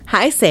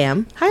Hi,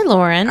 Sam. Hi,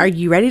 Lauren. Are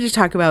you ready to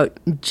talk about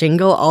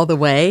Jingle All The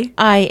Way?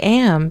 I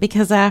am,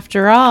 because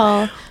after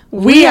all,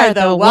 we are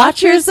the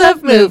watchers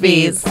of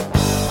movies.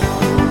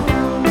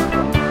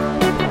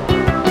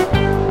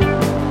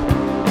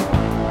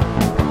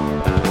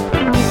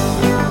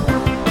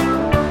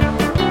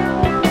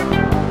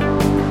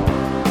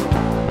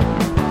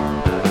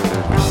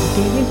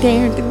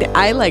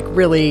 I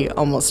really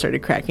almost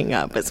started cracking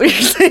up as we were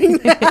saying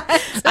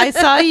that. I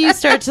saw you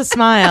start to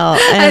smile,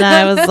 and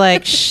I was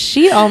like,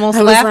 she almost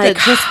laughed at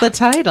just the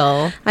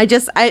title.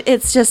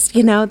 It's just,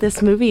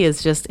 this movie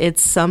is just,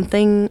 it's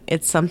something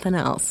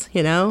else,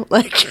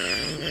 like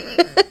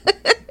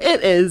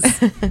it is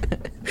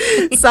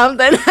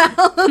something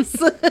else.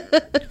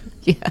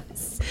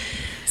 Yes.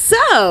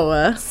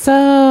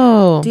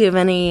 So, do you have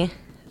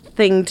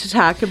anything to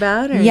talk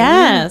about? Or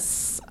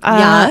yes.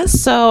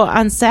 So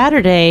on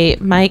Saturday,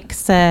 Mike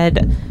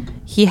said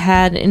he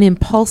had an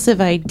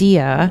impulsive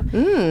idea,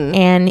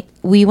 and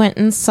we went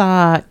and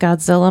saw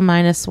Godzilla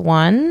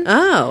 -1.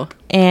 Oh.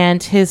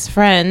 And his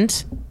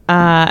friend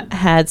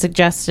had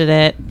suggested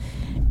it,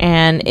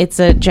 and it's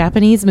a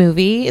Japanese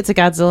movie. It's a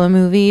Godzilla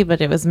movie,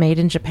 but it was made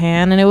in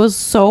Japan, and it was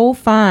so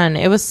fun.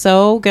 It was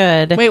so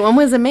good. Wait, when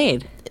was it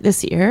made?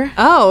 This year.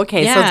 Oh,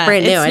 okay. Yeah, so it's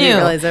brand new. I didn't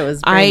realize it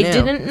was brand new. I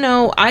didn't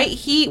know.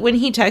 When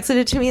he texted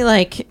it to me,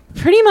 like,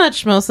 pretty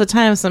much most of the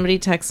time somebody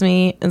texts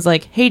me and is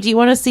like, hey, do you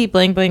want to see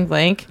blank, blank,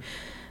 blank?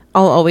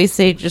 I'll always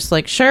say just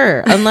like,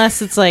 sure.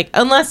 Unless it's,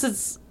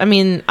 I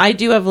mean, I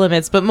do have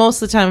limits, but most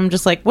of the time I'm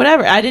just like,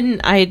 whatever. I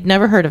had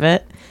never heard of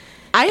it.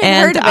 I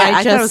had heard of it.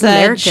 I just said,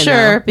 American, sure,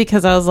 though.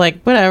 Because I was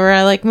like, whatever,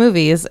 I like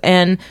movies.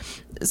 And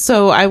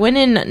so I went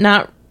in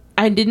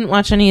I didn't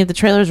watch any of the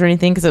trailers or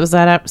anything because it was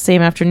that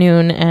same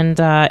afternoon, and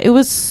it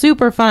was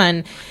super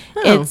fun.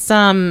 Oh. It's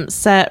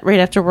set right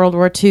after World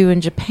War II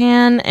in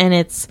Japan, and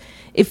it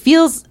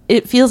feels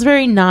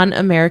very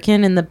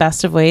non-American in the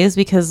best of ways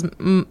because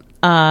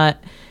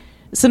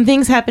some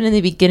things happen in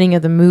the beginning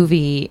of the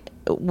movie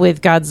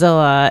with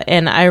Godzilla,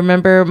 and I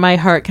remember my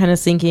heart kind of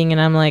sinking, and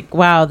I'm like,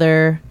 wow,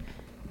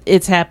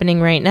 it's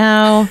happening right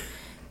now.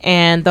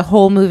 And the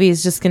whole movie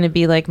is just going to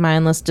be like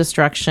mindless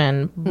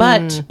destruction.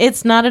 But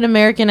it's not an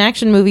American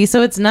action movie,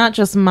 so it's not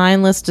just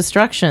mindless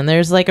destruction.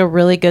 There's like a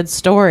really good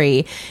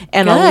story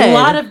and a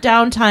lot of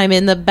downtime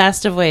in the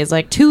best of ways.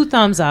 Like 2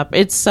 thumbs up.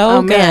 It's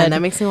so good. Man,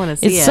 that makes me want to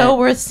see it. It's so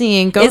worth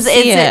seeing. Go see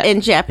it. Is it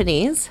in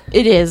Japanese?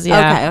 It is,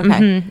 yeah. Okay.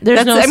 Mm-hmm.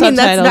 There's no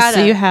subtitles,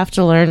 so you have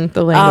to learn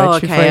the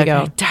language before you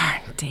go.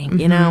 Darn. Dang,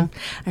 Mm-hmm.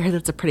 I heard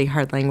that's a pretty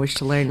hard language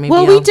to learn. Maybe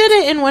we did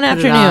it in one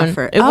afternoon.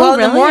 Really? In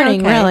the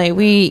morning,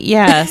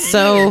 really.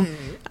 So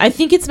I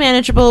think it's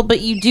manageable,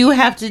 but you do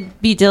have to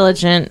be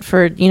diligent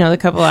for, the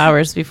couple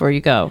hours before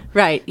you go.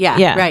 Right,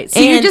 yeah. Right. So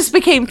you just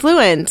became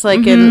fluent,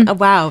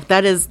 wow,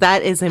 that is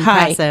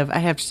impressive, I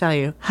have to tell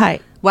you. Hi.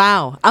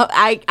 Wow.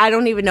 I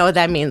don't even know what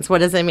that means. What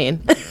does it mean?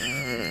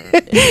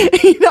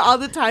 All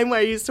the time where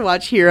I used to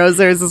watch Heroes,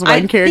 there's this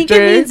one character. I think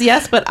it means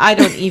yes, but I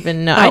don't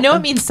even know. I know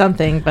it means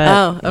something,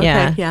 but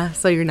okay. Yeah.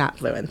 So you're not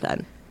fluent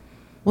then.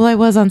 Well, I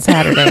was on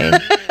Saturday.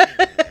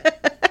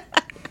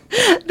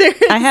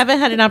 I haven't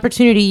had an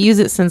opportunity to use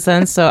it since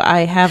then, so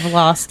I have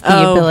lost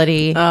the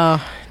ability.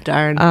 Oh,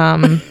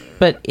 darn.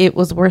 But it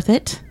was worth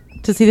it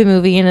to see the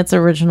movie in its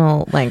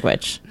original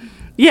language.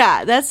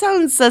 Yeah, that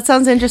sounds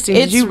interesting.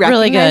 Did you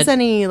really recognize good.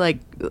 any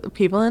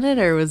people in it,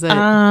 or was it?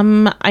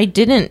 I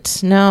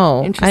didn't.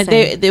 No. Interesting.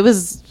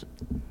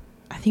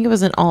 I think it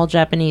was an all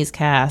Japanese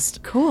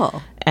cast.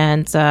 Cool.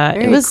 And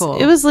it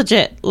was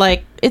legit.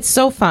 Like, it's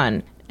so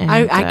fun. And,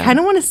 I kind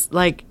of want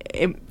to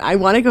I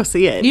want to go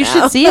see it. You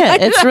should see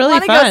it. It's really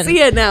fun. I want to go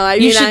see it now.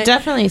 You should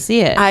definitely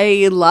see it.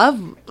 I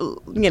love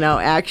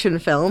action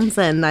films,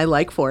 and I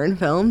like foreign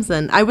films.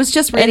 And I was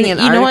just reading an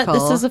article. You know what?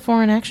 This is a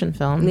foreign action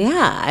film.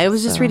 Yeah, I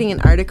was just reading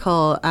an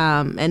article,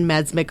 and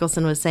Mads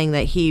Mikkelsen was saying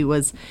that he's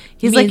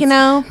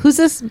who's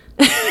this?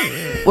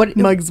 What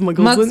Muggs Muggleson?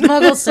 Muggs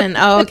Muggleson.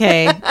 Oh,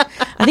 okay.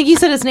 I think you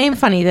said his name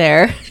funny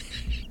there.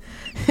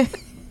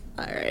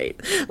 All right,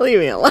 leave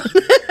me alone.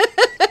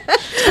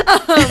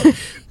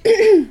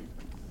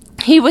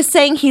 He was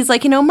saying, he's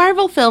like,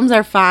 Marvel films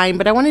are fine,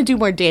 but I want to do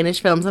more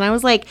Danish films. And I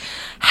was like,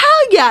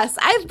 hell yes,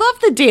 I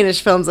love the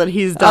Danish films that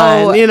he's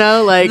done.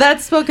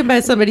 That's spoken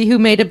by somebody who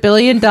made $1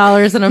 billion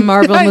in a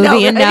Marvel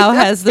movie and now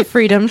has the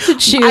freedom to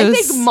choose. I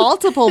think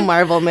multiple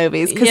Marvel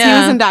movies, because he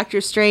was in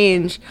Doctor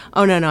Strange.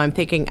 Oh no, I'm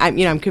thinking,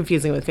 I'm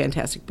confusing with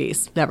Fantastic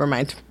Beasts. Never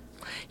mind.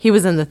 He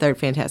was in the 3rd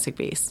Fantastic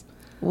Beast.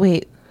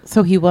 Wait.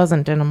 So he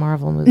wasn't in a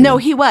Marvel movie? No,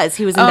 he was.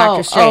 He was in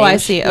Doctor Strange. Oh, I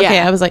see. Okay,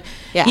 I was like,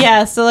 So if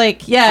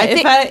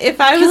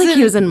I feel like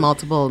he was in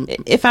multiple.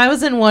 If I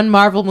was in one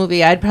Marvel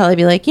movie, I'd probably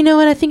be like, you know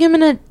what? I think I'm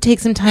gonna take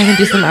some time and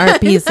do some art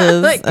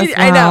pieces.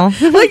 I know.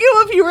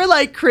 If you were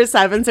like Chris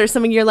Evans or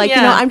something, you're like,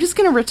 I'm just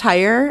gonna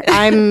retire.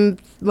 I'm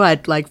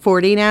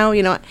 40 now.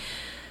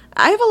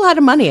 I have a lot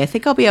of money. I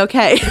think I'll be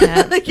okay.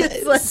 Yeah.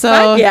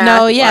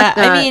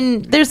 I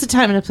mean, there's a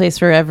time and a place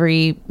for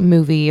every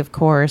movie, of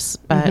course.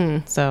 But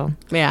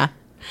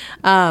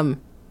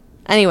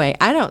Anyway,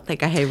 I don't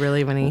think I really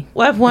have any.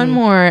 Well, I have one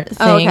more thing.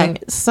 Oh, okay.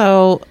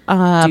 So,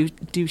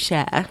 do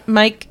share.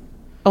 Mike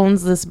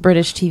owns this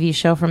British TV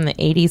show from the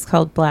 80s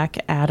called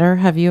Blackadder.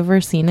 Have you ever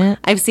seen it?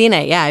 I've seen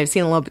it. Yeah, I've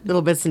seen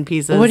little bits and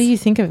pieces. What do you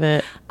think of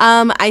it?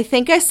 I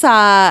think I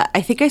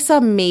saw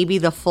maybe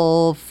the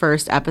full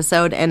first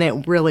episode, and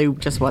it really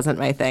just wasn't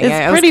my thing. It's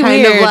I pretty was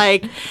kind weird. of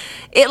like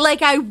it.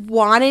 Like I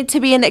wanted to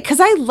be in it because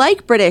I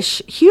like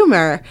British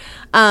humor.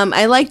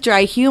 I like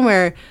dry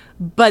humor.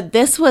 But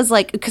this was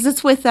like, because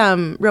it's with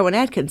Rowan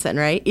Atkinson,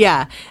 right?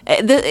 Yeah.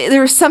 There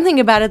was something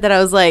about it that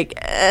I was like,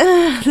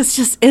 this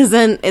just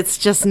isn't, it's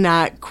just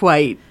not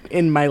quite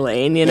in my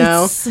lane, you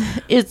know?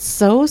 It's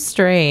so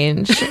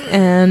strange.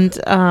 And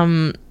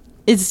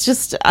it's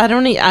just, I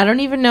don't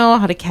even know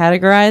how to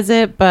categorize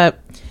it, but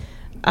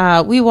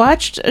we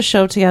watched a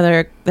show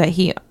together that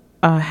he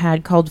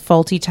had called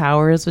Faulty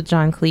Towers with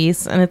John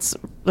Cleese, and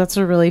that's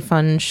a really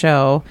fun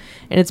show,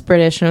 and it's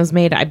British, and it was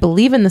made, I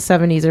believe, in the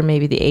 70s or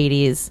maybe the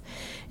 80s.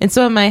 And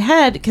so in my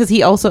head, because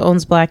he also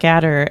owns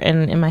Blackadder,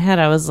 and in my head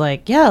I was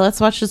like, yeah, let's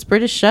watch this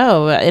British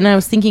show. And I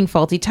was thinking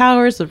Faulty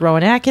Towers with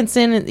Rowan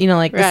Atkinson, you know,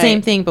 like the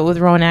same thing but with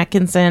Rowan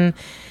Atkinson.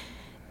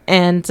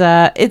 And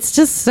it's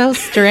just so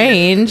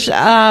strange.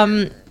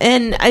 And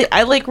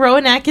I like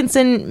Rowan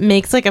Atkinson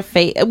makes like a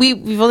face.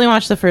 We've only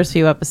watched the first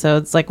few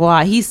episodes. Like,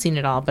 well, he's seen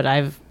it all, but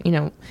I've, you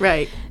know.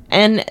 Right.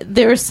 And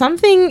there's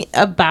something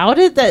about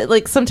it that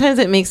like sometimes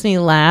it makes me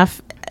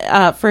laugh.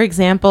 For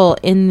example,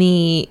 in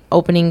the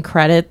opening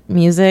credit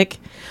music,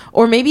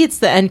 or maybe it's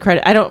the end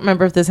credit. I don't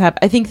remember if this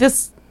happened.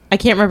 I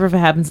can't remember if it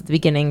happens at the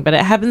beginning, but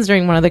it happens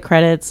during one of the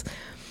credits.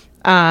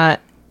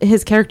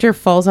 His character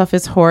falls off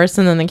his horse,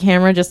 and then the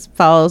camera just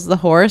follows the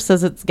horse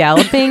as it's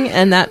galloping,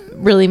 and that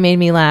really made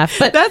me laugh.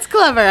 But that's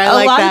clever. I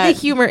like that. A lot of of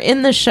the humor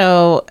in the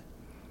show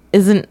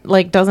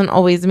doesn't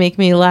always make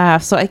me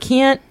laugh. So I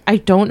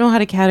don't know how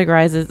to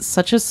categorize it. It's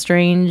such a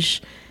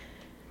strange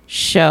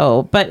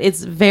show, but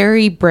it's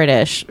very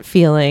British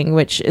feeling,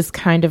 which is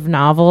kind of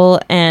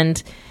novel.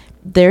 And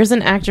there's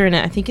an actor in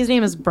it. I think his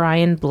name is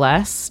Brian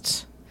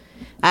Blessed.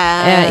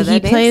 He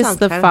plays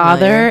the father,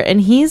 familiar. And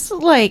he's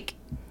like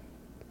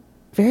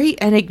very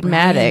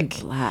enigmatic.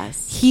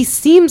 He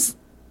seems.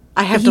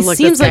 I have to look.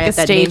 He seems like a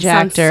stage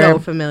actor. So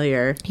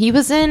familiar. He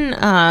was in.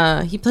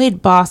 He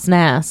played Boss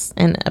Nass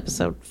in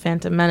episode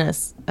Phantom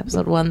Menace,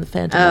 episode 1, The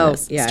Phantom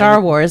Menace. Yeah,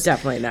 Star Wars,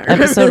 definitely not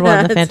episode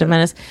 1, The Phantom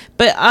Menace.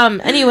 But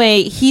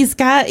anyway, he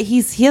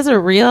has a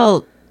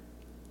real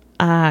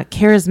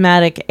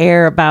charismatic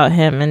air about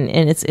him, and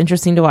it's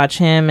interesting to watch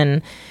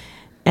him.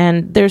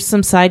 And there's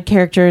some side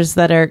characters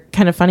that are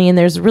kind of funny, and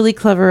there's really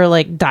clever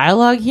like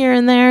dialogue here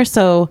and there.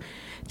 So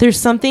there's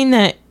something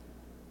that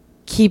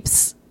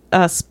keeps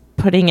us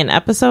putting an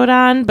episode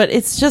on, but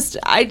it's just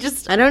I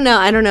don't know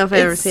if I've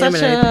ever seen it. It's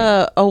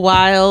such a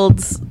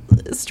wild,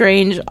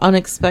 strange,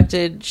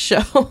 unexpected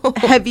show.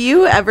 Have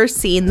you ever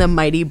seen The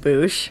Mighty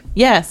Boosh?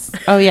 Yes.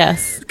 Oh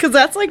yes. Because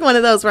that's like one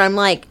of those where I'm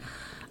like,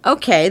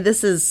 okay,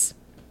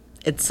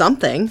 it's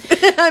something.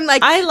 I'm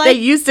like, they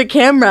used a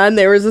camera and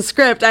there was a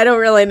script. I don't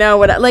really know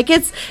what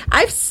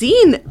I've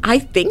seen, I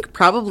think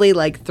probably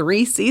like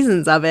 3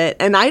 seasons of it,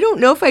 and I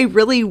don't know if I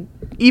really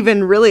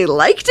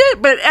liked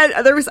it, but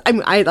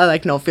I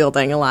like Noel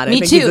Fielding a lot. Me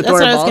too. That's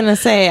what I was gonna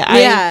say.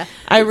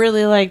 I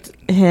really liked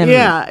him.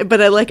 Yeah, but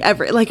I I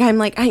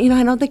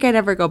don't think I'd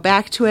ever go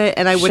back to it,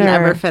 and I wouldn't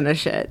ever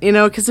finish it. You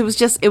know, because it was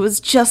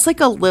just like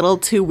a little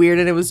too weird,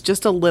 and it was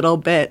just a little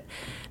bit.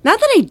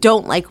 Not that I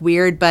don't like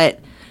weird, but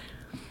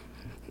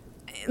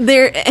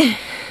there's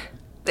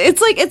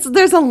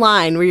a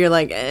line where you're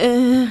like, you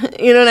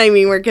know what I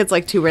mean, where it gets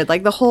like too weird.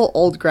 Like the whole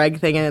Old Greg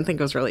thing, I didn't think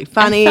was really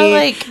funny.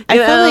 I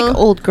felt like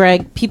Old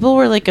Greg, people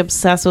were like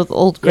obsessed with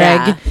Old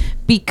Greg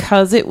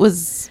because it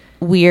was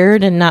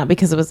weird and not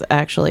because it was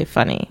actually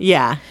funny.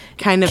 Yeah,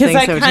 kind of think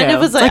so too. Because I kind of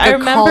was like I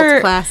remember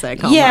cult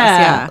classic. Almost,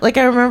 yeah, like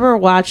I remember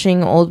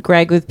watching Old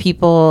Greg with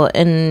people,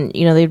 and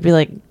you know they'd be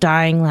like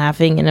dying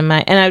laughing, and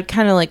I'd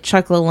kind of like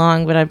chuckle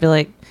along, but I'd be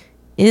like,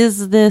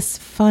 is this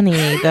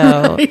funny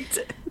though? Right.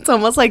 It's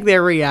almost like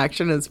their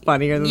reaction is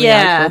funnier than the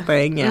actual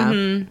thing. Yeah.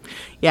 Mm-hmm.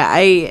 Yeah,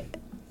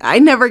 I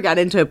never got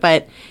into it,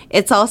 but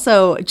it's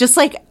also just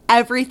like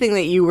everything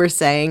that you were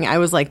saying. I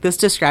was like, this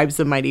describes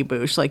the Mighty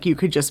Boosh. Like you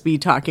could just be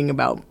talking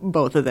about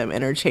both of them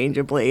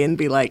interchangeably and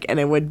be like, and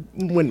it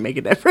wouldn't make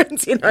a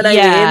difference. You know what I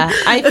mean?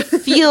 I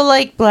feel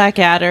like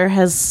Blackadder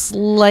has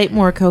slight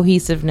more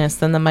cohesiveness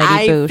than the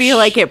Mighty Boosh. I feel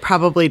like it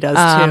probably does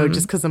too,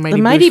 just because the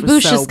Mighty Boosh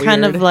was so is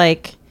kind of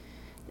like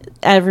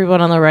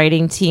everyone on the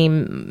writing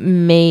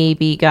team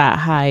maybe got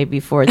high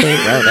before they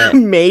wrote it.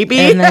 Maybe.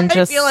 And then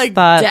just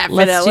thought,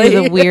 let's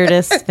do the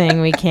weirdest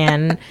thing we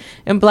can.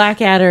 And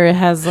Blackadder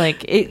has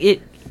like,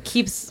 it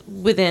keeps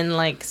within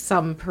like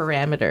some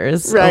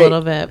parameters a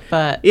little bit,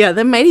 but yeah,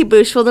 the Mighty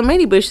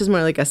Boosh is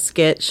more like a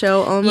skit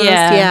show almost.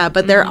 Yeah,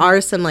 but there are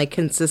some like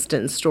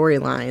consistent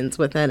storylines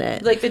within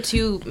it. Like the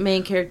two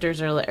main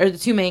characters are or the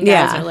two main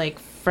guys are like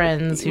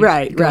friends who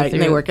right,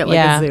 and they work at like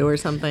a zoo or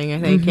something, I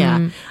think.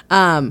 Yeah.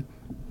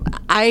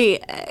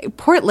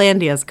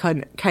 Portlandia is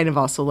kind of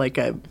also like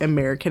a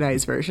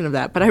Americanized version of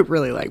that, but I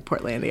really like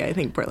Portlandia. I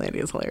think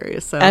Portlandia is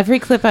hilarious. So every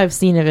clip I've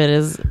seen of it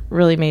has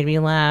really made me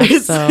laugh.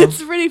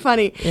 It's pretty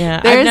funny.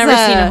 Yeah, I've never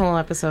seen a whole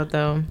episode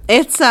though.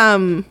 It's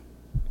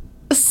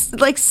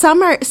like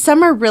some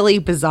are really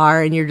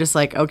bizarre, and you're just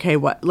like, okay,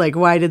 what? Like,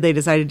 why did they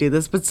decide to do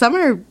this? But some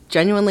are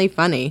genuinely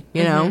funny,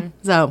 you know.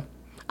 So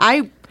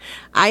I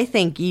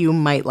think you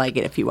might like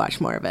it if you watch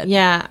more of it.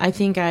 Yeah, I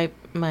think I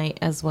might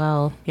as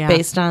well,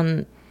 based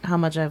on how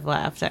much I've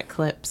laughed at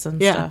clips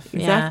and stuff.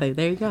 Exactly. Yeah.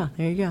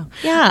 There you go.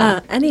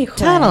 Yeah.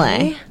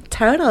 Anyway.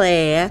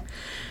 Totally.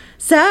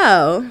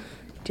 So,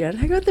 do you want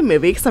to talk about the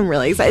movie? Because I'm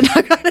really excited to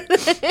talk about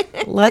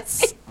it.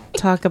 Let's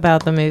talk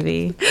about the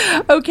movie.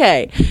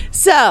 Okay.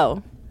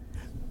 So,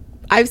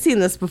 I've seen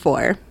this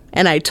before.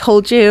 And I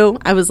told you,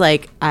 I was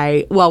like,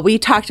 we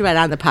talked about it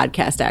on the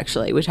podcast,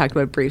 actually. We talked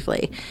about it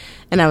briefly.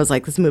 And I was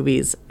like, this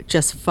movie's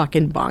just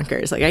fucking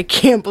bonkers. Like, I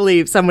can't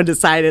believe someone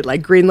decided,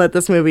 like, greenlit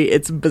this movie.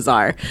 It's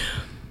bizarre.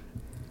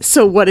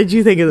 So what did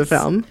you think of the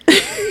film?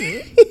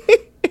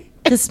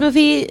 This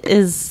movie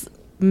is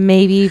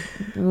maybe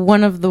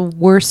one of the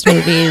worst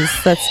movies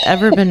that's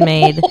ever been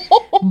made.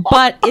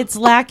 But it's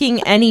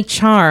lacking any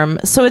charm.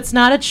 So it's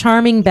not a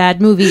charming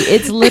bad movie.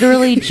 It's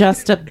literally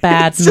just a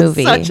bad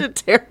movie. Such a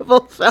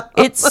terrible film.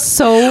 It's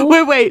so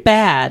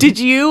bad. Did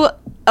you...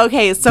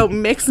 Okay, so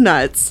Mixed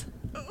Nuts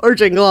or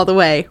Jingle All The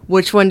Way,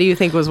 which one do you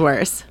think was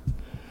worse?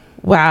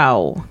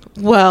 Wow.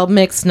 Well,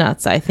 Mixed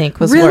Nuts, I think,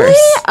 was really?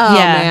 worse. Oh,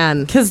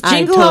 man. Because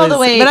Jingle All The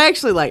Way... But I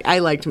actually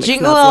liked Mixed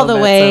Jingle Nuts All The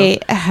Way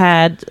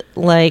had,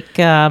 like...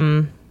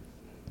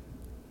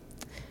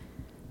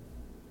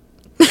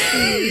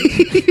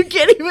 You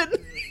can't even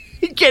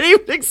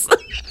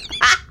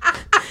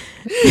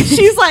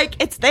She's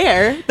like, it's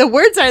there. The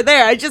words are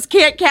there. I just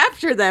can't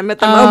capture them at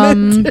the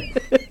moment.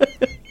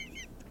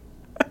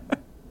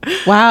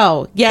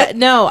 Wow. Yeah,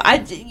 no,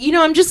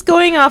 I'm just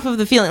going off of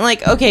the feeling.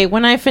 Like, okay,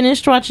 when I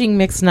finished watching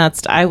Mixed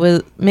Nuts,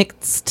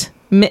 Mixed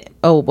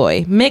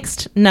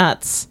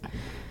Nuts,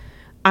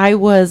 I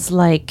was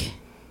like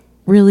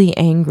really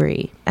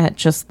angry at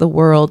just the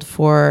world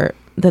for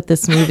that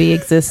this movie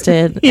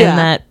existed and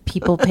that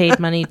people paid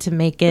money to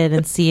make it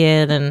and see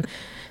it, and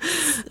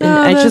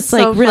I just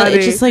like really,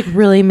 it just like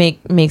really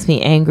makes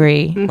me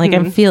angry. Mm-hmm. Like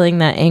I'm feeling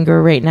that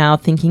anger right now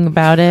thinking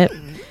about it.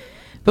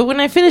 But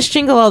when I finished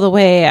Jingle All The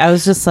Way, I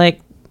was just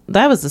like,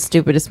 that was the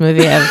stupidest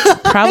movie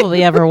I've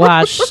probably ever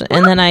watched.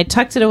 And then I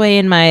tucked it away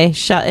in my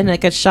in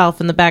like a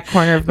shelf in the back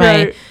corner of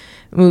my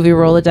movie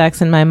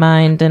Rolodex in my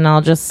mind, and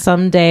I'll just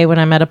someday when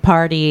I'm at a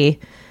party,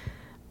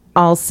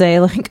 I'll say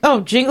like,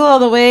 "Oh, Jingle All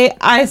The Way,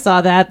 I saw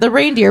that. The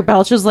reindeer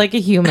belches like a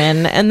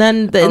human," and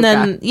then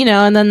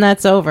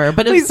that's over.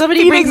 But if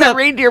somebody brings up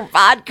reindeer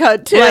vodka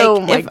too, like,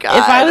 oh my God.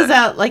 If I was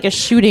at like a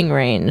shooting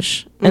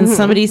range and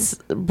somebody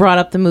brought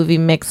up the movie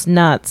Mixed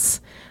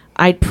Nuts,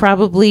 I'd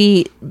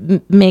probably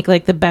make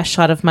like the best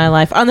shot of my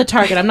life on the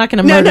target. I'm not going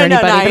to murder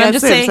anybody, but I'm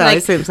just saying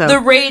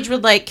the rage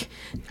would like,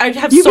 I'd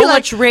have so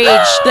much rage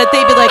that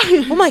they'd be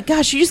like, "Oh my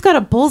gosh, you just got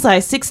a bullseye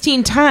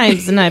 16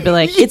 times," and I'd be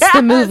like, "It's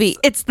the movie,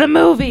 it's the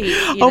movie."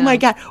 Oh my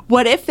God,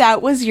 what if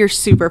that was your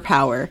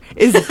superpower?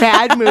 Is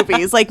bad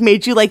movies like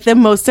made you like the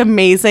most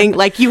amazing?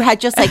 Like you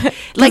had just like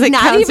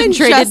not even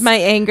just my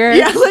anger.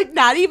 Yeah, like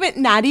not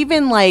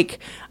even like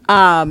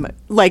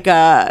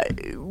a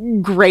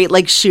great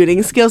like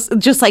shooting skills,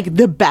 just like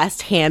the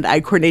best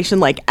hand-eye coordination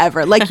like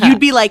ever. Like you'd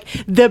be like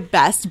the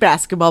best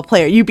basketball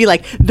player, you'd be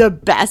like the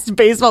best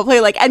baseball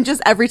player, like, and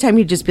just every time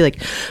you'd just be like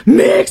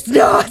Mixed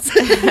Nuts.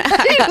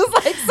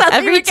 Like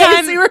every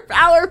time you were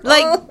powerful.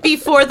 Like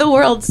before the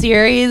World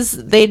Series,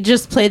 they'd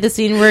just play the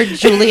scene where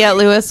Juliette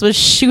Lewis was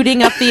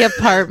shooting up the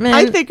apartment.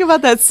 I think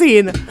about that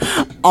scene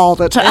all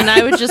the time, and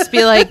I would just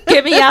be like,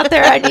 "Get me out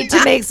there! I need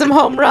to make some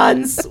home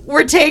runs.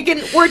 We're taking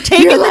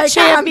the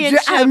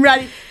championship. I'm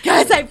ready,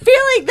 guys. I'm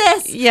feeling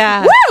this.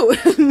 Yeah,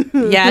 woo.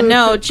 Yeah.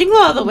 No, Jingle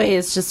All The Way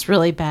is just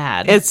really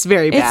bad. It's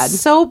very bad. It's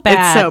so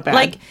bad. It's so bad.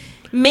 Like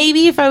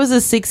maybe if I was a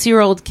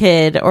 6-year-old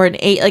kid or an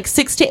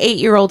 6 to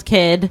 8-year-old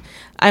kid,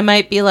 I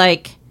might be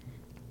like,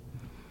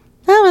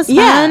 that was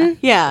fun.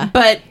 Yeah.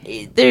 But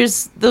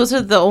those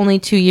are the only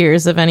 2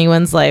 years of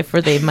anyone's life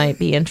where they might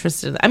be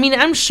interested. I mean,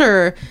 I'm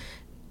sure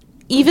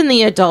even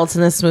the adults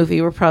in this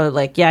movie were probably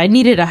like, yeah, I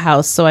needed a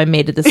house, so I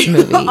made this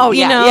movie. Oh,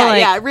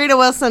 yeah. Rita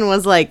Wilson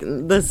was like,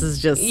 this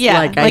is just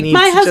like, I need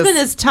my to husband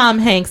is Tom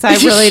Hanks. I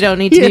really don't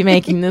need to be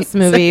making this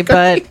movie,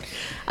 exactly. But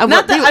I'm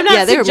not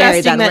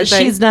suggesting that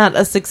she's not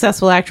a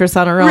successful actress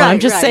on her own. I'm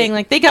just saying,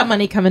 like, they got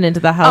money coming into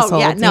the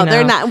household. Oh, yeah, no,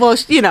 they're not. Well,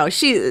 she,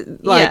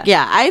 like,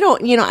 I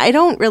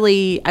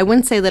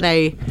wouldn't say that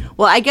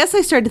I guess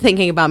I started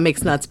thinking about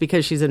Mixed Nuts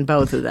because she's in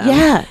both of them.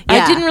 Yeah.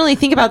 I didn't really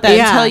think about that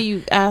until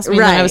you asked me,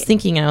 and I was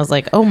thinking, and I was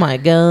like, oh my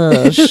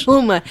gosh.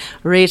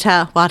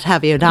 Rita, what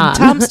have you done?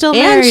 Tom's still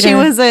married. And she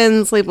was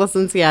in Sleepless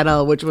in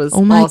Seattle, which was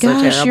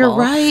terrible. You're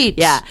right.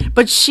 Yeah.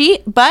 But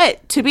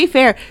to be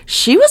fair,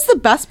 she was the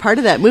best part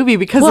of that movie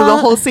because of the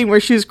whole scene where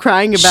she was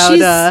crying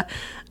about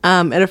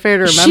An Affair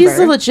to Remember. She's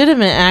a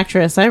legitimate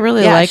actress. I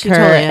really like her.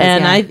 Totally is,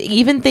 and I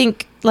even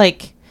think,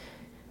 like,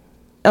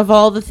 of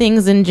all the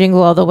things in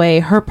Jingle All the Way,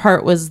 her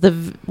part was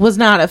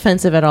not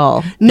offensive at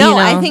all. No,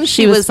 I think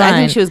she was fine. I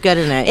think she was good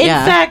in it. In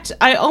fact,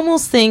 I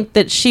almost think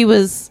that she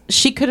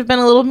could have been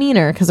a little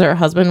meaner because her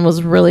husband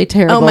was really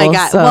terrible. Oh my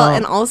God. So. Well,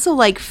 and also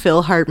like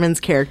Phil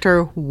Hartman's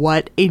character,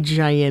 what a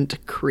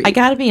giant creep. I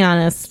gotta be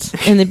honest,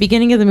 in the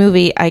beginning of the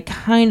movie, I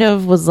kind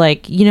of was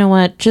like, you know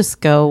what, just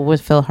go with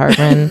Phil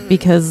Hartman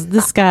because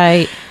this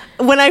guy...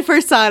 When I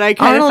first saw it, I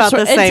kind of felt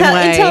the same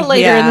way. Until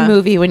later in the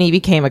movie when he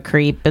became a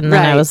creep. And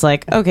then I was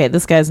like, okay,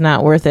 this guy's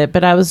not worth it.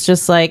 But I was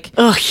just like...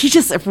 Oh, he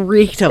just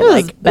reeked of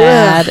like...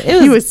 bad.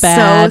 He was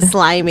bad. So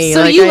slimy.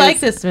 So you like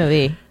this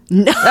movie?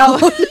 No,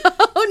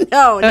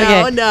 no.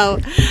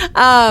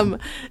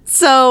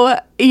 So,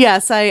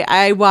 yes,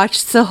 I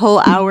watched the whole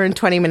hour and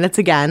 20 minutes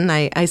again.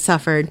 I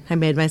suffered. I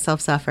made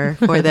myself suffer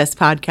for this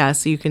podcast,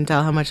 so you can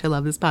tell how much I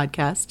love this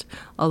podcast.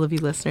 All of you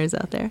listeners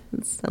out there,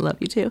 I love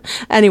you too.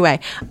 Anyway,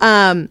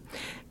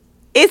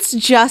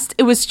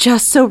 it was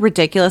just so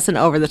ridiculous and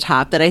over the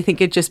top that I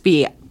think it'd just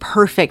be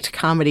perfect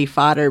comedy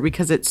fodder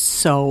because it's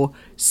so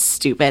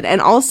stupid.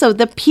 And also,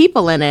 the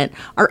people in it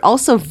are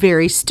also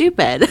very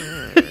stupid.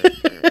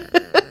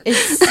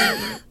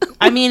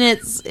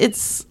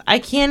 I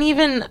can't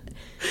even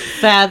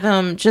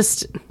fathom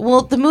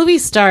the movie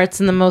starts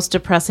in the most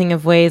depressing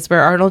of ways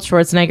where Arnold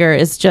Schwarzenegger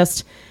is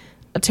just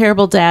a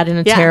terrible dad and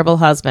a terrible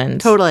husband.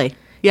 Totally.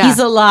 Yeah. He's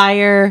a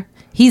liar.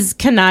 He's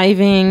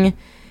conniving.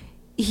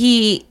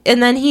 And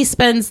then he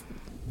spends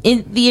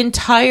the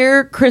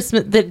entire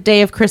the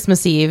day of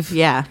Christmas Eve.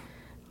 Yeah.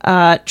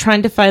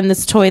 Trying to find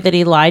this toy that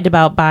he lied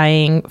about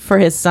buying for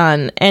his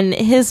son. And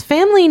his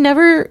family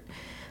never...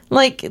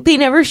 Like, they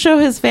never show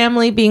his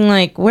family being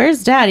like,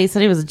 where's dad? He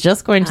said he was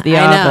just going to the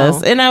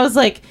office. And I was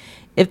like,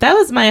 if that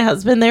was my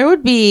husband, there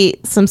would be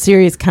some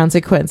serious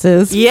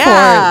consequences for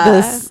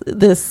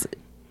this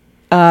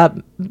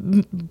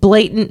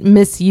blatant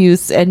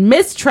misuse and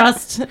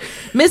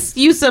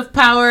misuse of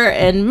power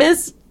and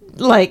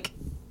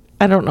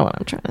I don't know what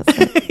I'm trying to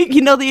say.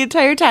 The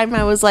entire time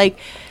I was like,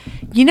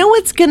 you know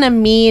what's going to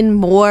mean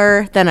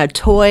more than a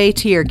toy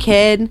to your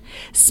kid?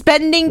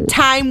 Spending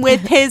time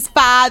with his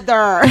father.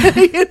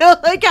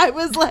 I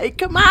was like,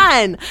 come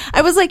on.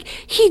 I was like,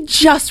 he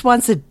just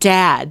wants a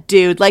dad,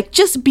 dude. Like,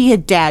 just be a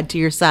dad to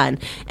your son.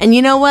 And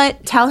you know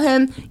what? Tell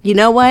him, you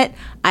know what?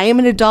 I am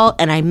an adult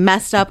and I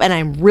messed up and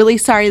I'm really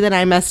sorry that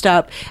I messed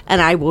up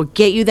and I will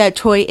get you that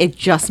toy. It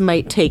just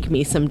might take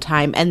me some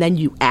time. And then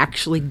you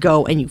actually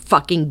go and you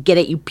fucking get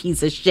it, you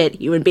piece of shit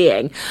human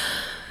being.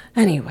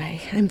 Anyway,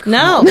 I'm cool.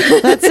 No,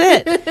 that's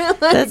it.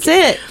 That's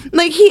it.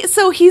 Let's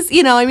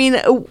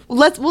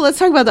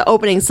talk about the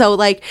opening. So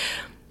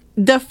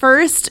the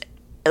first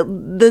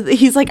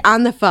he's like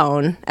on the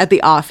phone at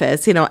the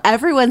office,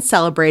 everyone's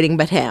celebrating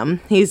but him.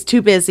 He's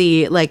too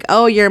busy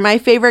oh, you're my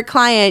favorite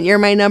client, you're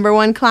my number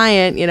one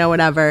client,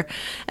 whatever.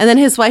 And then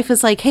his wife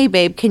is like, hey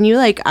babe, can you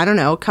I don't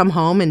know, come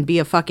home and be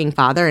a fucking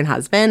father and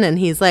husband? And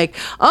he's like,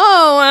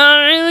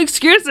 oh,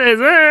 excuses.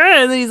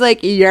 And then he's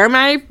like, you're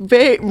my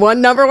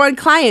number one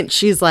client.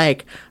 She's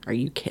like, are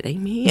you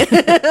kidding me?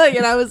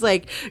 And I was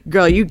like,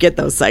 girl, you get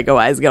those psycho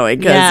eyes going.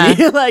 Cause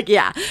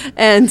yeah.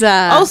 And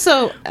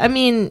also,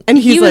 and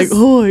he's like,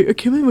 oh, I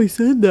can't believe I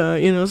said that.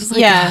 It's just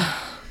yeah.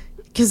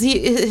 Because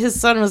his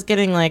son was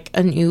getting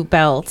a new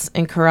belt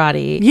in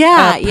karate.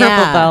 Yeah.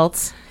 Purple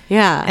belt.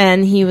 Yeah.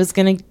 And he was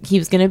gonna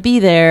be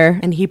there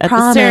and he at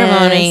promised. The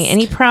ceremony. And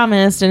he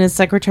promised, and his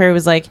secretary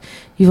was like,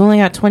 you've only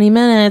got 20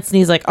 minutes. And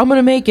he's like, I'm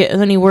gonna make it. And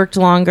then he worked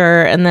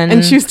longer,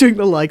 and she was doing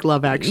the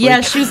Love Actually.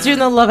 Yeah, she was doing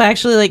the Love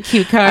Actually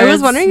cue cards. I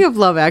was wondering if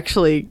Love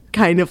Actually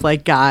kind of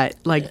got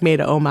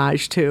made a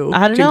homage to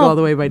Jingle All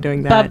the Way by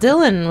doing that. Bob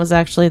Dylan was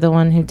actually the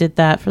one who did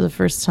that for the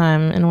first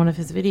time in one of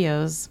his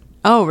videos.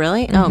 Oh,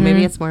 really? Mm-hmm. Oh,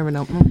 maybe it's more of an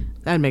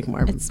that'd make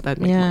more sense. Yeah.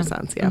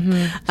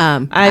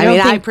 Mm-hmm.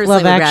 I think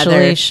Love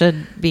Actually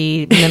should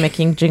be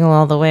mimicking Jingle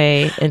All the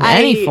Way in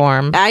any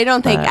form. I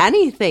don't think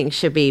anything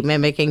should be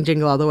mimicking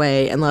Jingle All the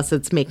Way unless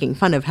it's making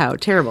fun of how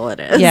terrible it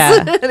is.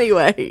 Yeah.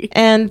 Anyway.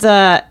 And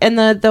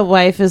the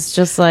wife is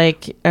just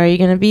like, are you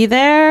going to be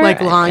there?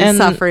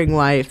 Long-suffering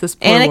wife. This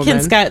poor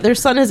woman. Their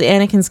son is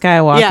Anakin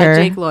Skywalker. Yeah,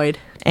 Jake Lloyd.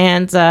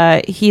 And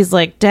he's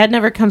like, Dad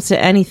never comes to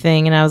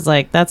anything. And I was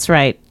like, that's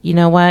right. You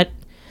know what?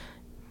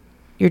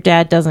 Your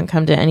dad doesn't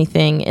come to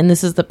anything, and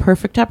this is the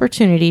perfect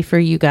opportunity for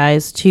you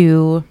guys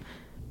to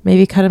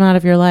maybe cut him out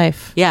of your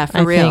life. Yeah,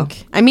 for real.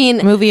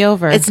 Movie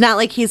over. It's not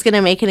like he's going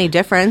to make any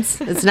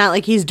difference. It's not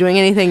like he's doing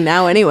anything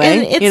now anyway.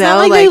 And it's not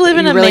like they live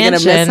in a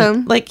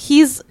mansion.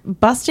 He's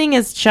busting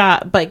his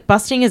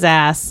busting his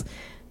ass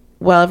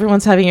while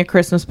everyone's having a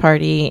Christmas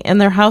party,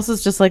 and their house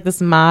is just this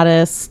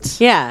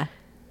modest,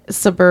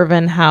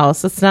 suburban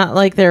house. It's not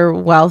like they're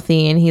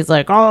wealthy, and he's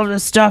like, all of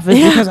this stuff is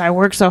because I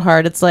work so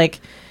hard. It's like,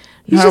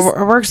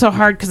 I work so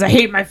hard because I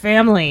hate my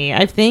family.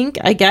 I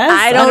guess.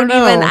 I don't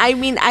know.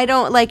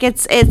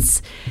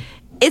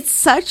 It's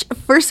such,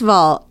 first of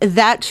all,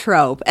 that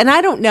trope. And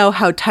I don't know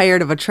how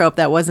tired of a trope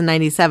that was in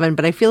 97,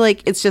 but I feel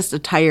like it's just a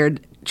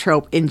tired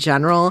trope in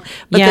general,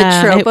 but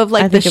the trope of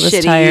like the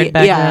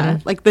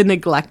shitty, like the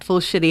neglectful,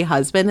 shitty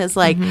husband is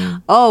like,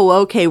 oh,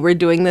 okay, we're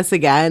doing this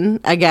again.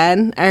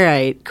 All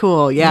right,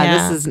 cool.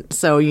 Yeah, this is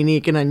so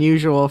unique and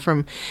unusual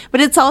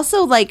but it's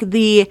also like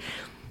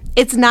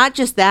it's not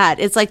just that.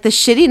 It's like the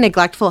shitty,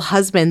 neglectful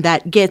husband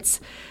that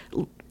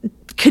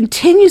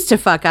continues to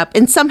fuck up,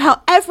 and somehow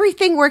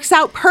everything works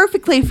out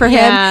perfectly for him,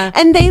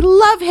 and they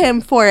love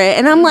him for it.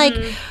 And I'm like,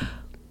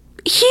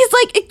 he's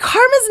like,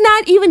 karma's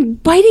not even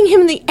biting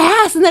him in the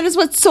ass. And that is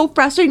what's so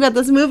frustrating about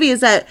this movie,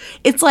 is that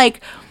it's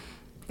like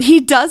he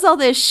does all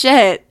this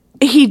shit.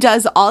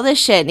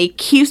 And he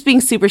keeps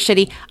being super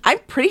shitty. I'm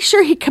pretty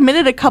sure he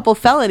committed a couple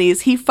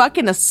felonies. He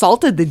fucking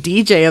assaulted the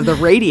DJ of the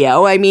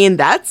radio. I mean,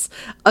 that's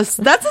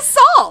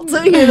assault,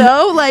 you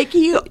know? Like,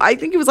 I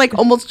think he was like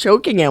almost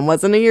choking him,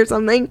 wasn't he, or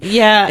something?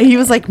 Yeah. He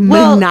was like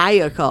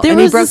maniacal. And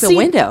he broke the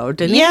window,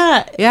 didn't he?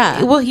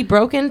 Yeah. Well, he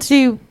broke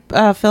into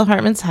Phil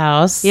Hartman's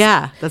house.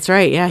 Yeah, that's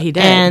right. Yeah, he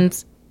did.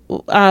 And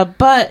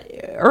but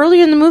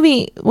earlier in the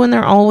movie, when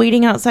they're all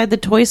waiting outside the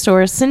toy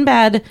store,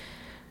 Sinbad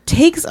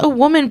takes a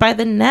woman by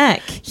the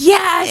neck.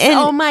 Yes. And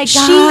oh my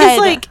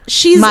god.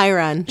 She's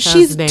Myron.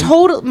 She's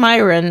total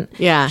Myron.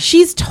 Yeah.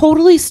 She's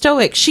totally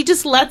stoic. She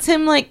just lets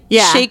him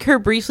shake her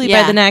briefly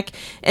by the neck,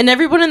 and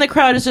everyone in the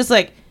crowd is just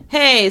like,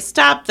 hey,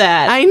 stop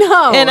that. I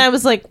know. And I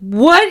was like,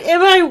 what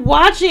am I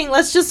watching?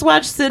 Let's just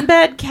watch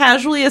Sinbad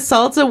casually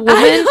assaults a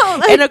woman,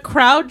 and a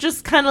crowd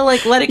just kind of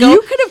like let it go.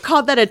 You could have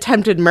called that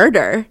attempted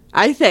murder,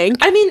 I think.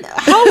 I mean,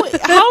 how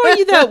are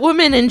you that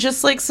woman and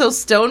just like so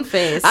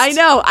stone-faced? I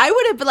know. I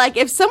would have been like,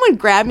 if someone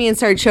grabbed me and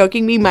started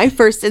choking me, my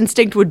first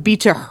instinct would be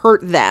to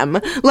hurt them.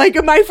 Like,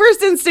 my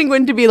first instinct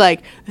wouldn't to be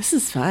like, this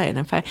is fine,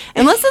 I'm fine.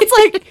 Unless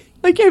it's like...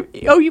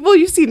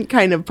 you've seen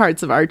kind of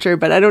parts of Archer,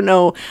 but I don't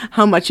know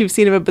how much you've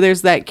seen of it. But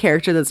there's that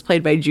character that's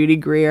played by Judy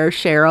Greer,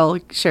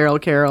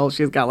 Cheryl Carroll.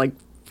 She's got like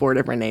 4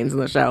 different names in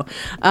the show.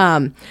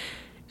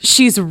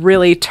 She's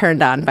really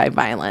turned on by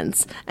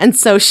violence, and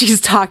so she's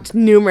talked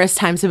numerous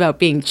times about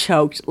being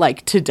choked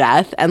like to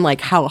death, and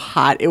like how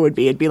hot it would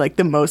be. It'd be like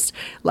the most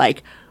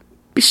like.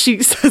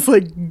 She says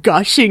like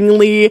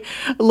gushingly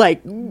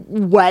like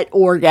wet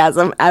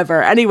orgasm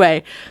ever.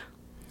 Anyway.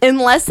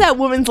 Unless that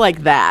woman's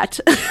like that.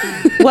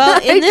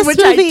 Well, in this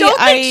movie, I don't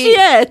think she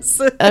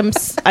is.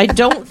 I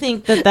don't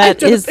think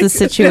that is the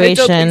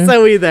situation. I don't think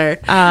so either.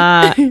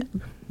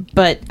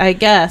 But I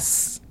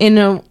guess, I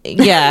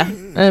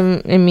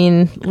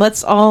mean,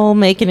 let's all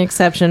make an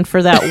exception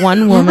for that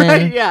one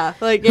woman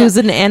who's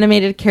an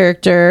animated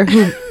character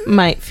who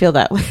might feel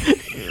that way.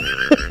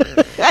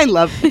 I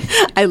love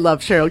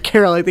Cheryl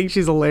Carroll. I think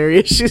she's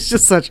hilarious. She's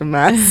just such a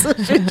mess.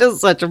 She's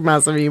just such a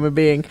mess of a human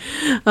being.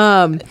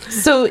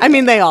 So I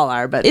mean, they all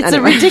are, but it's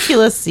a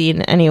ridiculous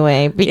scene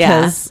anyway,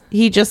 because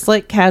he just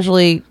like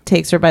casually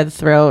takes her by the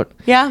throat.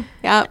 Yeah.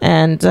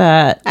 And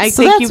I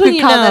think you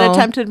could call that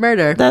attempted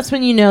murder. That's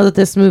when you know that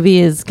this movie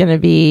is going to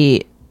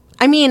be.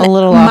 I mean,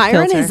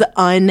 Myron is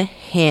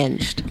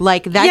unhinged.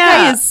 Like, that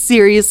guy is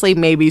seriously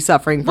maybe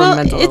suffering from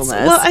mental illness.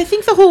 Well, I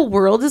think the whole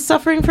world is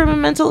suffering from a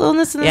mental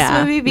illness in this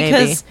movie,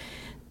 because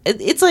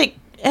it's like,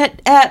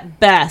 at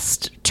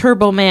best,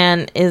 Turbo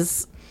Man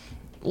is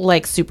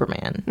like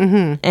Superman.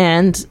 Mm-hmm.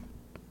 And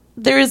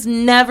there has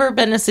never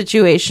been a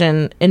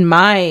situation in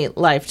my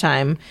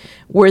lifetime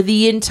where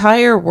the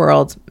entire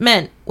world,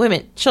 men,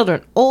 women,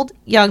 children, old,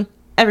 young,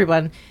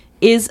 everyone,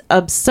 is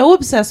so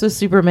obsessed with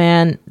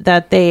Superman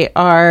that they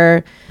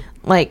are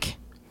like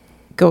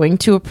going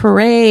to a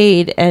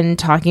parade and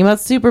talking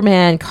about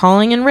Superman,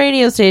 calling in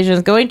radio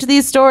stations, going to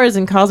these stores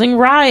and causing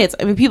riots.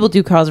 I mean, people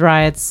do cause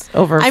riots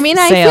over sales,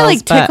 I feel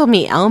like Tickle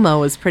Me Elmo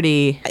was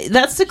pretty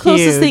That's the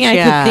closest thing I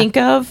could think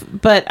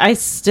of, but I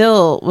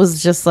still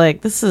was just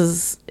like, this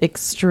is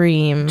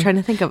extreme. I'm trying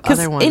to think of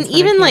other ones. And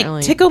even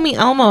like Tickle Me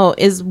Elmo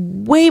is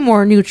way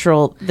more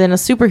neutral than a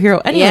superhero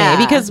anyway,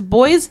 because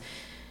boys...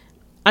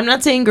 I'm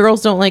not saying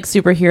girls don't like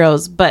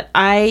superheroes, but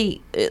I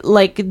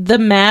like the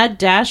mad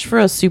dash for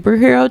a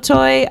superhero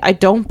toy. I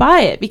don't buy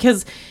it,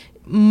 because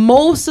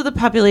most of the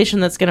population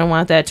that's going to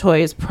want that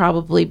toy is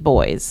probably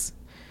boys,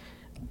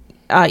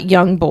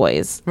 young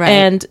boys. Right.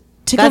 And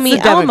Tickle Me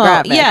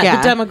Elmo. The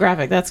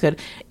demographic. That's good.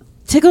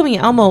 Tickle Me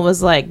Elmo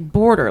was like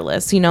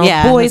borderless,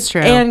 boys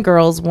and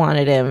girls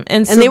wanted him.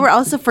 And so, they were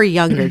also for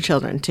younger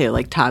children too,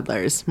 like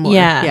toddlers. More.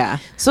 Yeah.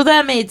 So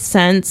that made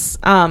sense.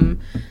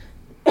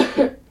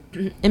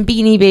 And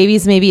Beanie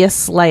Babies maybe a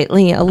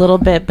little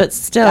bit, but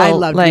still. I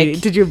love Beanie.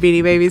 Did you have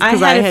Beanie Babies?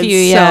 Because I had a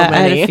few, so many. I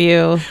had a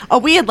few. Oh,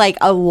 we had like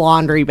a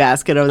laundry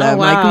basket of them,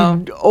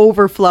 like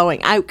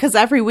overflowing. Because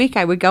every week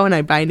I would go and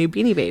I'd buy a new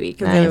Beanie Baby,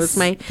 because it was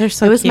my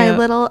my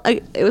little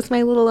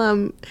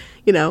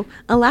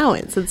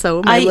allowance. And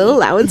so my little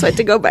allowance went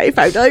to go buy a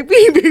 $5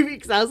 Beanie Baby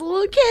because I was a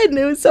little kid, and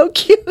it was so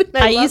cute.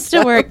 I used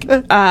to work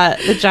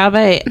the job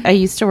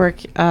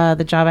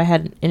the job I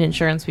had in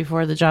insurance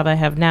before the job I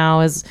have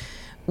now is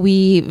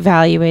we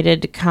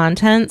evaluated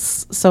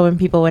contents. So when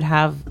people would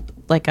have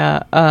like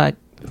a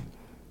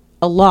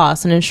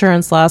loss, an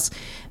insurance loss,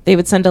 they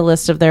would send a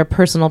list of their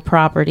personal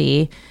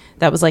property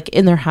that was like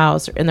in their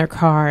house or in their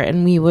car,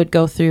 and we would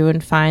go through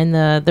and find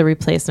the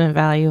replacement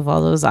value of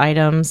all those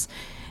items.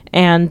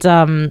 And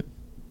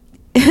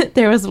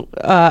there was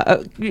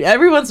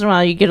every once in a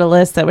while you get a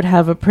list that would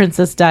have a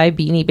Princess Di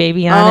Beanie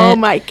Baby on it. Oh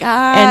my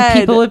god! And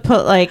people would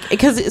put like,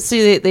 because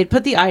they'd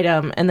put the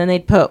item and then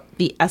they'd put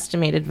the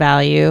estimated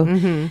value.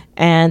 Mm-hmm.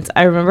 And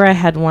I remember I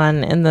had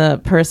one, and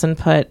the person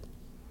put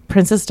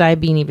Princess Di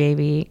Beanie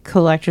Baby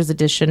collector's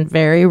edition,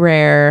 very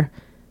rare,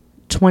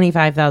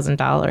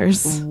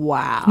 $25,000.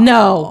 Wow.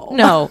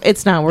 No,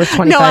 it's not worth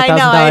 $25,000. No,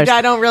 I know.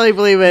 I don't really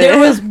believe it. There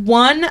was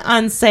one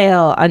on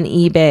sale on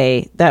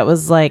eBay that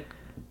was like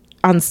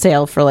on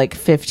sale for like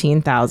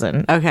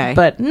 $15,000. Okay.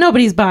 But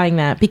nobody's buying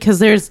that because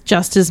there's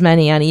just as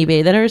many on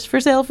eBay that are for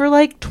sale for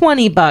like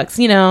 $20,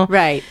 you know?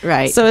 Right.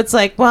 So it's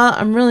like, well,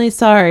 I'm really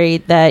sorry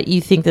that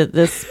you think that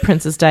this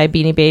Princess Di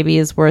Beanie Baby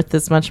is worth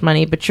this much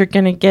money, but you're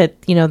going to get,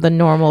 you know, the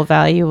normal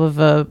value of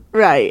a,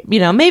 right.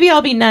 You know, maybe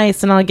I'll be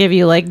nice and I'll give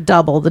you like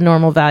double the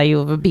normal value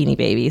of a Beanie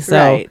Baby. So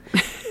right.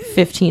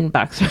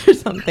 $15 or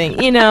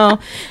something, you know?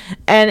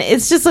 And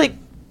it's just like,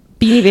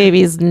 Beanie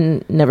Babies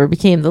never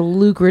became the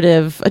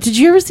lucrative. Did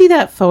you ever see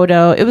that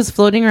photo? It was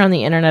floating around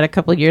the internet a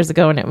couple of years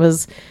ago, and it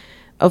was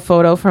a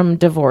photo from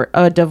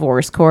a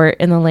divorce court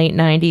in the late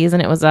 90s,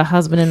 and it was a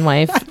husband and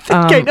wife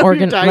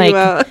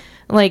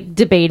like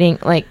debating,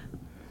 like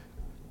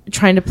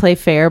trying to play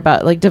fair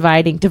about like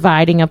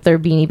dividing up their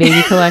Beanie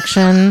Baby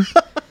collection.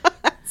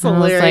 I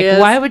was like,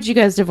 why would you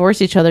guys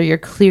divorce each other? You're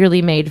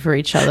clearly made for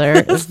each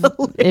other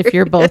if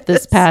you're both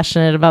this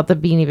passionate about the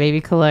Beanie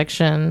Baby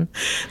collection.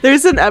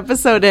 There's an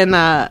episode in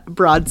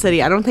Broad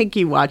City. I don't think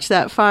you watched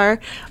that far,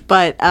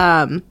 but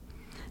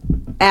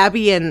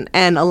Abby and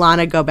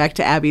Alana go back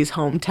to Abby's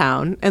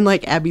hometown, and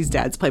like Abby's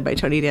dad's played by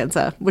Tony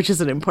Danza, which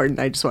isn't important.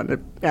 I just wanted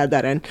to add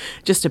that in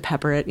just to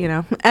pepper it, you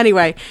know.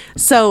 Anyway,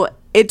 so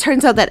it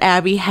turns out that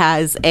Abby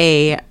has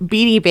a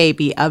Beanie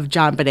Baby of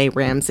John Benet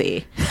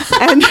Ramsey,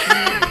 and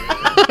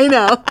I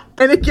know.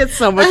 And it gets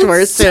so much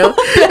worse, too.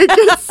 It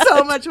gets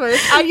so much worse.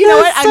 You know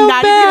what? I'm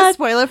not even going to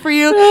spoil it for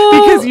you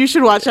because you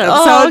should watch that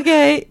episode. Oh,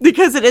 okay.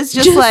 Because it is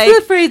just like...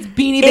 the phrase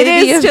Beanie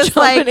Baby. It is just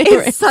like...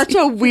 It's such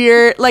a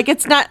weird... Like,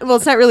 it's not... Well,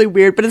 it's not really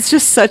weird, but it's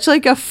just such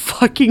like a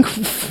fucking...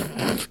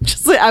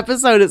 Just the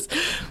episode is...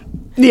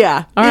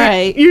 Yeah. All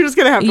right. You're just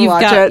going to have to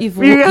watch it. You've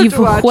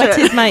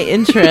whetted my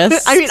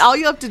interest. I mean, all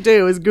you have to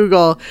do is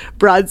Google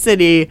Broad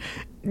City...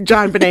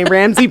 John Benet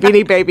Ramsey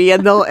Beanie Baby,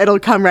 and it'll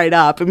come right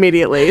up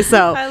immediately.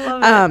 So I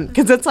love it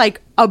because it's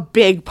like a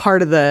big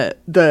part of the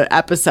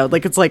episode,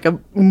 like it's like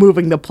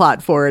moving the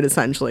plot forward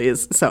essentially.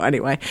 So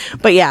anyway,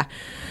 but yeah.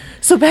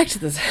 So back to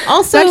this.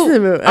 Also, back to the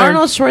movie.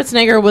 Arnold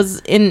Schwarzenegger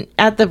was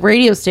at the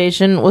radio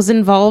station was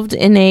involved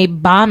in a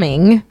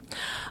bombing.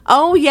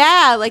 Oh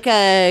yeah, like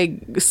a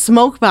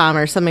smoke bomb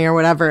or something or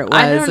whatever it was.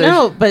 I don't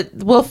know, but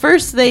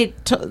first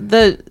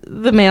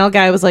the male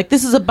guy was like,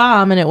 "This is a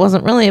bomb," and it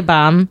wasn't really a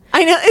bomb.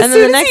 I know. As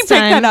soon as he picked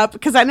that up,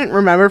 because I didn't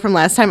remember from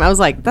last time, I was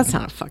like, "That's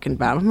not a fucking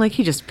bomb." I'm like,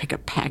 he just picked a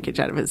package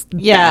out of his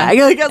bag.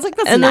 Like, I was like,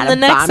 "That's and not a bomb." And then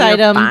the next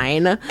item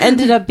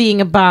ended up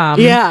being a bomb.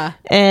 Yeah,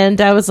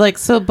 and I was like,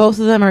 "So both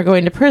of them are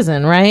going to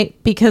prison, right?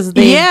 Because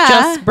they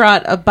just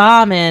brought a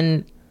bomb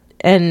in,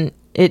 and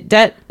it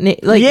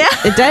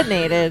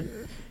detonated."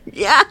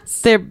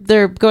 Yes.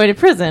 They're going to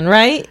prison,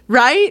 right?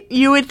 Right?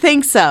 You would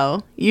think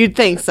so. You'd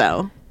think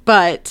so.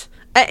 But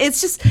it's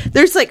just,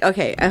 there's like,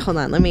 okay, hold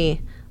on.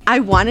 I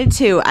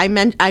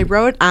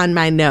wrote on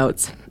my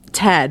notes,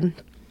 Ted,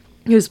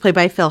 who's played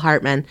by Phil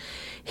Hartman.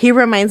 He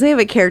reminds me of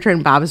a character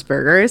in Bob's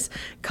Burgers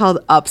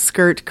called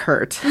Upskirt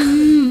Kurt.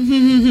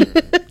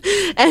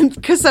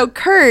 And so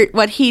Kurt,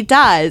 what he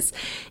does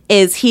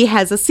is he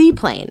has a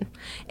seaplane.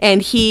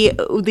 And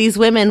these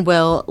women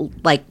will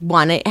like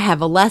want to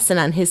have a lesson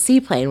on his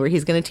seaplane where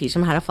he's going to teach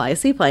them how to fly a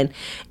seaplane.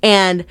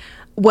 And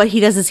what he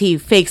does is he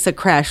fakes a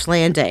crash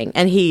landing,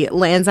 and he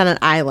lands on an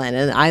island,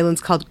 and the island's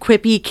called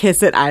Quippy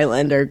Kisset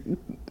Island, or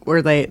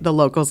the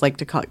locals like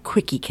to call it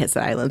Quickie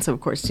Kisset Island. So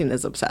of course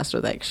Tina's obsessed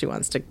with it 'cause she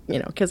wants to,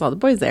 kiss all the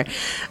boys there.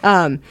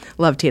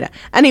 Love Tina.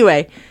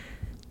 Anyway.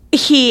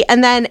 He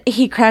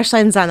crash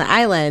lands on the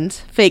island,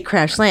 fake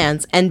crash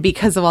lands, and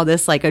because of all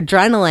this like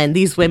adrenaline,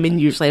 these women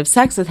usually have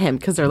sex with him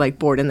because they're like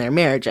bored in their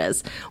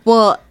marriages.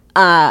 Well,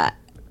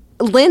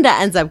 Linda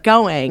ends up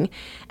going,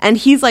 and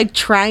he's like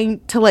trying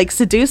to like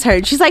seduce her,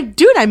 and she's like,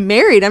 "Dude, I'm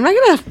married. I'm not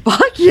gonna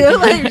fuck you."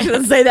 Like, she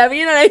doesn't say that, but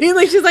you know what I mean?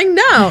 Like, she's like,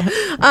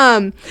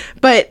 "No."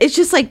 But it's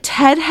just like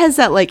Ted has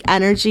that like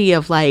energy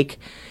of like.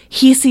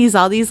 He sees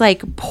all these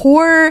like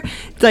poor,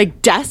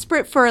 like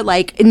desperate for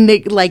like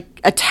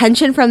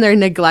attention from their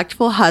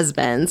neglectful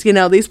husbands,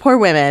 these poor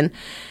women.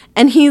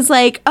 And he's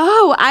like,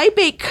 "Oh, I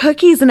bake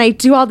cookies and I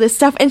do all this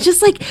stuff." And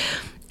it's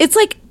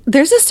like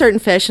there's a certain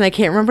fish, and I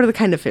can't remember the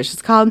kind of fish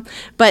it's called,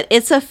 but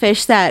it's a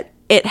fish that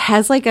it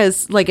has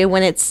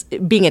when it's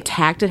being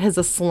attacked, it has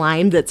a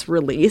slime that's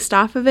released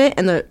off of it,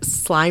 and the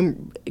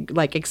slime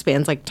like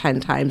expands like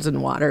 10 times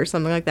in water or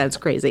something like that. It's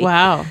crazy.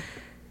 Wow.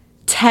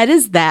 Ted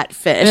is that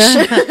fish.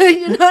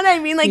 You know what I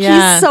mean? Like,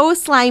 he's so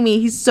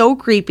slimy. He's so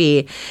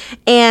creepy.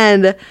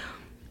 And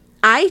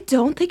I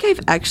don't think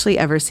I've actually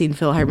ever seen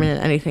Phil Hartman in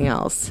anything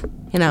else.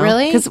 You know,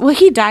 really? Because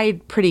he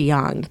died pretty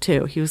young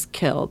too. He was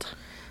killed.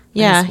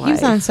 Yeah, he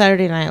was on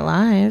Saturday Night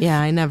Live. Yeah,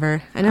 I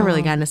never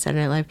really got into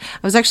Saturday Night Live.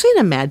 I was actually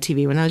into Mad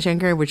TV when I was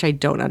younger, which I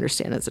don't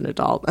understand as an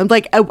adult. I'm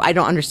like, I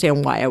don't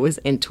understand why I was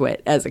into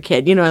it as a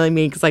kid. You know what I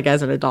mean? Because like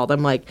as an adult,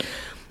 I'm like,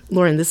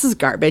 Lauren, this is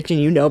garbage, and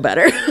you know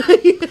better.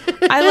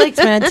 I liked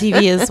Mad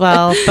TV as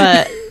well,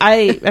 but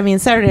I mean,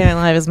 Saturday Night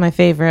Live is my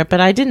favorite,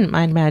 but I didn't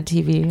mind Mad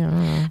TV.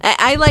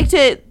 I liked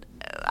it.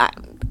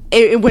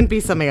 It wouldn't be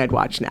something I'd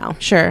watch now.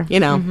 Sure. You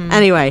know?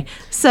 Anyway,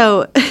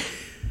 so...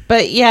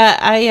 But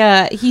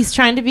yeah, he's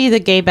trying to be the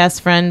gay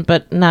best friend,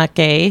 but not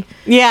gay.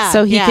 Yeah.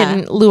 So he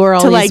can lure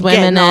all these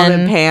women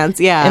in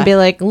pants, and be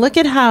like, look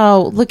at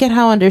how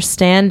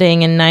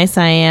understanding and nice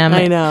I am.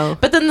 I know.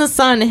 But then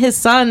his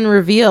son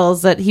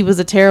reveals that he was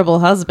a terrible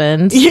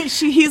husband.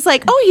 He's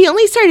like, oh, he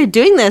only started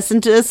doing this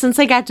since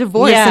I got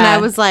divorced, and I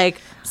was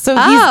like, so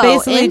he's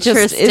basically it's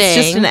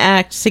just an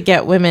act to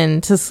get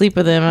women to sleep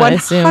with him.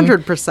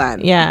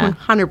 100%. Yeah,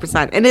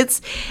 100%.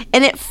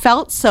 And it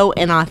felt so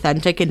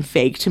inauthentic and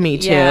fake to me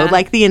too,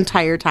 like the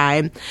entire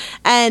time.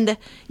 And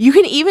you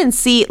can even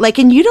see like,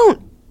 and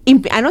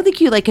I don't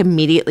think you like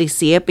immediately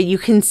see it, but you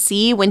can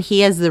see when he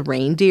has the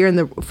reindeer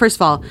and first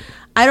of all,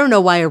 I don't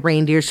know why a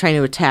reindeer is trying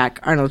to attack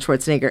Arnold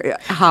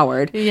Schwarzenegger,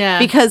 Howard. Yeah,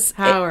 because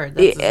Howard.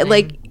 That's his name.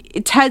 Like.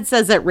 Ted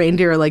says that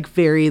reindeer are like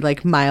very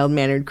like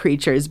mild-mannered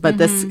creatures,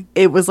 but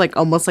it was like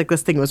almost like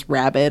this thing was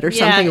rabid or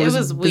something. It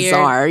was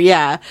bizarre. Weird.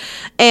 Yeah.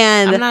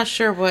 And I'm not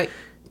sure what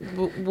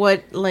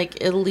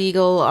like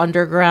illegal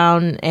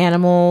underground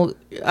animal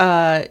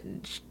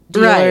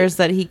dealers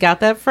that he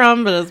got that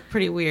from, but it was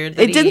pretty weird.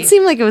 It didn't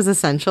seem like it was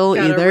essential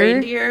either. A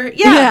reindeer.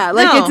 Yeah,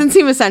 like it didn't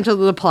seem essential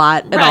to the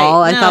plot at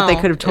all. I thought they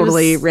could have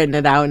totally written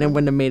it out and it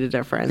wouldn't have made a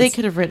difference. They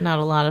could have written out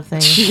a lot of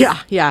things.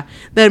 Yeah.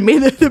 That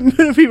made the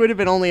movie would have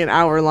been only an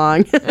hour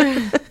long.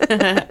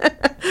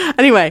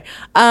 Anyway,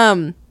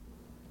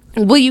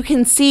 well, you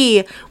can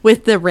see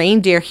with the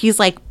reindeer, he's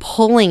like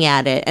pulling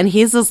at it, and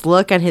he has this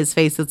look on his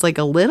face. It's like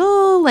a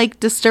little like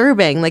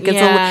disturbing. Like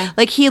it's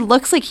like he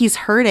looks like he's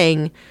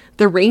hurting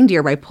the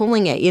reindeer by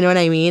pulling it. You know what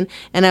I mean?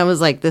 And I was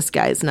like, this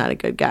guy's not a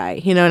good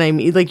guy. You know what I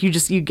mean? Like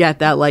you get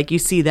that, like you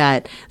see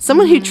that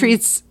someone who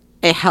treats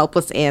a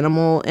helpless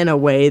animal in a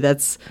way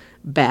that's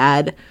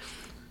bad.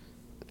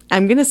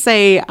 I'm going to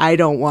say I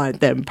don't want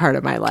them part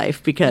of my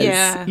life because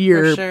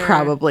you're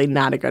probably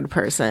not a good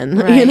person,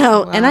 you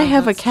know? Well, and I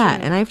have a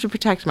cat and I have to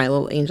protect my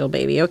little angel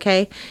baby,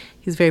 okay?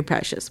 He's very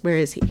precious. Where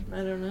is he?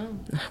 I don't know.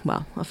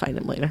 Well, I'll find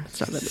him later.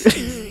 It's not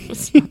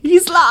that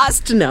he's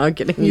lost. No, I'm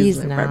kidding. He's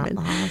in the apartment.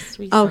 Lost.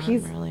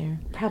 He's earlier.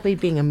 Probably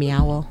being a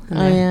meowl.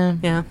 Oh, yeah.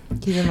 Yeah.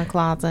 He's in the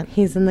closet.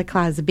 He's in the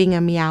closet being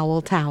a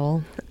meowl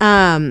towel.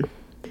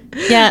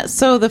 Yeah,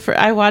 so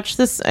I watched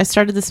this. I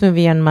started this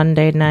movie on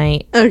Monday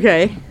night.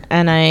 Okay.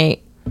 And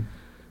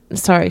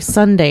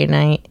Sunday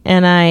night.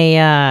 And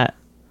I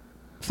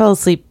fell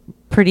asleep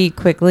pretty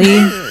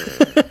quickly.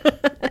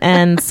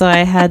 And so I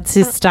had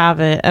to stop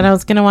it. And I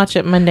was going to watch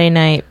it Monday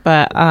night,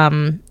 but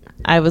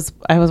I was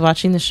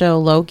watching the show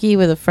Loki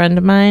with a friend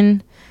of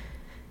mine.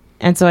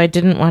 And so I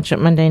didn't watch it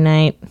Monday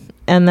night.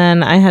 And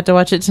then I had to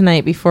watch it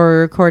tonight before we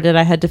recorded.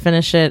 I had to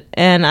finish it,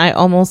 and I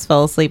almost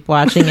fell asleep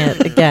watching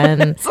it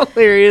again. It's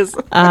hilarious.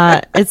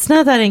 It's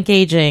not that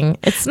engaging.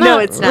 It's not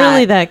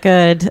really that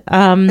good.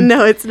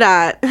 No, it's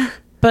not.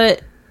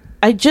 But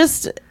I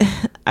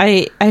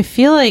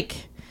feel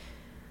like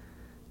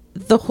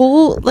the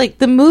whole, like,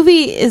 the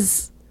movie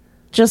is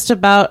just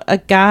about a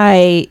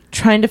guy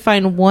trying to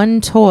find one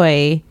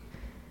toy,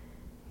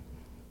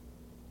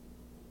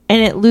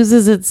 and it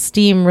loses its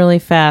steam really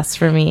fast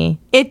for me.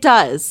 It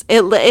does.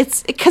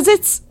 It's because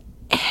it's,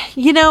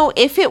 you know,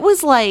 if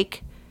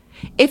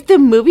the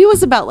movie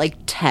was about like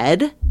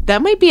Ted,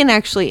 that might be an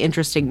actually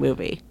interesting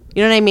movie.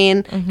 You know what I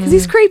mean? Because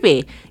he's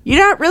creepy. You're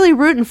not really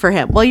rooting for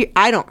him. Well,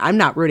 I'm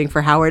not rooting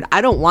for Howard.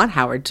 I don't want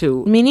Howard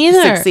to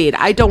succeed.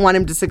 I don't want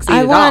him to succeed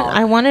at all.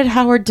 I wanted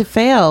Howard to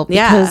fail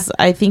because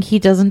I think he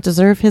doesn't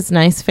deserve his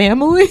nice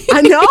family.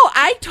 I know.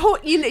 I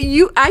totally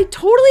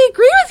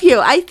agree with you.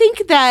 I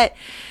think that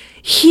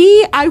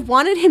I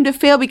wanted him to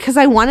fail because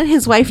I wanted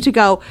his wife to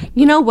go,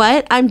 you know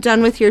what? I'm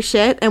done with your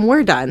shit and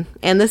we're done.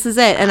 And this is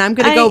it. And I'm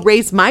going to go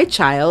raise my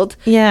child.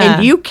 Yeah.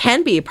 And you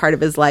can be a part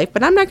of his life,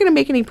 but I'm not going to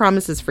make any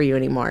promises for you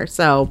anymore.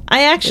 So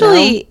I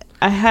actually,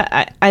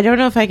 I don't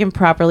know if I can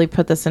properly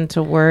put this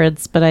into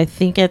words, but I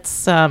think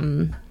it's,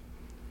 I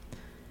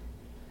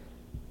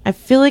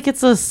feel like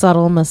it's a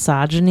subtle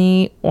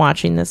misogyny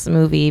watching this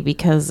movie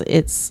because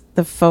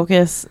the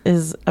focus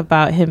is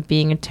about him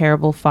being a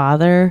terrible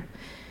father.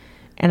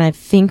 And I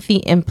think the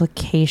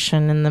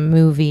implication in the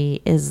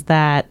movie is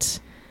that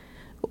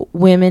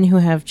women who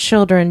have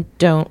children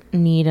don't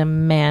need a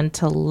man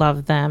to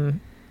love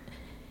them.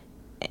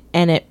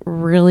 And it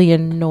really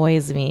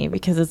annoys me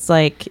because it's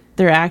like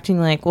they're acting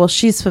like, well,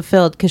 she's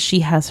fulfilled because she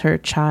has her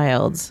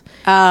child.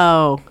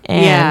 Oh,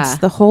 and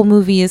the whole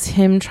movie is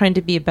him trying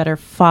to be a better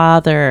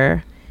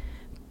father,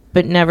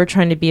 but never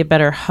trying to be a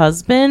better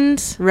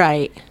husband.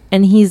 Right.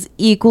 And he's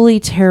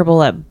equally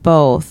terrible at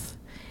both.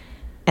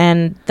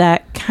 and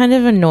that kind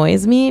of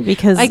annoys me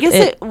because I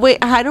guess wait,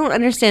 I don't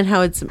understand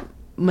how it's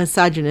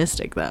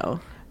misogynistic though.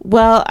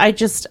 Well, I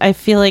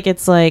feel like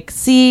it's like,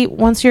 see,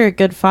 once you're a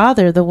good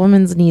father, the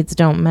woman's needs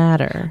don't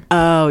matter.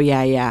 Oh,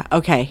 yeah.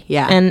 Okay,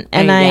 yeah. And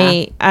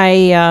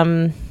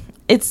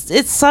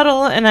it's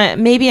subtle,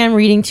 and maybe I'm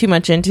reading too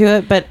much into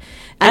it, but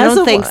I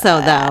don't think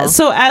so, though.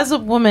 So as a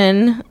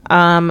woman,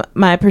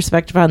 my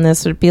perspective on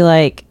this would be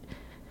like,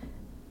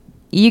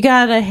 you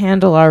gotta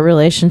handle our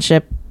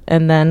relationship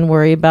and then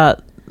worry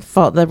about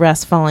the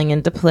rest falling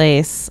into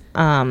place.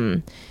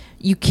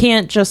 You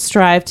can't just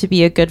strive to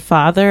be a good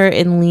father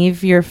and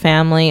leave your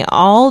family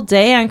all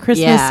day on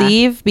Christmas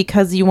Eve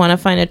because you want to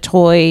find a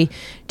toy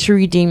to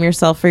redeem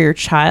yourself for your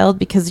child,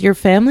 because your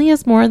family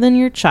is more than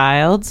your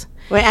child.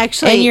 Wait,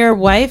 actually, and your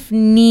wife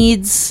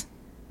needs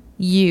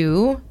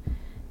you,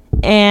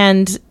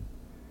 and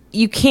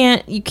you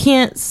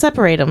can't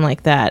separate them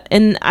like that.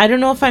 And I don't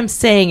know if I'm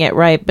saying it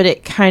right, but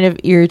it kind of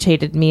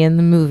irritated me in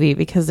the movie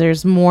because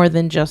there's more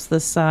than just the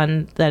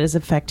son that is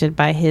affected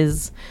by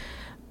his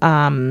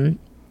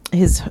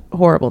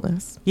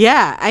horribleness.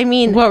 Yeah, I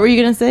mean... What were you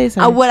going to say?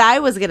 What I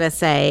was going to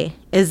say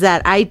is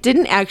that I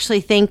didn't actually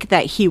think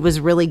that he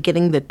was really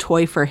getting the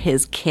toy for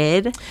his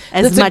kid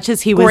as much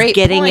as he was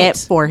getting it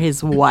for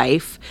his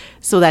wife,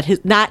 so that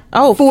his... Not...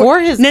 Oh, for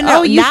his... No,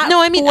 not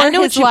I mean, for I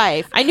know his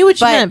wife. I knew what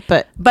you meant,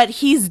 but... But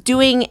he's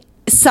doing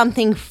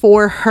something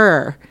for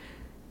her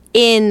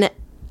in,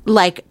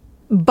 like...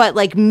 But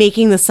like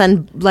making the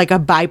son like a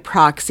by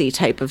proxy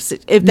type of,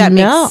 if that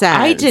makes sense.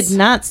 I did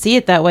not see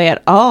it that way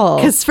at all.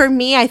 Because for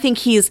me, I think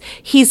he's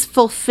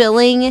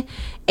fulfilling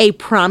a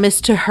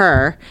promise to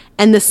her,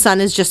 and the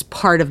son is just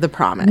part of the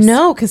promise.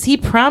 No, because he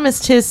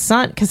promised his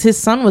son, because his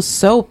son was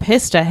so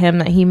pissed at him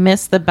that he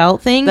missed the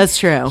belt thing. That's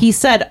true. He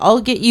said, "I'll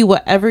get you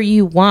whatever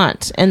you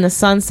want," and the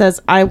son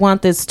says, "I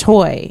want this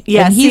toy."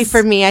 Yeah, and see,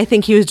 for me, I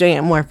think he was doing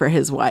it more for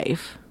his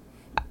wife.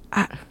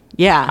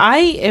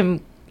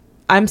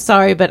 I'm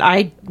sorry, but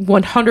I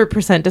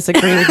 100%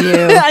 disagree with you.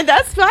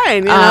 That's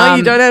fine.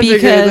 You don't have to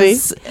agree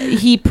with me.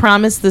 He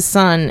promised the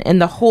son, and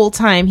the whole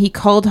time he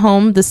called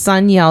home, the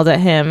son yelled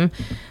at him.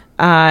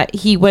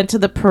 He went to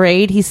the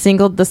parade. He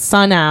singled the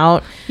son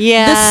out.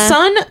 Yeah.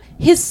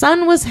 His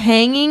son was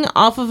hanging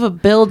off of a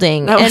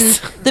building,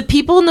 and the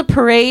people in the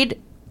parade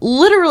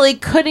literally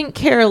couldn't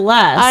care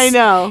less. I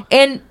know.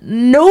 And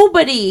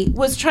nobody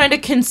was trying to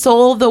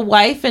console the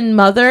wife and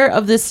mother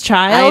of this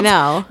child. I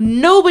know.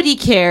 Nobody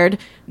cared.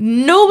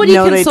 Nobody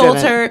consoled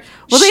her.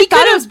 Well, they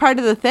thought it was part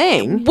of the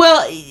thing.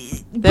 Well,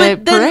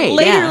 but then parade,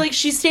 later, like,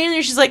 she's standing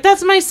there, she's like,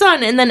 "That's my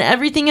son," and then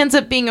everything ends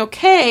up being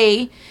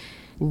okay.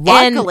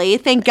 Luckily,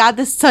 thank God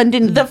the son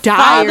didn't the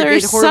die.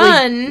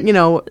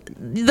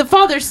 The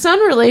father-son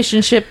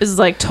relationship is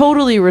like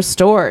totally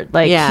restored.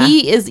 Like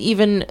he is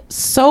even it's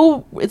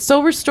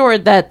so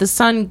restored that the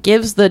son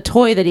gives the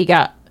toy that he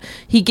got.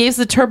 He gives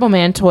the Turbo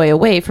Man toy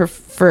away for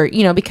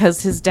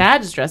because his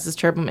dad is dressed as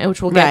Turbo Man,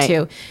 which we'll get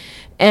to.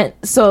 And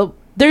so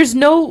there's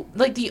no,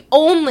 like, the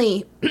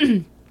only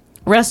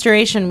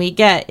restoration we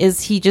get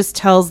is he just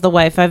tells the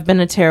wife, "I've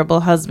been a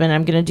terrible husband.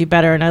 I'm going to do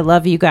better, and I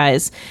love you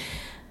guys."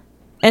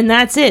 And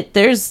that's it.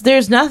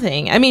 There's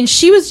nothing. I mean,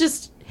 she was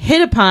just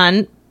hit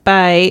upon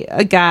by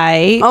a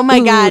guy. Oh my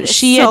God,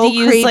 she so had to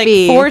use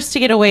creepy. like force to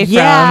get away from.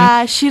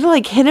 Yeah, she'd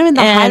like hit him in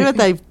the head with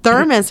a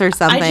thermos or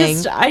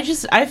something.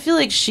 I feel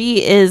like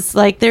she is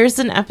like, there's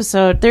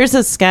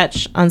a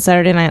sketch on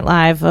Saturday Night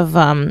Live of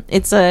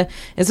it's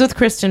with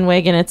Kristen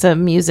Wiig, and it's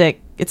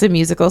a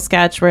musical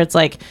sketch where it's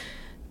like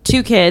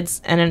two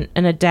kids and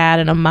a dad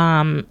and a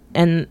mom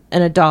and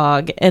a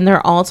dog, and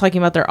they're all talking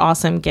about their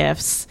awesome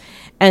gifts.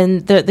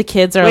 And the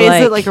kids are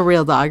is it like a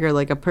real dog or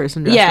like a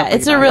person dressed up like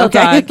it's a real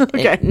dog.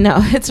 Okay. No,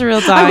 it's a real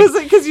dog. I was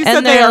because you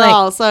said they are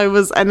all, so I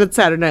was, and it's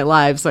Saturday Night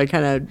Live, so I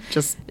kind of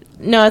just...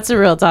 No, it's a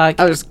real dog.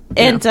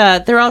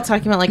 They're all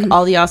talking about like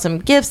all the awesome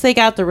gifts they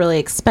got, the really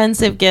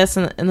expensive gifts,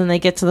 and then they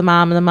get to the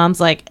mom, and the mom's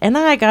like, "And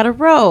I got a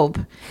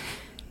robe.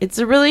 It's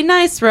a really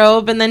nice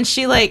robe," and then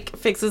she like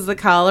fixes the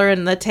collar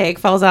and the tag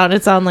falls out, and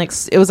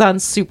it was on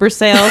super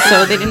sale,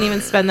 so they didn't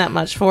even spend that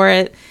much for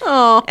it.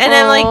 Oh, and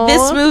then like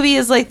this movie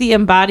is like the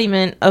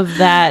embodiment of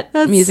that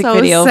music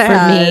video for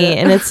me,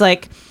 and it's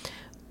like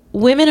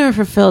women are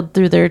fulfilled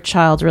through their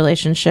child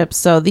relationships,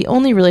 so the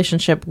only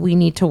relationship we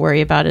need to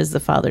worry about is the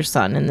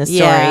father-son in this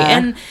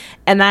story,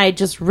 and I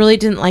just really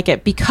didn't like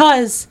it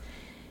because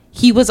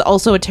he was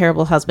also a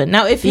terrible husband.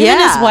 Now, if him and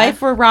his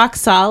wife were rock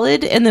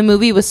solid and the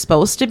movie was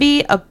supposed to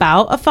be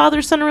about a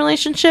father-son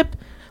relationship,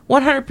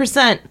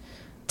 100%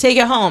 take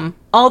it home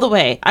all the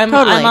way. I'm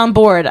on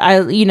board.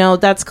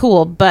 That's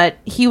cool. But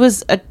he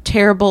was a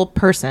terrible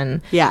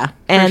person. Yeah,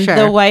 and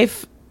the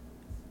wife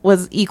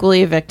was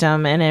equally a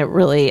victim, and it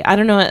really, I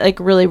don't know, it like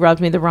really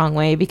rubbed me the wrong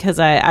way because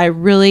I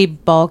really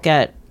balk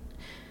at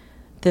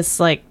this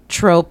like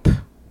trope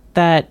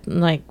that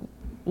like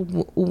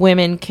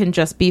women can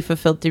just be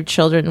fulfilled through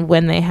children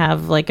when they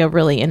have like a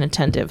really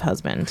inattentive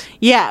husband.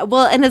 Yeah,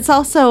 well, and it's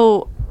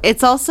also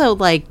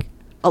like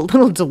a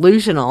little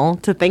delusional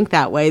to think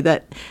that way,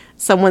 that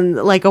someone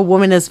like a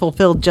woman is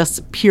fulfilled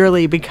just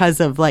purely because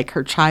of like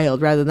her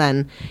child rather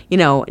than, you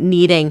know,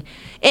 needing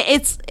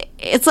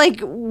it's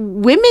like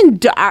women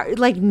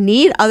like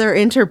need other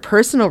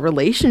interpersonal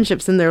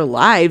relationships in their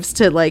lives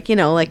to like, you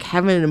know, like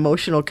have an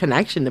emotional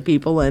connection to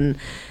people and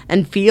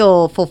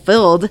feel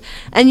fulfilled.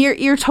 And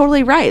you're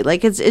totally right.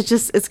 Like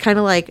it's kind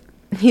of like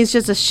he's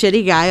just a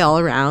shitty guy all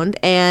around,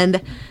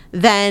 and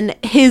then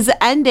his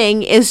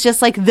ending is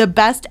just like the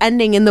best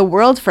ending in the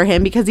world for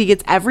him because he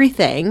gets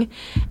everything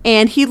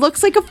and he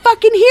looks like a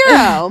fucking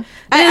hero.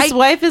 His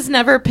wife is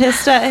never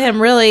pissed at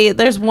him, really.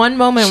 There's one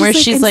moment where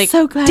she's like,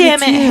 so glad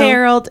damn it, you.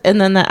 Harold.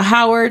 And then that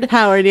Howard,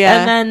 yeah.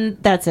 And then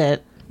that's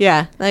it.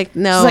 Yeah. Like,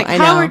 no, she's like, I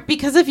Howard, know.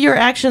 because of your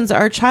actions,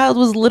 our child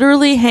was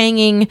literally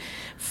hanging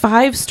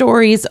 5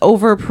 stories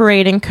over a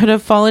parade and could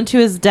have fallen to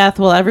his death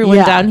while everyone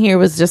down here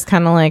was just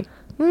kind of like,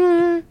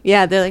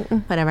 Yeah, they're like,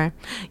 whatever.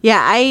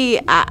 Yeah,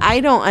 I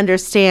don't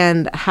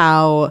understand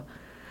how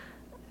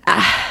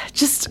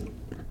just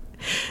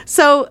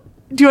so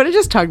do you want to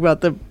just talk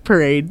about the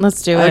parade?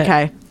 Let's do it.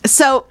 Okay.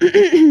 So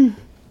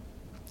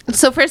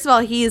first of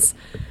all, he's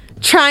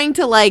trying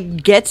to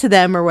like get to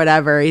them or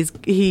whatever.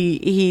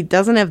 He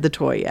doesn't have the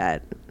toy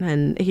yet,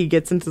 and he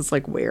gets into this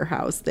like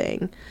warehouse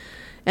thing.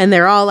 And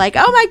they're all like,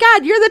 oh my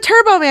God, you're the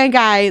Turbo Man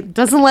guy.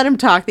 Doesn't let him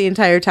talk the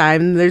entire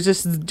time. There's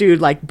just this dude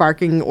like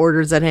barking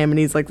orders at him. And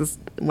he's like this,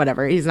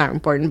 whatever. He's not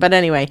important. But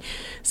anyway,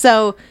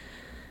 so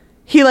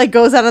he like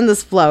goes out on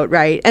this float,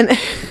 right? And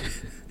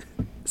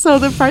so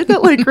the part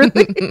that like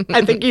really,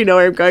 I think you know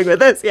where I'm going with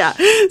this. Yeah.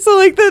 So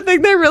like the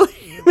thing that really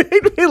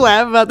made me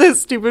laugh about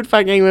this stupid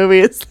fucking movie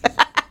is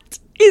that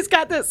he's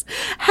got this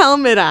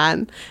helmet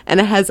on,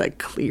 and it has a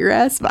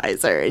clear-ass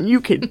visor, and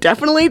you can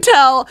definitely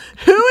tell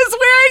who is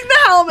wearing the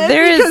helmet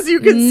because you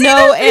can see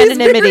no their face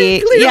anonymity. very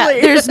clearly. Yeah,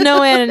 there's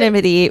no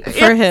anonymity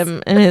for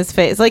him in his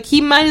face. Like,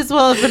 he might as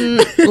well have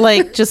been,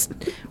 like, just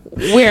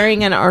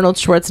wearing an Arnold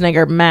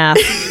Schwarzenegger mask.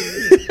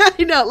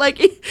 I know, like,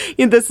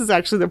 this is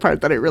actually the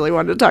part that I really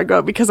wanted to talk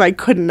about because I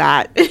could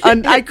not,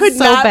 I could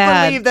so not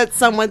bad. believe that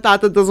someone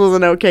thought that this was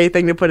an okay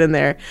thing to put in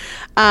there.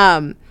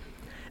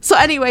 So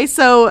anyway,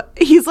 so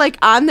he's like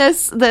on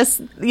this,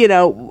 you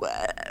know,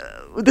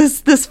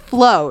 this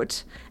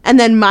float, and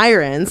then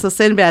Myron, so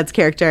Sinbad's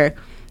character,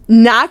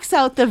 knocks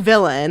out the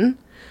villain,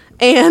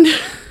 and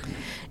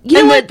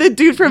the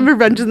dude from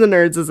Revenge of the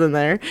Nerds is in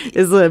there,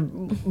 is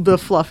the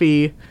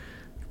fluffy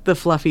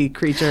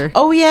creature.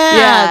 Oh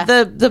yeah.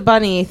 The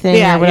bunny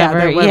thing or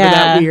whatever.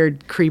 That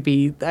weird,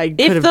 creepy. I could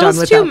have done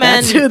without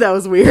that too. That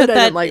was weird. I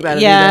didn't like that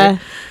either.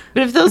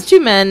 But if those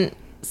two men,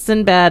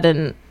 Sinbad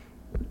and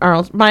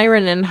Arnold,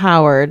 Myron and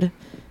Howard,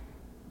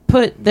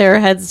 put their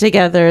heads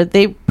together,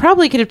 they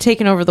probably could have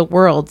taken over the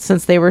world,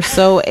 since they were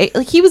so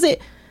like he was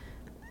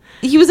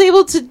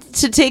able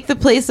to take the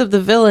place of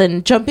the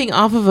villain jumping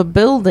off of a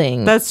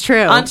building. That's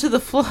true. Onto the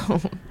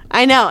float.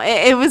 I know.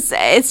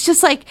 It's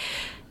just like,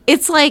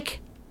 it's like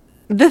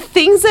the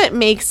things that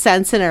make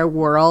sense in our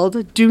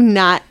world do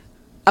not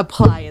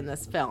apply in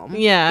this film.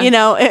 Yeah. You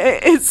know,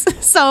 it's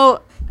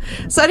so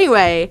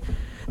anyway,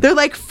 they're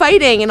like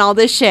fighting and all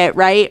this shit,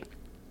 right?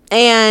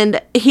 And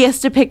he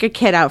has to pick a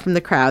kid out from the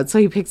crowd. So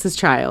he picks his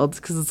child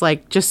because it's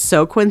like just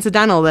so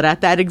coincidental that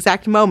at that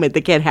exact moment,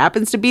 the kid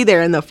happens to be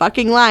there in the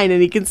fucking line,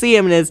 and he can see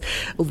him in his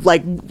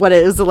like, what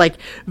is it, like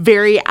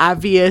very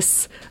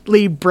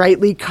obviously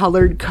brightly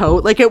colored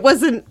coat. Like it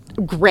wasn't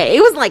gray. It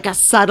wasn't like a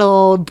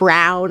subtle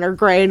brown or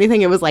gray or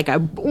anything. It was like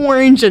a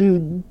orange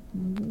and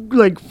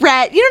like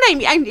red. You know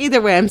what I mean? Either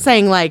way, I'm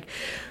saying like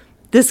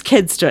this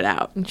kid stood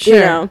out. Sure. You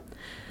know?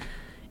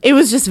 It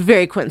was just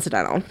very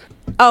coincidental.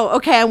 Oh,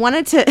 okay. I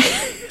wanted to.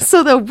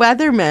 So the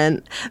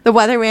weatherman,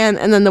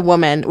 and then the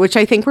woman, which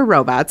I think were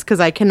robots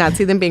because I cannot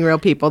see them being real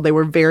people. They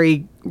were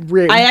very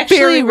robotic. I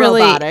actually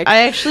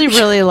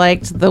really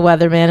liked the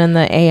weatherman and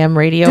the AM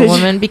radio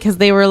woman because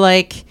they were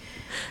like,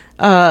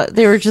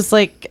 they were just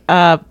like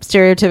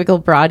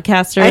stereotypical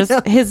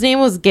broadcasters. His name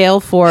was Gale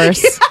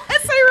Force. Yes,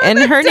 and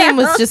her name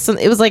was just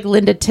it was like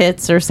Linda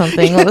Tits or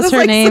something. What was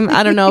her name?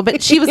 I don't know.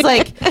 But she was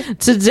like,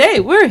 today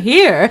we're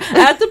here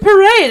at the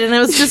parade. And it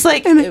was just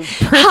like, perfect.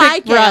 Hi,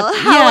 Gail.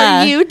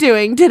 How are you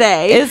doing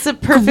today? It's a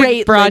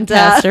perfect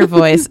broadcaster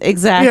voice.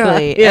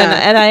 Exactly.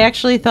 Yeah. And I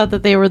actually thought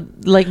that they were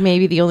like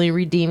maybe the only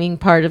redeeming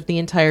part of the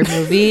entire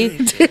movie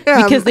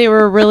because they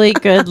were really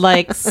good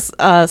like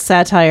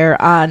satire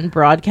on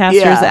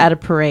broadcasters at a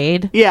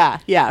parade.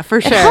 Yeah, for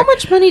sure. And how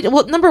much money?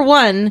 Well, number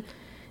one,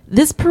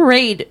 this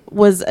parade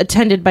was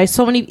attended by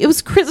so many. It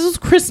was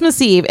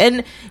Christmas Eve,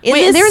 and in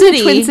this they're city,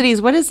 in the Twin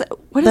Cities. What is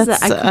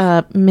that's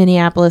that?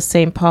 Minneapolis,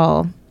 St.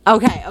 Paul.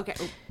 Okay. I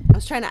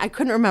was trying to. I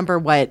couldn't remember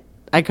what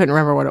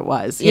it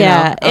was. You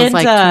Yeah, know? I was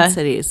like Twin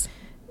Cities.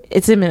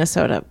 It's in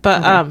Minnesota,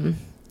 but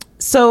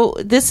so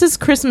this is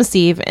Christmas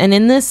Eve, and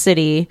in this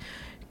city,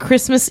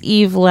 Christmas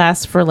Eve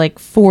lasts for like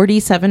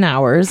 47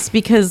 hours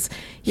because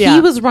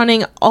he was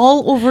running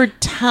all over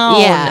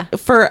town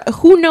for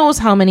who knows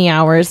how many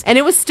hours. And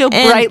it was still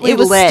brightly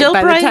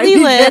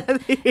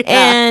lit.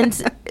 And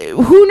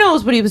who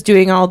knows what he was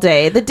doing all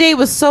day. The day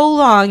was so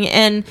long,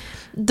 and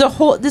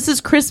this is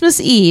Christmas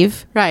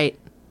Eve. Right.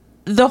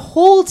 the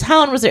whole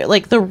town was there.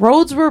 Like, the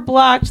roads were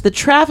blocked, the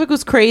traffic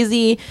was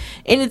crazy,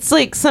 and it's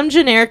like some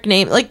generic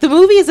name. Like, the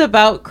movie is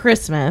about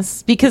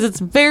Christmas because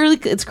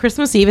it's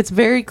Christmas Eve. It's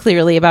very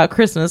clearly about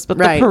Christmas, but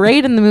the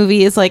parade in the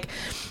movie is like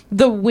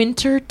the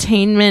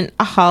Wintertainment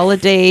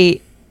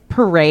Holiday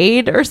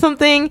Parade or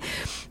something.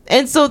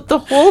 And so the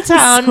whole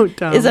town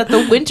is at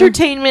the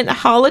Wintertainment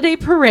Holiday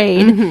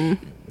Parade.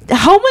 Mm-hmm.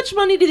 How much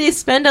money did they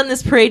spend on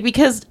this parade?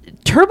 Because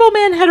Turbo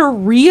Man had a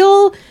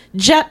real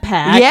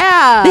jetpack.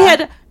 Yeah. They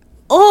had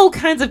all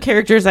kinds of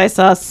characters. I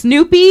saw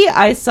Snoopy.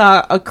 I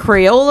saw a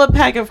Crayola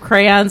pack of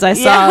crayons. I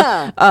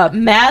saw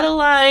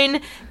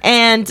Madeline.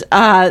 And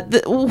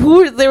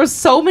there were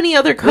so many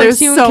other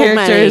cartoon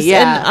characters. Many,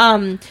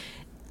 and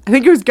I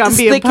think it was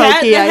Gumby and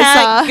Pokey. I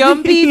saw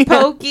Gumby,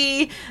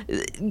 Pokey.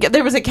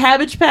 There was a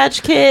Cabbage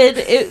Patch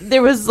Kid.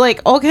 There was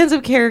like all kinds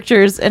of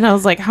characters, and I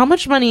was like, "How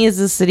much money is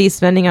this city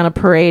spending on a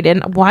parade?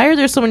 And why are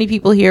there so many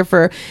people here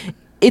for?"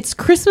 It's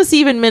Christmas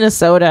Eve in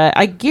Minnesota.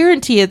 I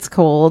guarantee it's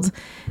cold,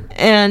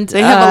 and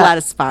they have a lot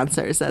of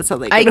sponsors. That's how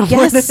they. I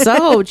guess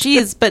so.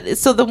 Jeez, but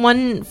so the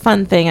one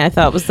fun thing I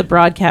thought was the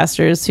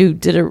broadcasters who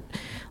did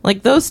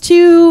those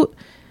two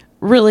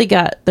really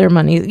got their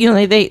money. You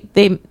know, they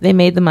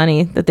made the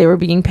money that they were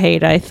being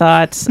paid. I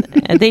thought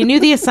they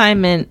knew the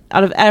assignment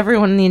out of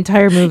everyone in the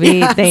entire movie.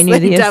 Yes, they knew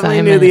the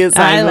assignment. Knew the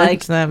assignment. I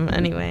liked them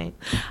anyway.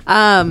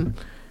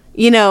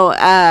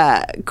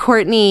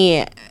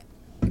 Courtney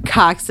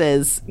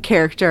Cox's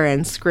character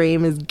in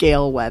Scream is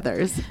Gale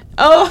Weathers.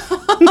 Oh,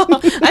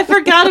 I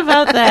forgot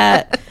about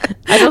that.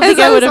 I don't think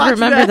I would have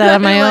remembered that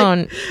on my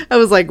own. I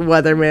was like,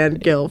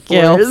 Weatherman Gale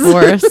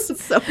Force.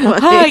 So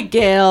funny. Hi,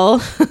 Gale.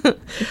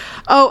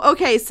 Oh,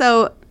 okay.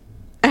 So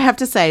I have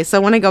to say, I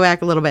want to go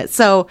back a little bit.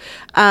 So,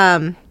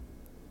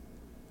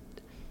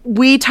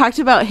 we talked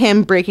about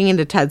him breaking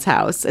into Ted's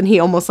house, and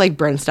he almost like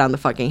burns down the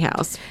fucking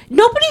house.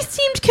 Nobody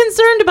seemed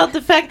concerned about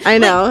the fact. I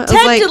know.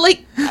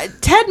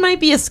 Ted might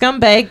be a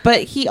scumbag,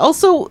 but he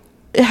also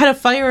had a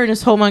fire in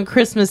his home on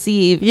Christmas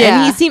Eve. Yeah.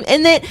 And he seemed,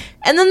 and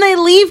then they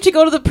leave to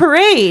go to the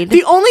parade.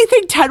 The only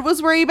thing Ted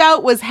was worried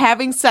about was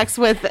having sex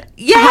with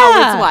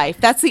Howard's wife.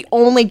 That's the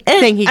only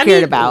thing he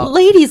cared about.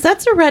 Ladies,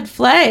 that's a red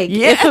flag.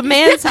 Yeah. If a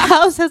man's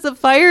house has a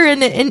fire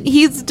in it and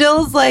he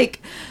still's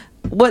like,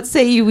 what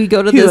say you we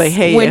go to this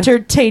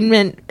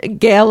Wintertainment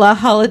Gala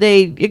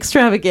holiday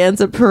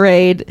extravaganza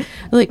parade?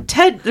 Like,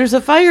 Ted, there's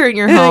a fire in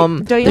your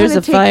home. There's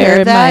a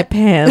fire in my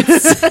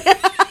pants.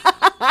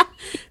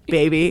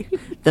 Baby,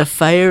 the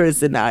fire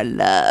is in our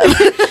love.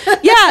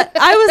 Yeah,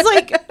 I was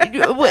like,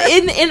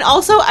 and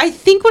also I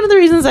think one of the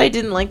reasons I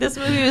didn't like this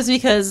movie was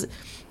because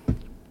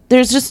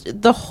there's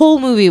just the whole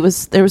movie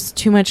there was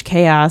too much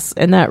chaos,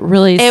 and that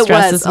really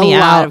stresses me out. It was a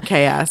lot of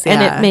chaos,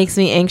 and it makes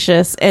me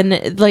anxious.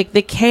 And like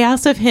the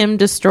chaos of him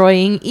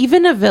destroying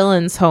even a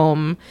villain's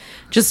home,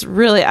 just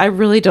really, I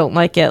really don't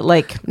like it.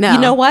 Like, no. You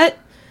know what?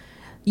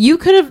 You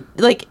could have,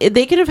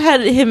 they could have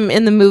had him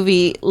in the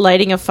movie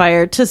lighting a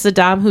fire to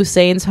Saddam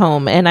Hussein's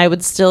home, and I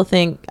would still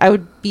think, I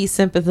would be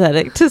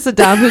sympathetic to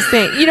Saddam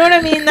Hussein. You know what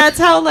I mean? That's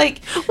how, the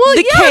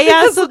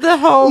chaos of the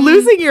home.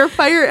 Losing your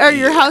fire, or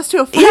your house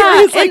to a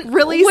fire is,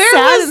 really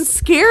sad and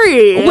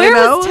scary. Where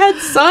was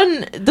Ted's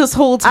son this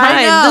whole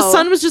time? The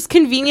son was just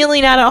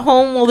conveniently not at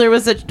home while there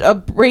was a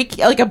break,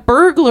 like a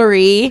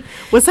burglary.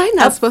 Was I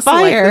not supposed to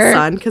like the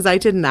son? Because I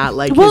did not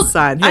like his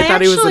son. I thought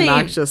he was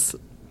obnoxious.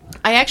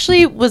 I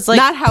actually was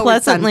not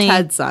Howard's son,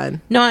 Ted's son.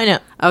 No, I know.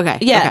 Okay.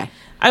 Yeah. Okay.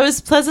 I was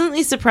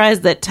pleasantly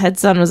surprised that Ted's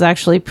son was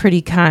actually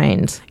pretty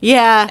kind.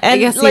 Yeah, and I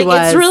guess he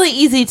was. It's really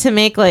easy to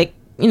make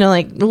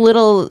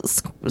little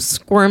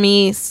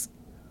squirmy,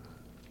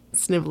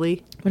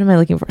 snivelly. What am I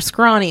looking for?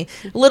 Scrawny,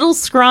 little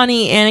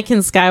scrawny Anakin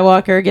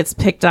Skywalker gets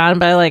picked on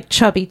by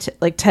chubby,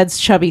 Ted's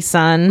chubby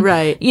son.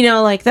 Right.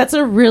 That's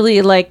a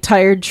really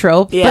tired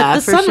trope. Yeah, but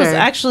the son was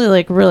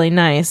actually really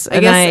nice.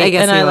 I guess he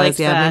I was. liked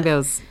Yeah, that. maybe it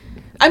was.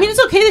 I mean,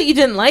 it's okay that you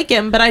didn't like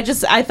him, but I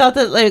thought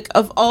that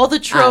of all the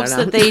tropes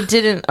that they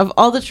didn't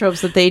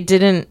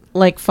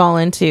fall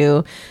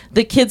into,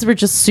 the kids were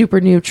just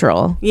super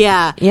neutral.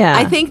 Yeah. Yeah.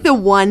 I think the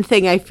one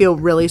thing I feel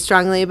really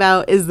strongly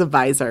about is the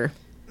visor.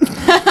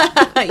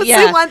 That's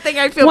the one thing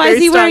I feel Why very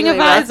is he wearing a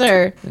about.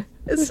 visor?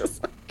 It's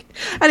just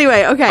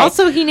anyway, okay.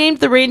 Also, he named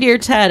the reindeer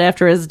Ted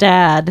after his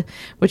dad,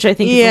 which I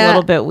think is a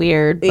little bit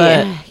weird.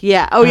 But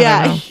yeah. Oh,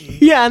 yeah.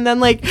 Yeah. And then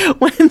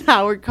when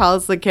Howard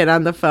calls the kid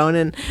on the phone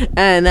and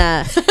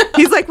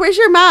he's like, "Where's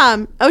your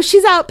mom?" "Oh,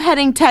 she's out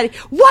petting Teddy."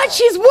 What?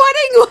 She's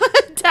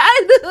petting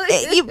Ted?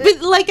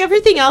 But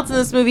everything else in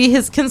this movie,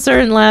 his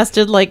concern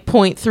lasted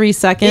 0.3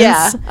 seconds.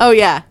 Yeah. Oh,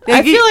 yeah.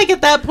 I feel like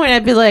at that point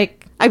I'd be like,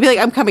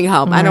 I'm coming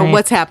home. I don't know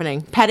what's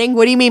happening. Petting?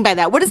 What do you mean by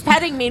that? What does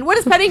petting mean? What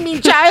does petting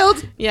mean,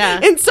 child? Yeah.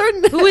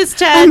 Who is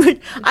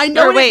Ted? I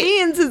know what it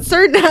means in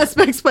certain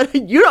aspects, but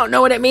you don't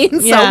know what it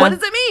means. Yeah. So what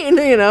does it mean?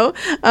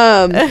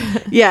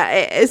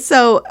 Yeah.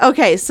 So,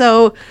 okay.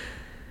 So,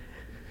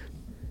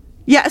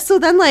 Yeah, so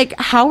then, like,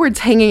 Howard's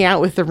hanging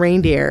out with the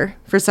reindeer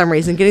for some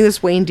reason, getting this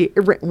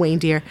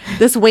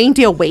this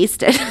reindeer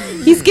wasted.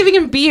 He's giving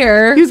him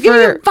beer. He was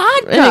giving him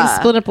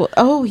vodka.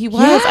 Oh, he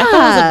was? Yeah. I thought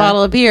it was a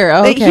bottle of beer.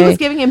 Oh, okay. He was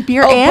giving him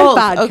beer and both.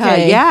 vodka.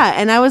 Okay. Yeah,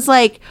 and I was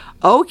like,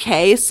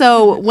 okay,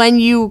 so when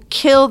you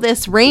kill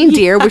this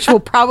reindeer, which will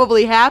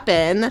probably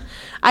happen,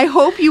 I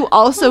hope you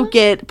also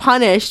get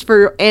punished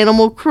for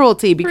animal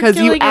cruelty, because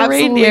you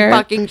absolutely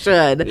fucking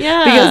should.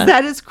 Yeah. Because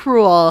that is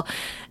cruel.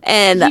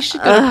 And he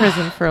should go to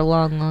prison for a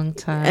long, long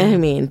time. I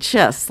mean,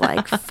 just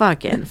like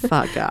fucking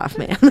fuck off,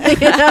 man.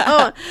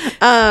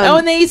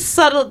 And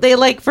they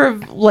like for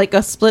like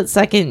a split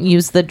second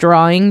used the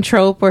drawing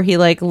trope where he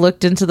like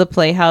looked into the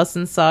playhouse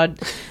and saw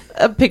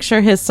a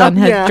picture his son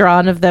had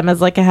drawn of them as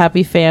like a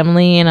happy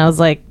family, and I was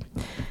like,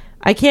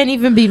 I can't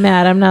even be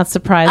mad. I'm not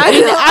surprised.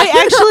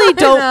 I actually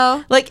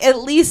don't like. At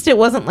least it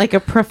wasn't like a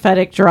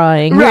prophetic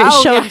drawing where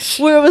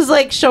where it was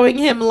like showing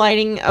him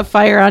lighting a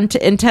fire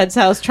in Ted's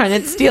house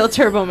trying to steal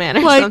Turbo Man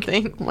or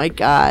something. Oh my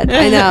God,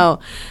 I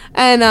know.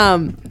 And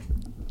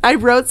I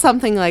wrote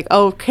something like,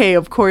 okay,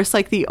 of course,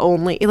 like the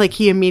only, like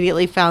he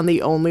immediately found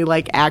the only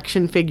like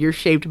action figure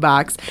shaped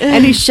box,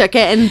 and he shook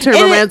it, and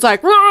Turbo Man's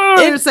like,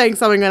 you're saying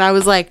something, and I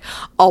was like,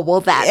 oh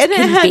well, that's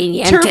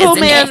convenient. It had Turbo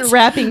Man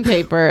wrapping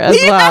paper as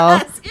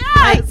well.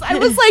 Yes, I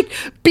was like,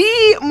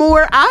 be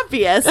more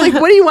obvious. Like,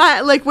 what do you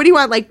want? Like, what do you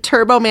want? Like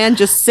Turbo Man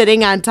just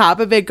sitting on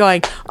top of it,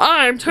 going,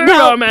 I'm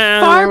Turbo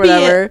Man, or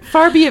whatever.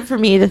 Far be it for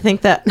me to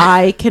think that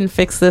I can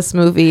fix this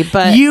movie,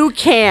 but you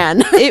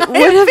can. It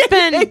would have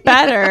been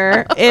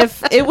better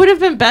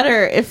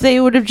if they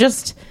would have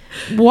just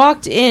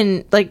walked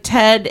in, like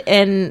Ted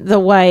and the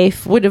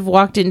wife would have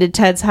walked into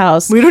Ted's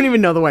house. We don't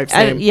even know the wife's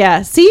name.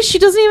 Yeah, see, she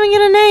doesn't even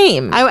get a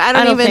name. I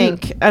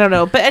don't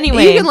know, but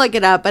anyway, you can look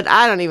it up, but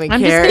I don't even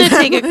care. I'm just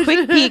gonna take a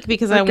quick peek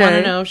because I want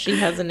to know if she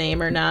has a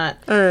name or not.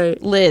 All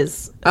right,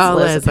 Liz.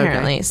 Liz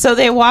apparently. Okay. So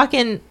they walk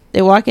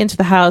into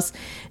the house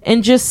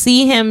and just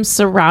see him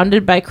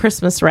surrounded by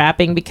Christmas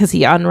wrapping because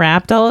he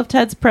unwrapped all of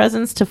Ted's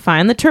presents to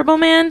find the Turbo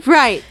Man.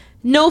 Right.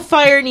 No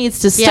fire needs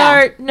to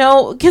start. Yeah.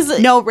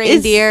 No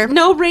reindeer.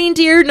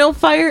 No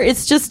fire.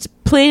 It's just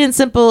plain and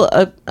simple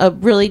a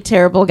really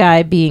terrible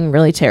guy being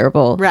really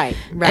terrible. Right.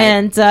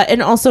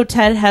 And also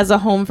Ted has a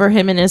home for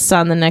him and his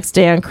son the next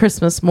day on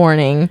Christmas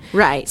morning.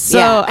 Right. So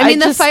yeah. I mean,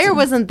 the fire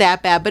wasn't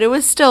that bad, but it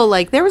was still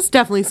like there was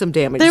definitely some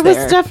damage. There was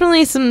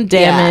definitely some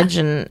damage,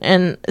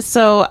 and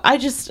so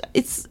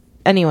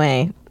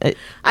anyway.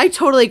 I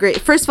totally agree.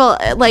 First of all,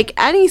 like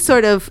any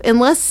sort of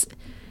unless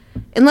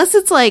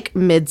it's like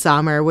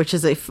Midsummer, which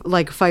is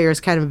fire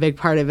is kind of a big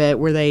part of it,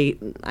 where I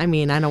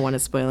don't want to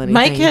spoil anything.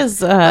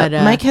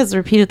 Mike has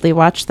repeatedly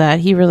watched that.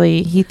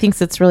 He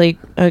thinks it's really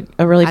a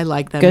really I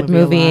like that good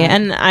movie.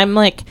 And I'm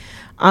like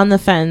on the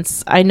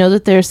fence. I know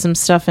that there's some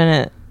stuff in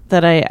it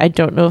that I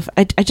don't know if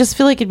I just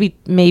feel like it'd be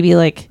maybe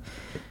like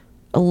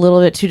a little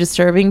bit too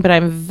disturbing, but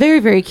I'm very,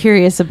 very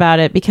curious about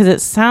it because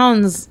it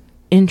sounds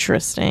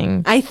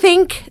interesting. I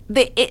think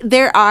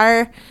there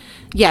are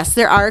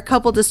a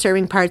couple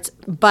disturbing parts,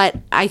 but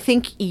I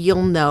think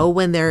you'll know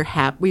when they're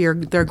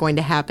going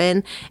to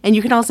happen. And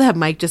you can also have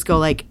Mike just go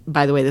like,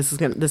 by the way, this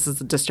is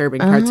a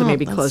disturbing part, so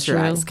maybe close your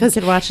eyes, because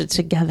we could watch it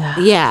together.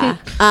 Yeah,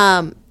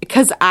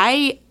 because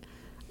I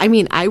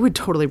would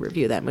totally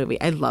review that movie.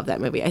 I love that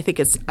movie. I think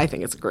it's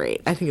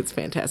great. I think it's a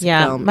fantastic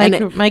film.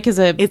 Mike is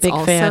a big fan.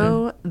 It's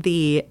also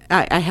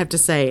I have to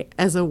say,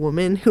 as a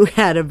woman who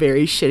had a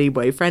very shitty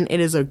boyfriend, it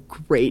is a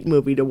great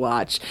movie to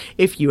watch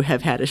if you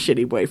have had a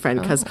shitty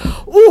boyfriend, because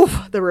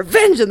the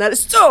revenge in that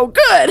is so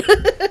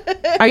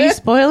good. Are you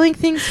spoiling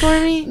things for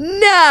me?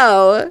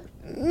 No,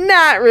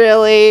 not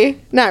really.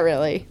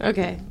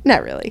 Okay.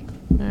 Not really.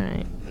 All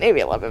right. Maybe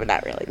a little bit, but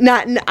not really.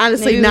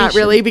 Not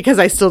really, because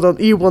I still don't.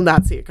 You will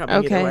not see it coming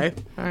either way.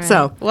 All right.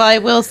 So, well, I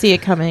will see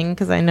it coming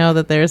because I know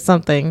that there's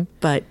something,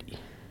 but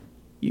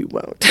you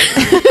won't.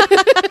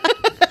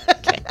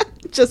 Okay.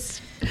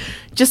 Just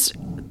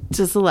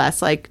the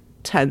last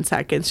 10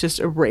 seconds. Just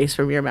erase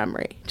from your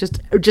memory. Just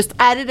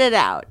edit it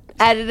out.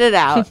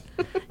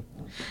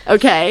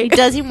 Okay. It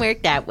doesn't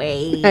work that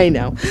way. I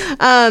know.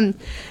 I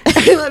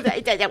love that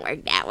it doesn't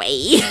work that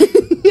way.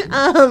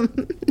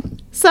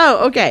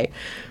 So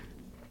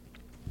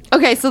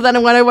okay, so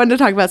then what I wanted to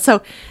talk about.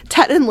 So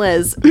Ted and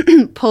Liz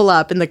pull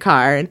up in the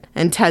car,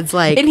 and Ted's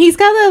like... And he's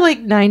got that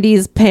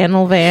 90s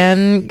panel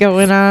van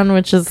going on,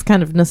 which is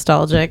kind of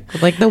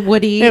nostalgic. Like the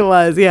Woody. It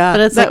was, yeah. But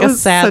it's like a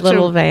sad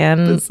little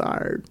van.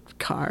 Bizarre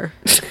car.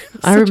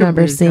 I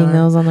remember seeing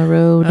those on the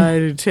road. I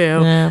do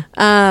too. Yeah.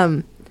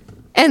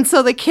 And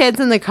so the kid's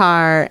in the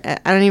car. I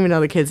don't even know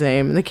the kid's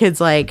name. The kid's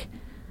like,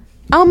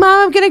 oh,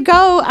 Mom, I'm going to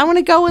go. I want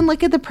to go and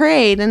look at the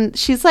parade. And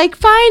she's like,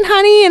 fine,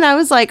 honey. And I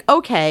was like,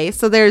 okay.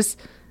 So there's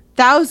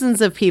thousands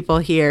of people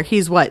here.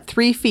 He's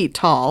 3 feet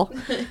tall.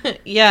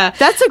 Yeah.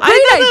 That's a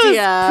great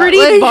idea. Pretty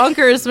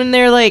bonkers when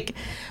they're like,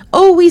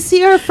 oh, we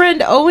see our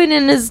friend Owen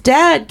and his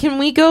dad. Can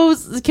we go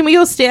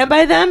stand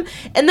by them?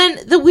 And then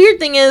the weird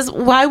thing is,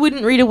 why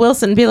wouldn't Rita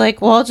Wilson be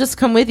like, well, I'll just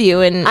come with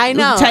you? And I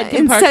know. Ted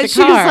can park the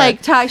Instead, car. she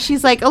just like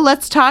she's like, oh,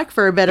 let's talk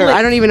for a bit. Or Like,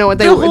 I don't even know what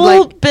they the would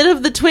whole like. bit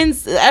of the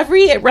twins,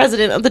 every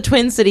resident of the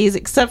Twin Cities,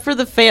 except for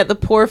the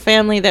poor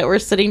family that were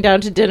sitting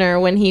down to dinner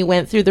when he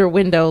went through their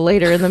window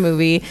later in the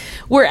movie,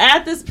 were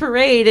at this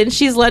parade, and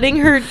she's letting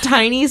her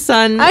tiny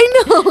son.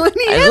 I know, and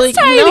he is like,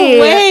 tiny.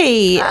 no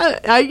way.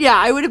 Yeah,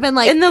 I would have been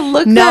like, And the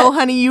look no, that-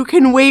 honey, you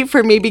can wait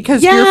for me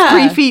because Yeah.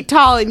 you're 3 feet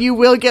tall and you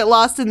will get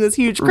lost in this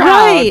huge crowd.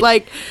 Right.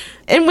 Like,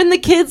 And when the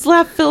kids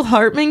left, Phil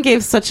Hartman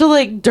gave such a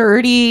like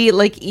dirty,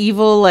 like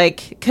evil,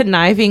 like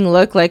conniving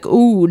look, like,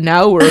 ooh,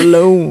 now we're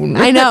alone.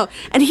 I know.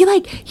 And he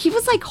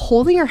was like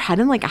holding her head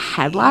in like a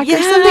headlock or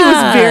Yeah. something. It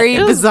was very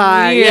It was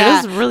bizarre. weird. Yeah.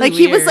 It was really like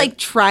he was weird. like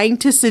trying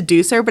to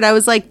seduce her, but I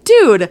was like,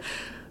 dude,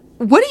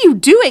 what are you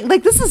doing?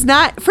 Like, this is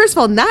not, first of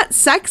all, not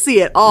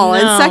sexy at all. No.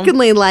 And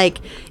secondly, like,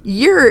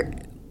 you're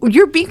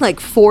being like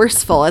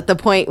forceful at the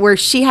point where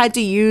she had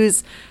to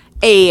use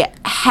a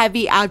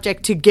heavy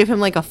object to give him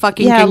like a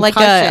fucking concussion like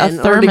a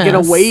or to get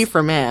thermos. away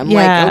from him.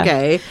 Yeah. Like,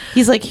 okay.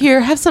 He's like, here,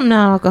 have some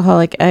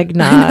non-alcoholic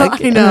eggnog. I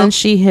know. And then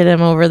she hit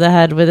him over the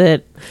head with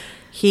it.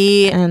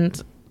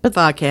 But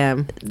fuck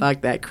him.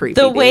 Fuck that creepy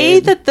The way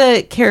dude. that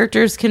the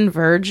characters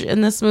converge in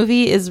this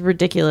movie is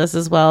ridiculous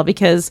as well,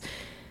 because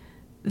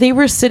they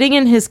were sitting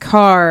in his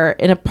car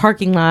in a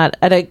parking lot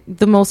at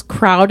the most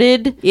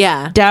crowded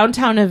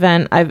downtown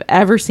event I've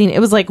ever seen. It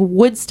was like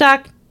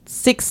Woodstock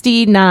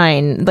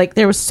 69. Like,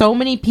 there were so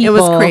many people. It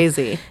was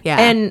crazy. Yeah.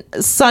 And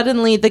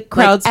suddenly the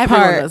crowd's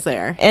everyone part. was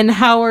there. And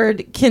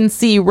Howard can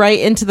see right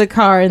into the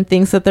car and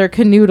thinks that they're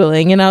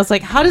canoodling. And I was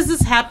like, how does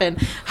this happen?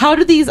 How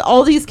do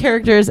all these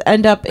characters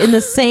end up in the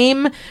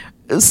same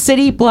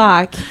city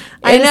block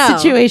in a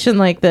situation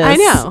like this? I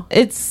know.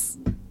 It's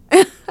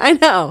I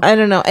know. I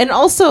don't know. And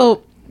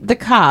also the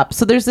cop.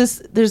 So there's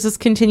this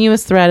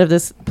continuous thread of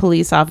this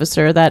police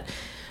officer that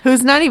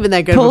who's not even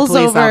that good of a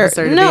police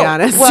officer, to be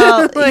honest.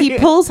 Well, he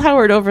pulls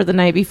Howard over the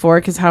night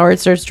before because Howard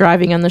starts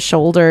driving on the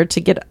shoulder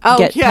to get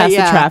past the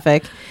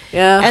traffic.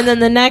 Yeah. And then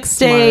the next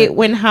day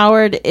when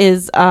Howard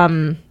is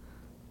what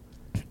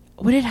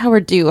did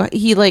Howard do?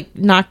 He like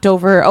knocked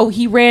over. Oh,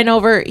 he ran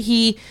over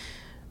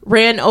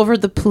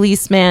the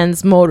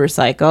policeman's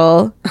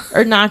motorcycle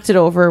or knocked it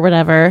over or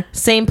whatever.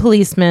 Same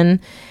policeman.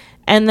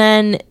 And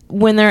then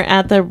when they're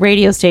at the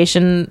radio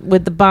station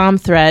with the bomb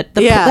threat,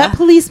 that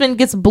policeman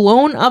gets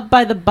blown up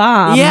by the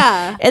bomb.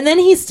 Yeah. And then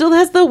he still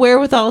has the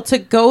wherewithal to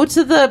go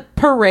to the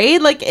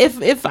parade. Like,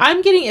 if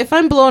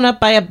I'm blown up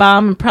by a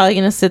bomb, I'm probably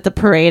going to sit the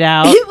parade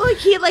out.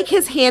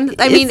 His hand,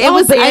 I mean,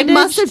 it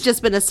must have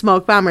just been a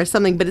smoke bomb or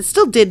something, but it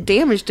still did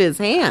damage to his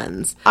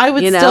hands. I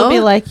would still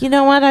be like, you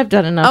know what? I've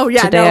done enough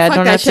today. I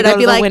don't have to go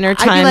to the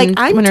wintertime. I'd be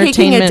like, I'm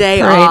taking a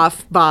day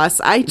off, boss.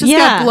 I just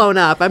got blown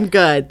up. I'm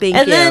good. Thank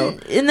you.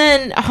 And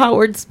then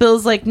Howard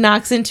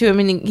knocks into him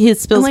and he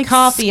spills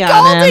coffee on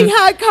scalding him.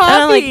 hot coffee.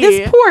 And I'm like,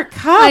 this poor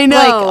cop. I know.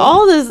 Like,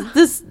 all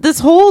this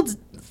whole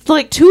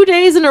like 2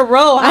 days in a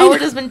row,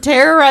 Howard has been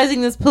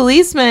terrorizing this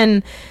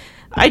policeman.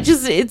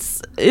 It's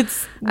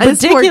ridiculous.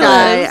 This poor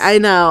guy. I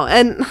know.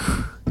 And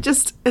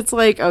just, it's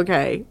like,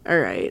 okay, all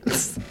right.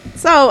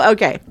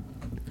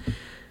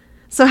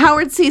 So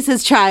Howard sees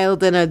his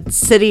child in a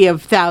city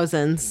of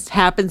thousands.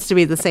 Happens to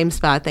be the same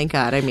spot. Thank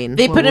God. I mean,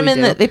 they put him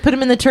in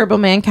the Turbo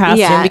Man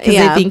costume because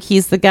they think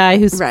he's the guy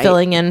who's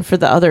filling in for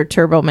the other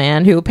Turbo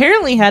Man who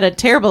apparently had a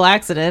terrible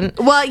accident.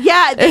 Well,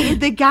 yeah,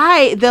 the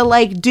guy, the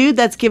like dude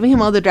that's giving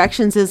him all the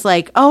directions is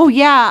like, oh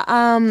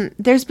yeah,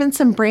 there's been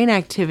some brain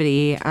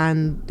activity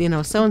on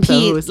so and so,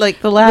 who's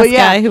like the last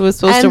guy who was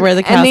supposed to wear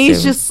the costume. And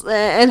he's just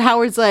and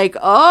Howard's like,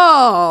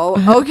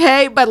 oh,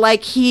 okay, but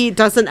like he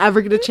doesn't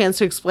ever get a chance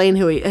to explain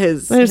who he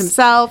is.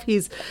 Himself,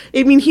 he's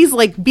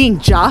like being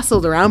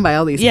jostled around by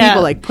all these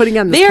people, like putting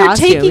on this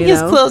costume. They are taking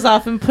his clothes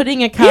off and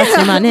putting a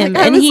costume on him,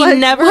 and he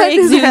never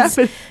exudes.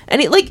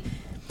 And it like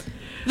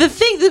the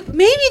thing that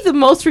maybe the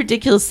most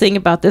ridiculous thing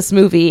about this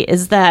movie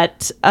is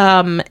that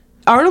Arnold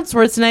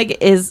Schwarzenegger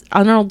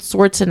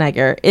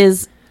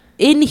is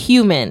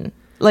inhuman.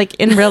 Like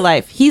in real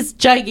life, he's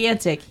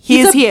gigantic.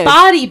 He's a huge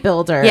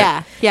bodybuilder.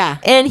 Yeah,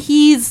 and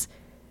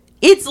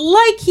it's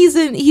like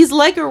he's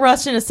like a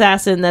Russian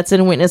assassin that's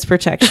in witness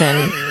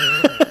protection.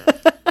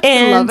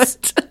 And love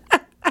it.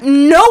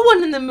 No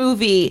one in the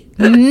movie,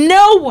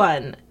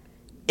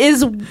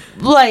 is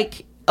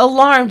like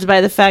alarmed by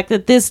the fact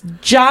that this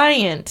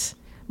giant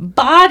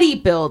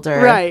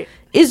bodybuilder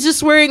is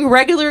just wearing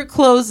regular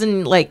clothes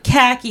and like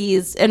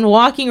khakis and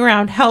walking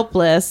around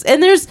helpless.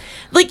 And there's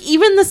like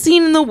even the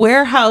scene in the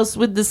warehouse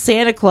with the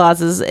Santa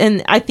Clauses,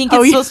 and I think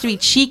it's supposed to be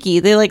cheeky.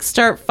 They like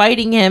start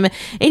fighting him and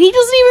he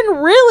doesn't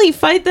even really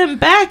fight them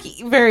back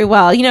very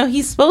well.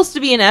 He's supposed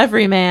to be an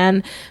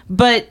everyman,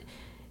 but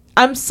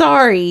I'm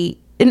sorry.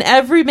 an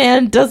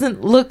everyman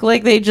doesn't look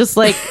like they just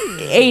like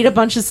ate a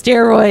bunch of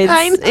steroids.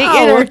 I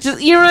know. Or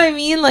just, you know what I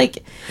mean?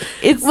 Like,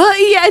 it's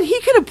and he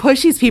could have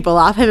pushed these people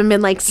off him and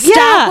been like,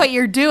 "Stop what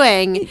you're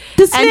doing."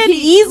 This man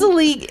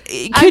easily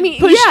could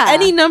push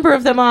any number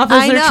of them off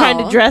as they're trying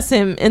to dress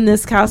him in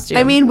this costume.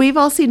 I mean, we've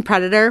all seen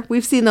Predator.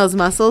 We've seen those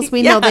muscles.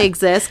 We know they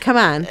exist. Come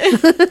on.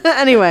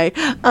 Anyway,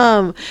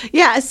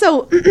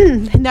 so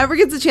never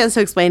gets a chance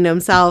to explain to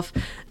himself.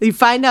 You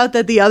find out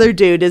that the other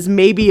dude is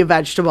maybe a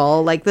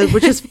vegetable,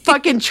 which is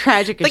fucking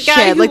tragic as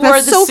shit. Like,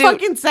 that's so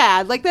fucking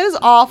sad. Like, that is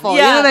awful. Yeah.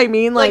 You know what I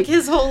mean? Like,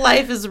 his whole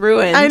life is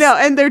ruined. I know.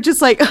 And they're just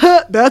like,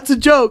 that's a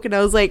joke. And I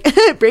was like,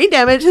 brain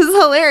damage is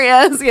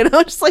hilarious. You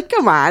know, just like,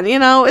 come on. You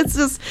know, it's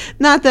just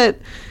not that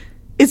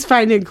it's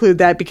fine to include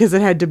that because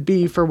it had to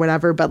be for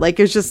whatever. But, like,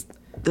 it's just...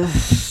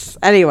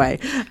 Anyway,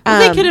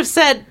 they could have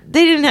said,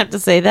 they didn't have to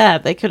say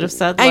that. They could have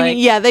said, like, I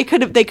mean, they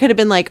could have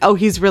been like, oh,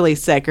 he's really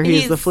sick or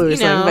he's the flu or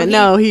something. But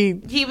no, he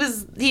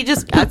just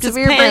pooped his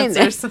pants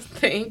or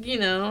something, you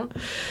know.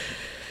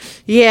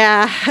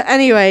 Yeah.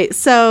 Anyway,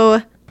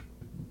 so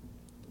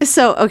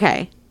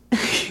okay.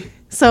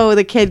 So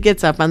the kid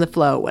gets up on the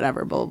float,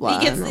 whatever, blah, blah,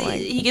 blah.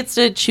 He gets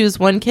to choose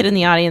one kid in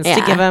the audience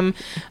to give him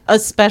a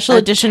special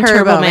edition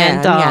Turbo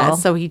Man doll. Yeah,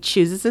 so he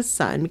chooses his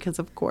son because,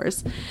 of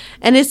course.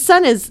 And his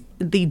son is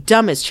the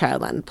dumbest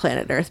child on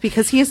planet Earth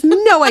because he has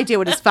no idea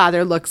what his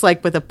father looks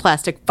like with a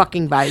plastic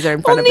fucking visor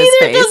in front of his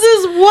face. Neither does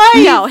his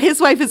wife. No, his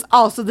wife is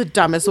also the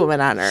dumbest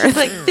woman on Earth. She's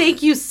like,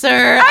 thank you,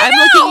 sir. I'm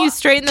looking you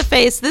straight in the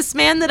face. This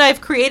man that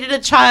I've created a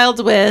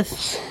child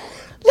with...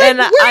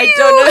 and I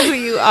don't know who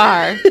you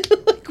are.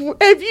 Like,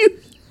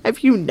 have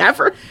you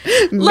never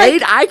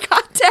made eye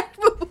contact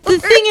before? The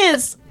thing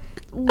is,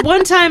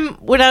 one time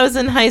when I was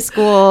in high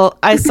school,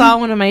 I saw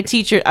one of my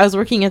teachers. I was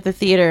working at the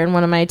theater, and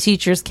one of my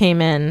teachers came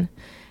in,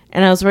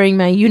 and I was wearing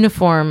my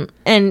uniform,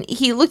 and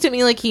he looked at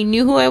me like he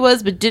knew who I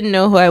was, but didn't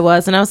know who I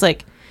was, and I was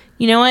like,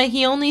 you know what?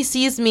 He only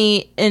sees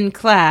me in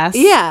class.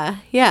 Yeah,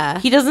 yeah.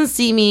 He doesn't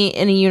see me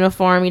in a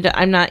uniform.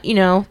 I'm not, you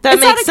know, that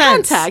makes sense. It's out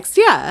of context,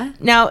 yeah.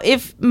 Now,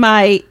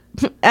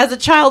 as a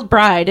child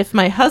bride, if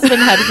my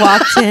husband had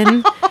walked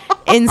in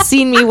and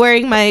seen me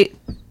wearing my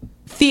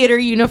theater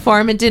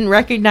uniform and didn't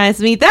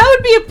recognize me, that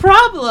would be a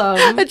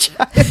problem. A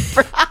child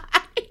bride.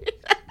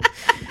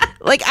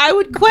 Like,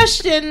 I'd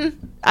question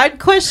if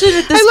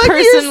this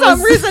person was... for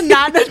some reason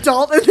not an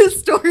adult in this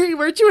story.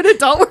 Weren't you an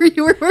adult where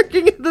you were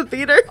working in the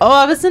theater? Oh,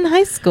 I was in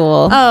high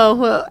school. Oh,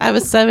 well. I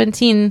was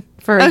 17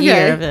 for a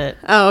year of it.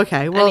 Oh,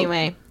 okay. Well,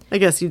 anyway. I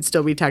guess you'd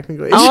still be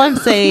technically... All I'm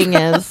saying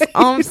is...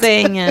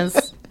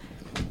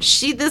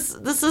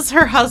 This is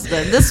her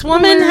husband. This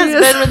woman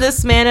has been with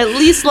this man at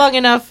least long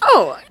enough.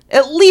 Oh.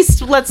 At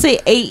least, let's say,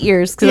 8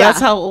 years, because that's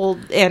how old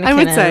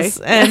Anakin is.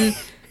 And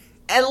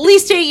at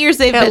least 8 years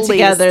they've been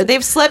together.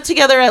 They've slept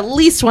together at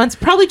least once,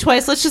 probably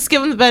twice. Let's just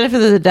give them the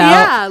benefit of the doubt.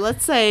 Yeah,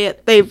 let's say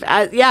they've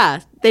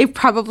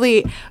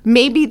probably,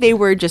 maybe they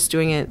were just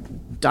doing it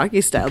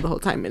doggy style the whole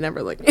time and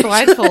never like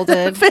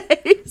blindfolded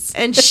face.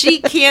 And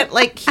she can't,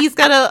 like, he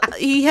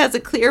has a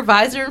clear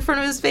visor in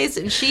front of his face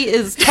and she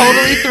is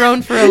totally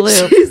thrown for a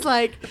loop. She's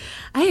like,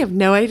 I have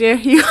no idea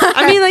who you are.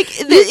 I mean, like,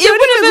 it would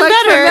have been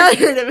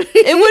better.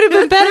 It would have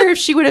been better if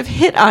she would have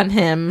hit on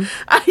him.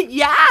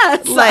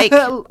 Yes. Like,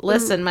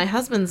 listen, my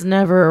husband's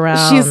never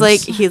around. She's like,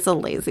 he's a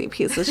lazy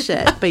piece of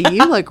shit, but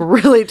you look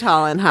really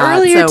tall and hot.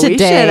 Earlier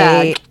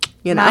today,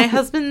 my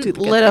husband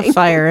lit a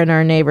fire in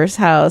our neighbor's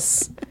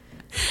house.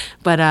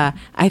 But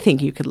I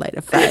think you could light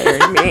a fire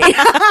in me.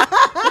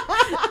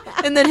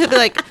 And then he'll be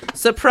like,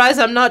 surprise,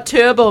 I'm not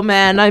Turbo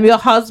Man, I'm your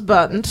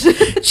husband.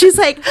 She's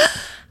like,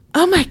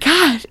 oh my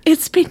God,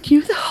 it's been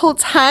you the whole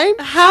time?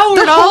 How?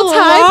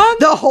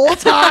 The whole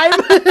time?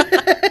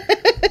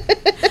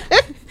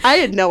 I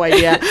had no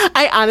idea.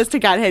 I honest to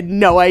God had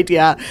no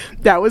idea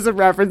that was a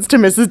reference to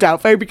Mrs.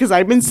 Doubtfire because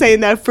I've been saying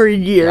that for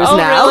years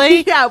now.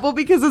 Really? Yeah, well,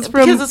 because it's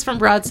from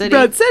Broad City.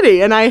 Broad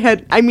City. And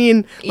it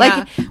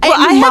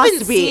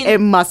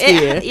must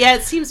be. Yeah,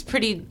 it seems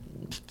pretty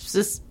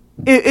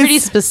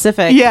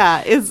specific.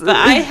 Yeah. But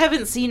I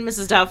haven't seen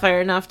Mrs.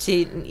 Doubtfire enough to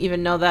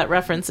even know that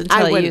reference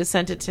until you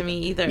sent it to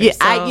me either. Yeah, so.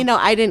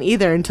 I didn't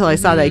either until I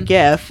saw that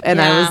GIF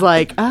and I was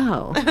like,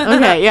 oh,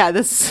 okay, yeah,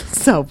 this is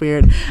so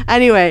weird.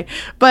 Anyway,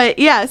 but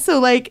yeah, so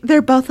like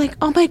they're both like,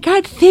 oh my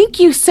God, thank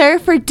you, sir,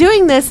 for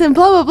doing this and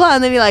blah, blah, blah.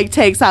 And then he like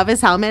takes off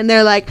his helmet and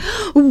they're like,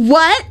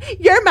 what?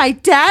 You're my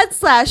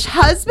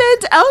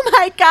dad/husband? Oh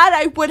my God,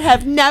 I would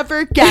have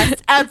never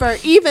guessed ever,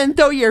 even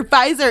though your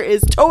visor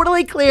is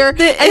totally clear and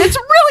it's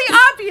really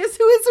obvious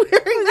who is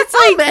wearing this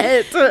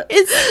helmet.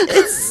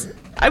 It's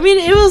I mean,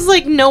 it was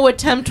like no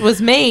attempt was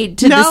made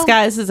to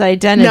disguise his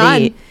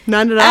identity.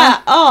 None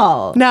at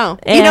all. No.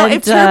 And,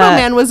 if Turbo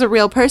Man was a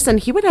real person,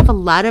 he would have a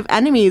lot of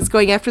enemies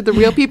going after the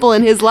real people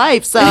in his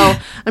life. So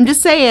I'm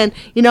just saying,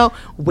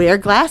 wear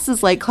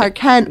glasses like Clark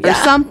Kent or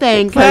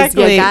something, because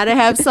you gotta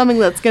have something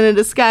that's going to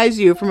disguise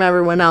you from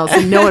everyone else,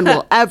 and no one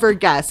will ever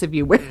guess if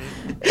you wear.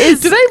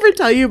 Did I ever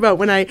tell you about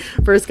when I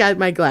first got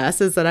my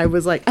glasses that I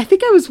was like, I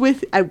think I was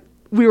with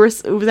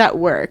it was at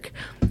work.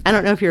 I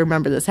don't know if you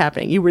remember this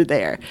happening. You were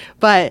there.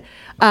 But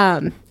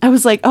I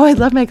was like, oh, I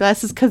love my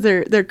glasses because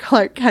they're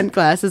Clark Kent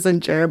glasses.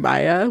 And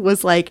Jeremiah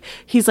was like,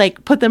 he's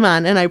like, put them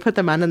on. And I put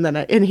them on.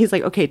 And he's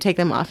like, okay, take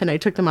them off. And I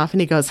took them off.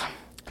 And he goes,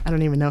 I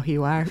don't even know who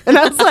you are. And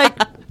I was like,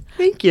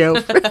 thank you.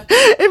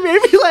 It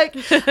made me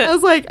like, I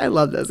was like, I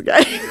love this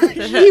guy.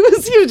 he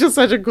was just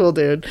such a cool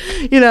dude,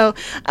 you know?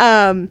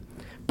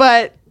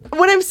 But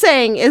what I'm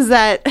saying is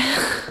that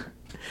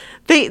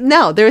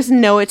there's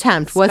no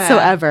attempt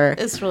whatsoever.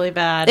 Bad. It's really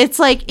bad. It's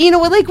like, you know,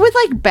 like with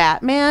like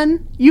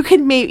Batman, you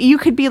could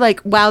be like,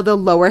 wow, the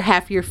lower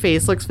half of your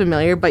face looks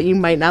familiar, but you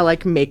might not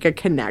like make a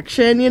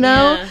connection, you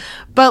know? Yeah.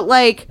 But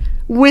like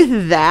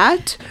with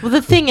that, well,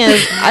 the thing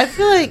is, I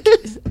feel like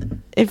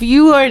if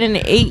you are in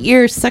an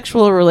 8-year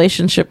sexual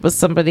relationship with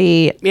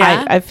somebody,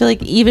 I feel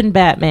like even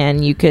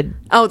Batman, you could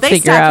they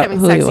stopped having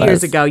sex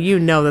years ago. You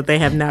know that they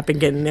have not been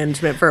getting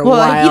intimate for a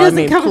while. He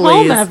doesn't come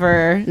home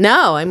ever.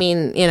 No, I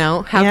mean, you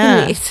know, how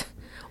can we?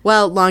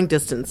 Well, long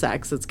distance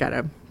sex, it's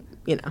gotta,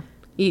 you know,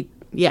 it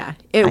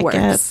works.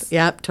 Guess.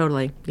 Yep,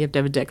 totally. You have to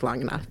have a dick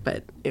long enough,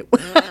 but that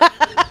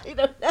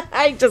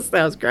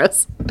was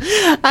gross.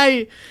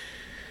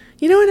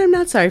 You know what? I'm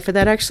not sorry for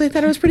that. Actually, I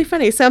thought it was pretty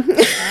funny. So.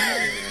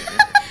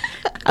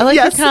 I like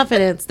your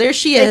confidence. There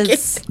she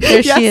is.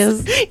 There she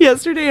is.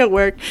 Yesterday at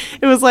work,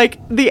 it was like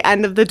the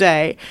end of the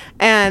day,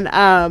 and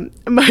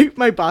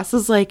my boss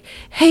was like,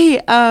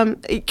 "Hey,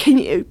 can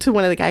you?" To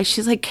one of the guys,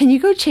 she's like, "Can you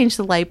go change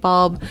the light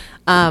bulb?"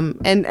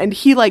 And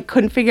he like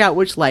couldn't figure out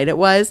which light it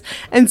was,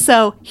 and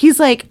so he's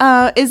like,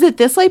 "Is it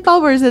this light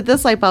bulb or is it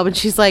this light bulb?" And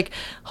she's like,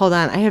 "Hold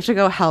on, I have to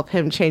go help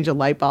him change a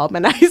light bulb."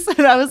 And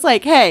I was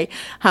like, "Hey,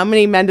 how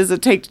many men does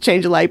it take to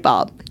change a light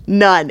bulb?"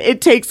 None.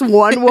 It takes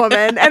one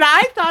woman. And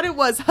I thought it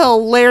was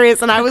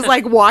hilarious. And I was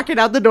like walking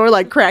out the door,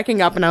 like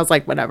cracking up. And I was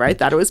like, whatever. I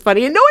thought it was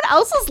funny. And no one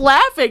else was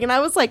laughing. And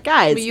I was like,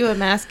 guys. But you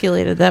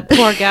emasculated that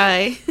poor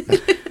guy.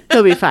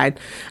 He'll be fine.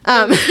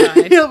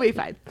 He'll be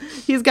fine.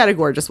 He's got a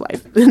gorgeous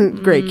wife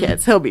and great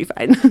kids. He'll be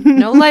fine.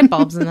 No light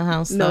bulbs in the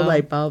house, though. No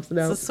light bulbs.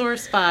 No. It's a sore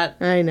spot.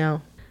 I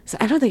know. So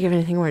I don't think I have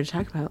anything more to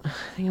talk about. I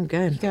think I'm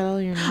good. You got all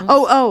your notes?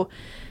 Oh.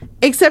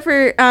 Except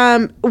for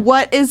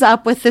what is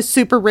up with the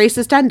super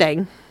racist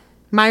ending?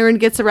 Myron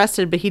gets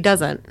arrested, but he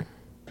doesn't.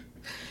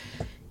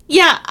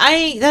 Yeah,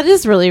 that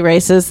is really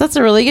racist. That's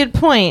a really good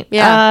point.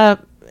 Yeah.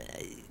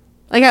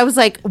 Like, I was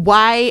like,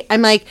 why?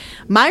 I'm like,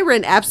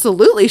 Myron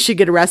absolutely should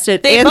get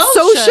arrested, and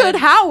so should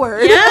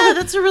Howard. Yeah,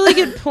 that's a really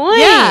good point.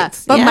 Yeah,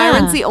 but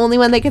Myron's the only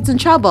one that gets in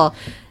trouble.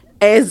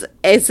 Is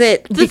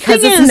it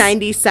because it's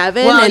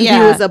 97 and he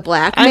was a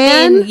black man?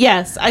 I mean,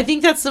 yes, I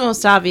think that's the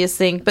most obvious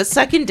thing. But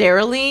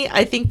secondarily,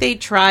 I think they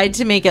tried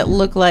to make it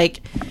look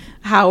like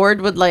Howard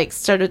would like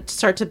start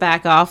to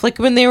back off, like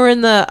when they were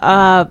in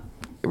the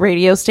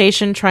radio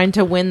station trying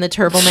to win the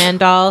Turbo Man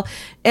doll,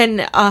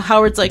 and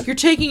Howard's like, "You're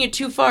taking it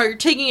too far. You're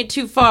taking it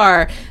too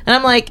far." And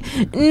I'm like,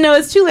 "No,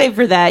 it's too late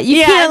for that.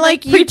 You can't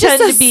like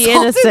pretend to be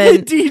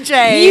innocent. The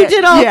DJ. You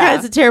did all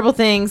kinds of terrible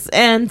things."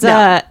 And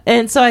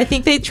so I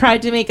think they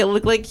tried to make it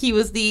look like he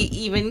was the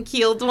even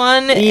keeled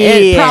one,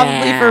 and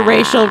probably for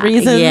racial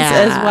reasons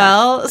as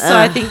well. So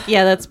I think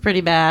that's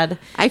pretty bad.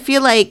 I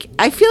feel like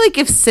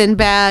if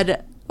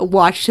Sinbad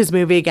watched his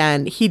movie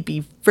again, he'd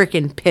be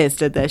freaking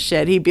pissed at this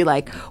shit. He'd be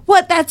like,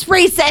 "What? That's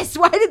racist.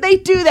 Why did they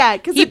do that?"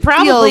 Because he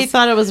probably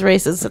thought it was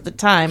racist at the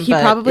time. He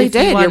probably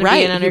did. You're right.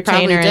 Be an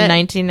entertainer in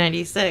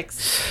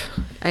 1996.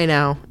 I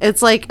know.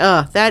 It's like,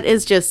 that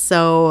is just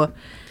so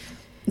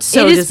it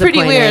is pretty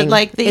weird.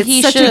 Like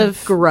it's such a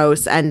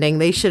gross ending.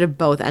 They should have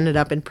both ended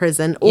up in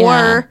prison,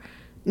 or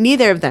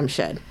neither of them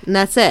should, and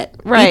that's it.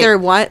 Right?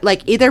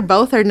 Either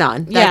both or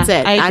none. That's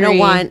it. I don't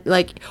want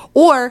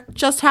or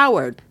just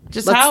Howard.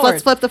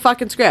 Let's flip the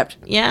fucking script.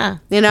 Yeah.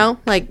 You know,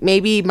 like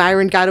maybe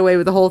Myron got away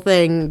with the whole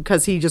thing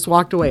because he just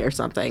walked away or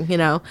something, you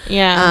know?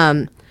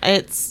 Yeah.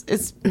 It's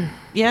that's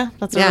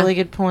a really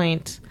good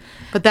point.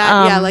 But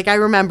that, like I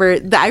remember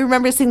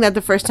seeing that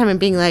the first time and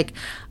being like,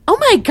 oh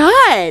my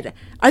God,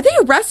 are they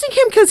arresting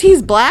him because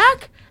he's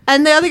black?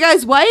 And the other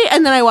guy's white?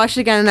 And then I watched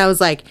it again and I was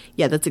like,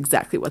 yeah, that's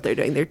exactly what they're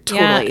doing. They're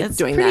totally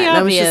doing that. And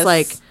I was just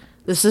like,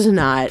 this is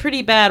not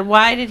pretty bad.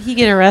 Why did he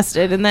get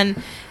arrested? And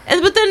then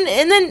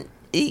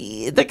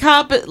the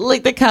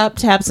cop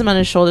taps him on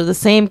his shoulder. The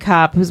same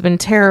cop who's been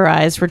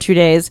terrorized for 2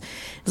 days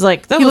is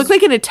like, he looked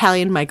like an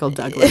Italian Michael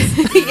Douglas.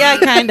 Yeah,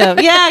 kind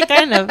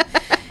of.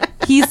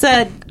 He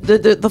said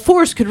the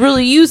force could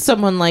really use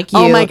someone like you.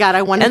 Oh my God,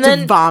 I wanted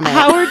to vomit.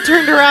 Howard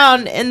turned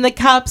around and the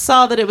cop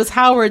saw that it was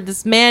Howard,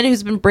 this man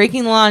who's been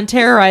breaking the law and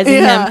terrorizing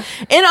him.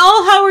 And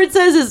all Howard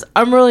says is,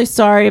 "I'm really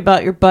sorry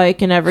about your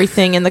bike and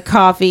everything and the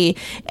coffee."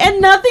 And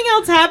nothing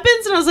else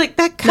happens. And I was like,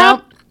 that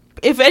cop... Nope.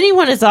 If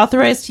anyone is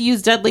authorized to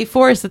use deadly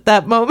force at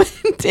that moment,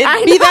 it'd be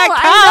that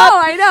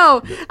cop.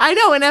 I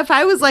know. And if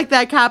I was like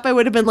that cop, I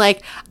would have been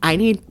like, I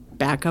need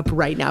backup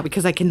right now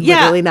because I can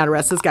literally not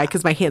arrest this guy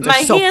because my hands are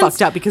so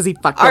fucked up because he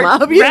fucked them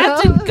up.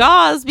 Wrapped in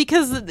gauze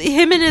because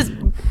him and his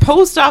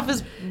post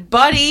office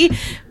buddy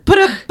put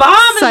a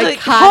bomb in the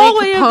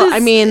hallway of this. I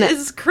mean,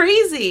 it's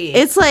crazy.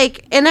 It's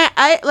like, and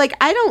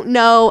I don't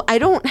know.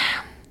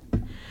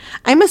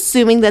 I'm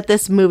assuming that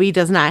this movie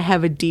does not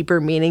have a deeper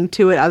meaning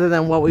to it other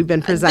than what we've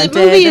been presented.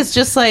 The movie is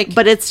just like,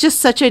 but it's just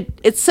such a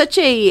it's a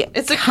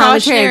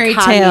cautionary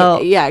tale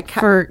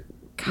for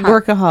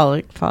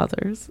workaholic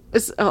fathers.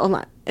 Hold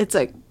on.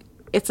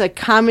 It's a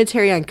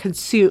commentary on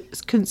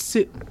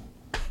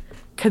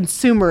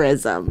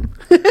consumerism.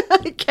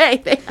 Okay,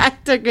 they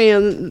have to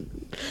be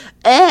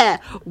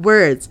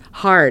words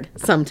hard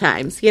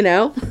sometimes, you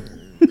know.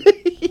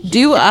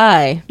 Do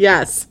I?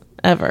 Yes.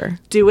 Ever.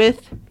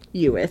 Doeth,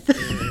 youeth.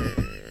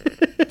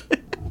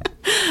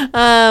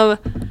 Yeah,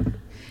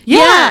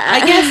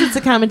 I guess it's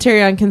a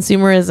commentary on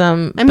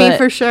consumerism. I mean,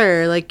 for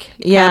sure, like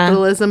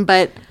capitalism,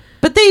 but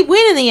they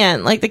win in the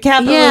end. Like the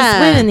capitalists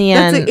win in the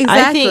end. Exactly.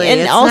 I think,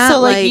 and it's also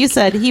like you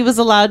said, he was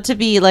allowed to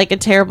be like a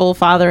terrible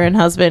father and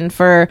husband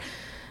for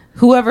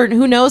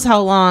who knows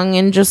how long,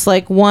 and just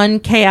like one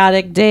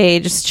chaotic day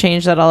just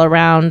changed that all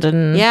around.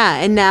 And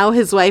and now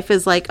his wife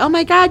is like, oh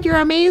my god, you're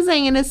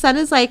amazing, and his son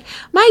is like,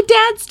 my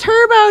dad's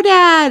turbo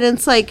dad, and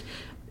it's like,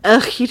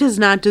 ugh, he does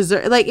not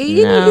deserve, like,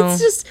 you know,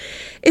 it's just,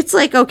 it's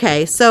like,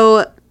 okay,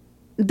 so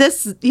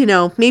this, you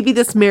know, maybe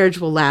this marriage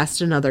will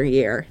last another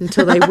year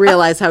until they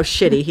realize how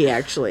shitty he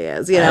actually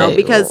is, you know,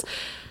 because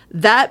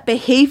that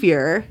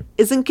behavior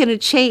isn't going to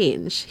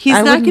change. He's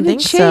not going to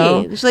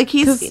change. So. Like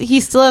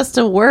he still has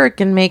to work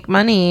and make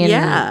money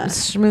and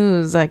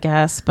schmooze, I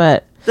guess.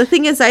 But the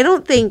thing is, I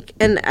don't think,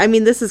 and I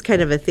mean, this is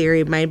kind of a theory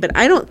of mine, but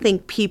I don't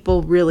think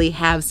people really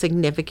have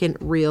significant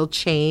real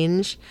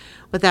change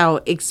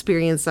without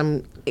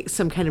experiencing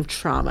some kind of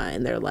trauma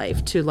in their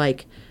life to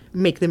like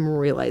make them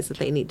realize that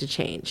they need to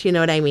change. You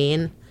know what I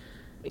mean?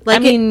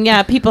 Like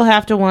people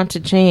have to want to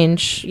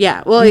change.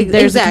 Yeah, well,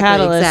 there's a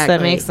catalyst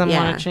that makes them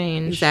want to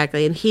change.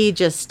 Exactly, and he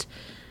just...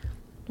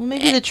 Well,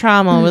 maybe the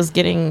trauma was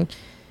getting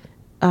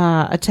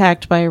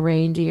attacked by a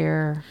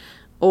reindeer.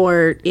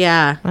 Or,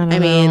 I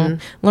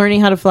mean...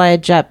 Learning how to fly a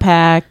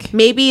jetpack.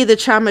 Maybe the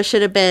trauma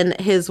should have been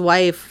his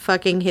wife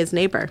fucking his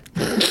neighbor.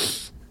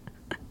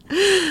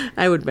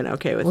 I would have been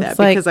okay with that.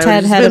 Because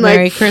Ted had a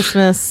Merry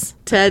Christmas.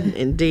 Ted,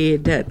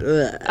 indeed. Ted.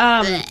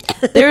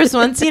 There was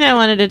one scene I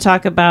wanted to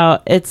talk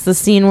about. It's the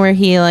scene where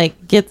he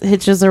like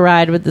hitches a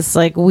ride with this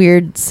like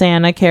weird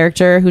Santa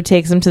character who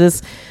takes him to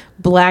this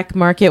black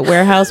market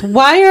warehouse.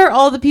 Why are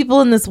all the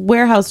people in this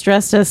warehouse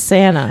dressed as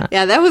Santa?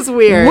 Yeah, that was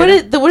weird.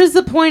 What is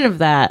the point of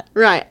that?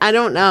 Right, I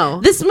don't know.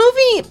 This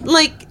movie,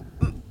 like,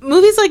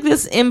 movies like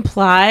this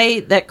imply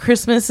that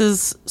Christmas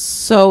is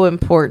so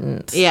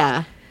important.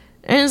 Yeah.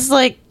 And it's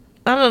like,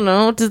 I don't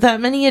know. Does that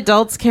many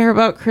adults care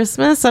about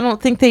Christmas? I don't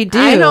think they do.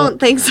 I don't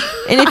think so.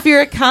 And if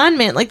you're a con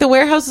man, like the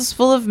warehouse is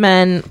full of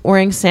men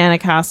wearing Santa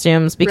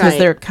costumes because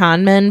they're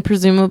con men,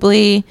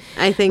 presumably.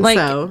 I think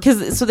so.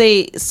 So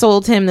they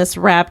sold him this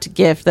wrapped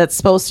gift that's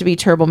supposed to be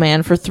Turbo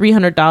Man for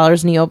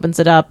 $300, and he opens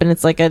it up, and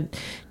it's like a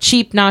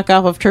cheap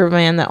knockoff of Turbo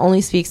Man that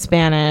only speaks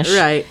Spanish.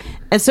 Right.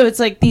 And so it's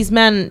like these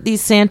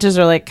Santas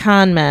are like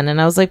con men, and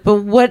I was like,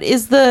 but what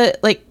is the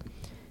like?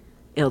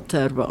 El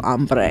Turbo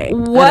Hombre.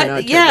 What?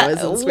 I don't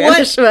know what turbo is in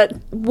Spanish,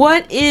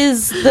 what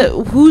is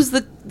who's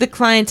the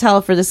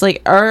clientele for this?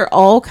 Like, are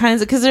all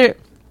kinds of, because there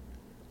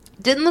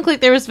didn't look like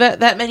there was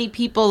that many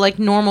people, like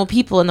normal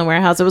people in the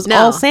warehouse. It was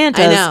all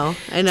Santas.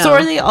 I know. So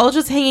are they all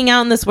just hanging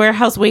out in this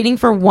warehouse waiting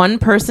for one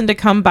person to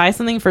come buy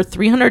something for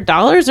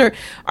 $300, or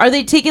are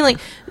they taking like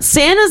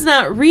Santa's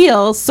not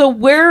real? So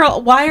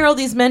why are all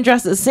these men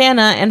dressed as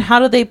Santa, and how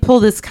do they pull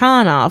this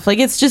con off? Like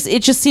it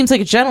just seems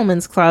like a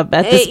gentleman's club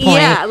at this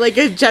point. Yeah, like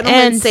a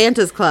gentleman's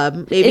Santa's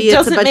club. Maybe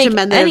it's a bunch of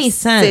men that have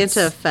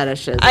Santa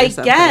fetishes. I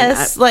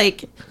guess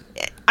like.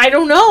 I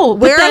don't know.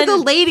 Where are the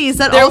ladies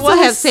that also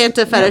have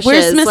Santa fetishes?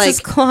 Where's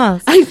Mrs.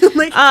 Claus? I feel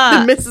like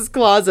the Mrs.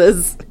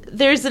 Clauses.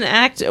 There's an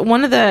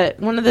one of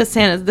the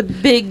Santas, the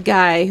big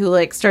guy who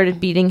like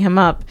started beating him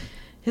up.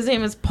 His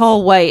name is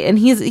Paul White, and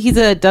he's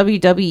a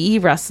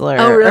WWE wrestler.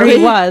 Oh, really? Or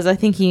he was. I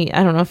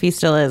don't know if he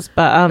still is,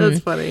 but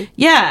that's funny.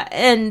 Yeah,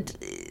 and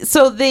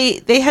so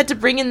they had to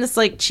bring in this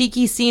like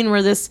cheeky scene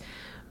where this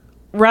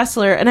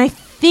wrestler, and I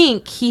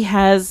think he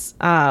has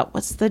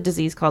what's the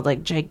disease called,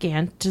 like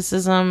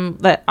giganticism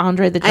that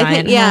Andre the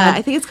Giant had.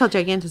 I think it's called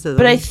giganticism,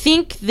 but I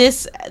think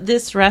this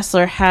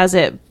wrestler has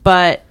it,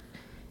 but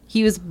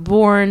he was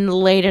born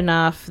late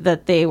enough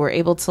that they were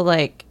able to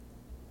like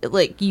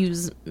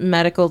use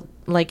medical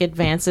like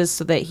advances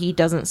so that he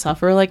doesn't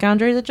suffer like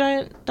Andre the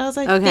Giant does.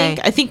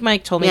 I think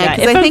Mike told me that.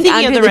 If I think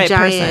Andre the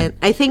Giant,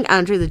 I think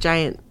Andre the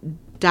Giant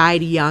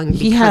died young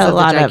because he had a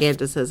lot of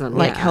giganticism,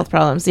 like health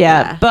problems.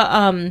 Yeah.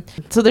 But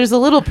so there's a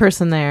little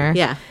person there.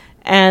 Yeah.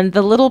 And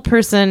the little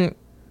person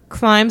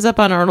climbs up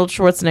on Arnold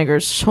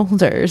Schwarzenegger's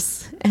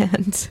shoulders,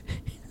 and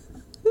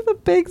the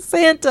big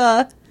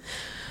Santa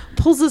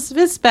pulls his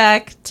fist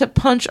back to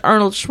punch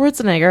Arnold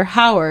Schwarzenegger,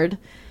 Howard,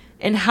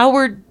 and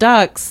Howard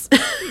ducks,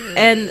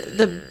 and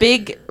the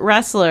big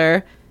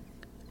wrestler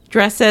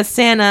dressed as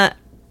Santa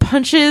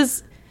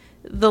punches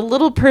the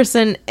little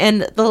person,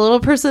 and the little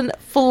person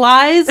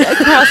flies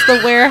across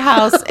the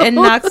warehouse and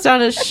knocks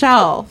down a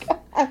shelf.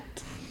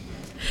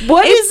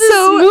 What is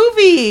this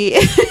movie?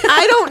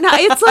 I don't know.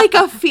 it's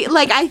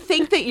like I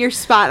think that you're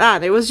spot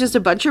on. It was just a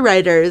bunch of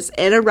writers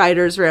in a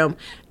writer's room,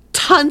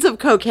 tons of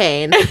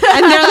cocaine, and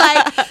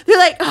they're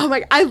like, oh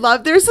my, I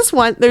love. There's this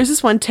one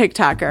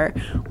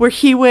TikToker where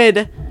he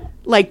would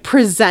like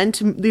present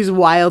these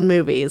wild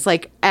movies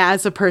like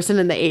as a person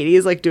in the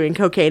 80s, like doing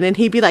cocaine, and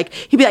he'd be like,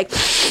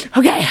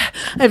 okay, I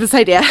have this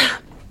idea.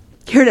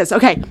 Here it is.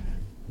 Okay.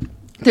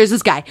 There's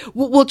this guy.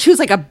 We'll choose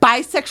like a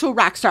bisexual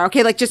rock star.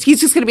 Okay, like he's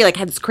just gonna be like,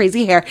 had this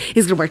crazy hair.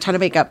 He's gonna wear a ton of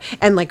makeup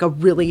and like a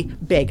really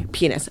big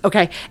penis.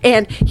 Okay,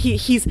 and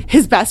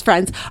his best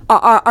friends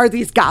are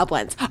these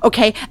goblins.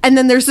 Okay, and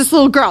then there's this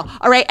little girl.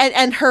 All right,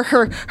 and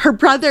her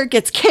brother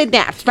gets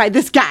kidnapped by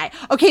this guy.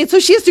 Okay, and so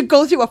she has to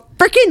go through a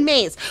freaking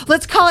maze.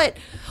 Let's call it.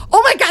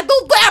 Oh my God,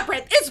 the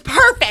labyrinth. It's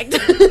perfect.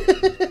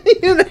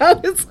 You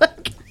know, it's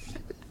like.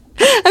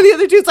 And the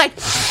other dude's like,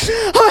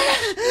 oh,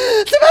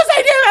 it's the best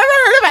idea I've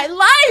ever heard in my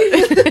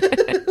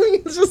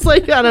life. It's just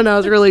like, I don't know,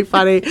 it's really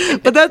funny.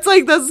 But that's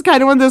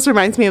kind of what this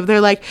reminds me of.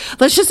 They're like,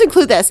 let's just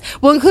include this.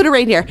 We'll include a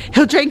reindeer.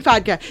 He'll drink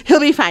vodka. He'll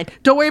be fine.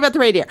 Don't worry about the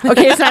reindeer.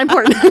 Okay, it's not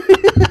important.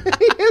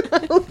 You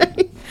know,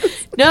 like,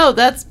 no,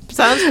 that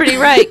sounds pretty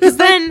right. Because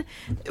then,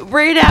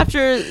 right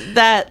after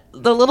that,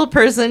 the little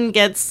person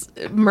gets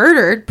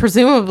murdered,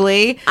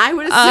 presumably. I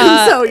would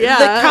assume so, yeah.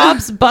 The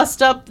cops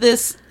bust up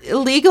this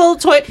illegal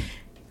toy.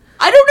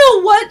 I don't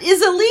know what is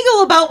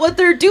illegal about what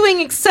they're doing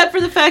except for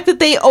the fact that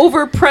they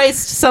overpriced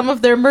some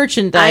of their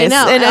merchandise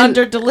and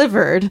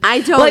under-delivered.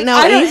 I don't know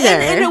either.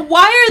 And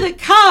why are the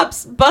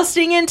cops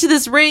busting into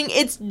this ring?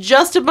 It's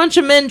just a bunch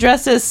of men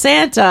dressed as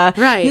Santa.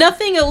 Right.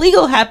 Nothing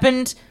illegal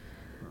happened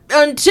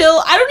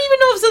until... I don't even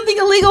know if something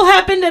illegal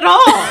happened at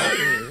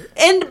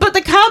all. But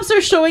the cops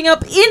are showing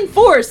up in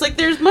force. Like,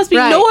 there must be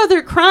no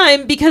other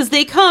crime because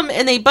they come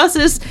and they bust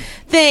this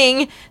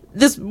thing...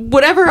 this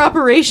whatever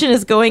operation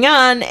is going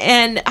on,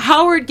 and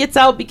Howard gets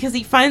out because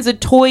he finds a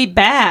toy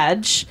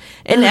badge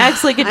and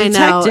acts like a detective.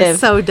 I know, it's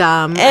so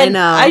dumb. And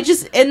I know.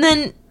 And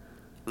then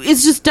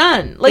it's just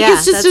done. Like,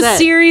 it's just a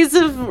series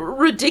of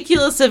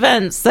ridiculous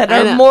events that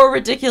are more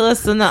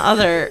ridiculous than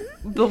the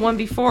one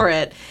before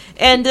it.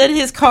 And then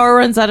his car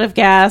runs out of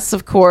gas,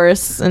 of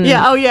course. And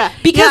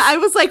because I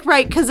was like,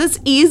 right, because it's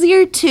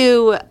easier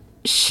to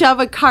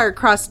shove a car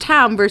across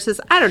town versus,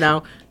 I don't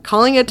know,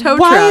 calling a tow truck.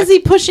 Why is he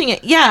pushing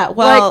it? Yeah,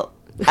 well,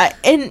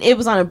 and it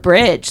was on a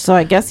bridge, so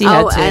I guess he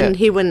had to. And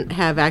he wouldn't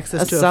have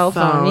access to a cell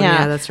phone.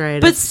 Yeah, that's right.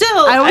 But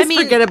still, I always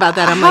forget about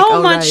that. I'm how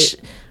like, much?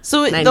 Right.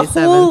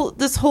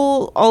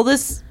 So all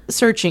this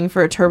searching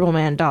for a Turbo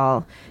Man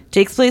doll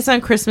takes place on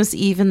Christmas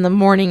Eve in the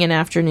morning and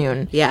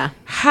afternoon. Yeah.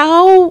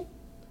 How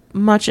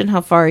much and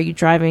how far are you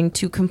driving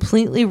to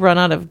completely run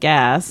out of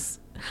gas?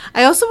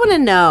 I also want to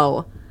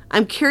know.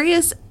 I'm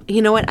curious.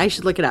 You know what? I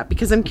should look it up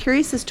because I'm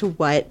curious as to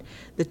what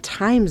the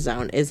time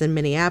zone is in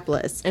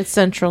Minneapolis. It's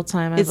Central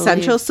Time. I believe.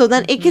 Central, so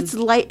then it gets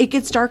light. It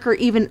gets darker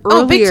even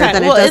earlier big time.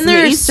 than it does in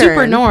the Eastern.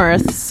 Super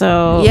north,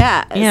 so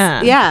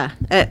yeah.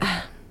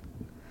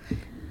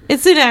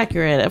 It's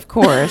inaccurate, of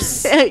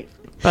course.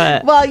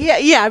 But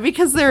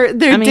because their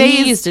days.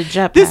 He used a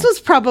jetpack. This was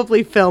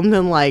probably filmed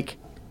in like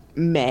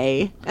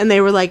May, and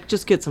they were like,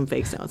 just get some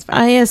fake snow. It's fine.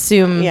 I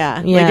assume.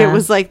 Like it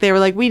was like they were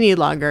like, we need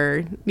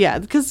longer. Yeah,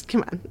 because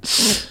come on.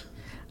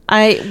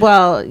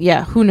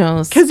 Who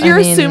knows? Because you're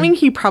assuming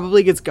he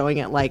probably gets going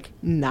at like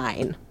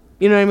 9.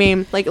 You know what I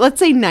mean? Like, let's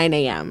say 9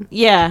 a.m.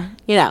 Yeah.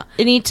 You know.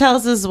 And he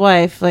tells his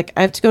wife, like,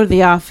 I have to go to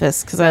the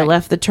office because I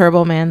left the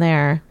Turbo Man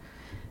there.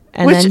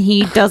 And then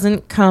he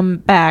doesn't come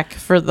back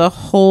for the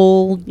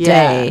whole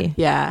day.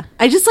 Yeah.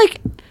 I just like,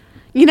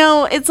 you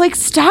know, it's like,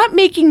 stop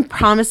making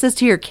promises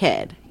to your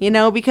kid, you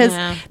know? Because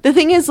the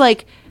thing is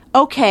like,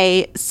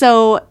 okay,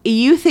 so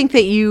you think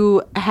that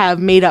you have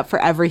made up for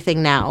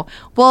everything now.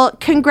 Well,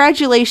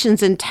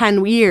 congratulations in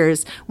 10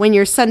 years when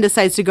your son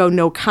decides to go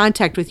no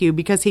contact with you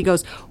because he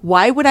goes,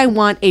 why would I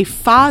want a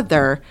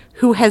father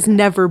who has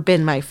never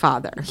been my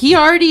father? He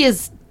already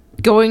is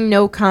going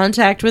no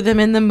contact with him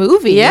in the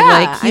movie. Yeah.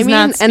 Like, he's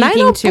not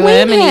speaking to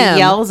him, and he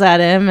yells at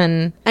him.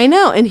 And I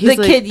know. And he's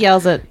the kid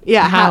yells at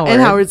Howard.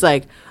 And Howard's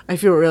like, I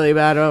feel really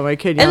bad about my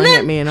kid yelling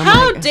at me. And I'm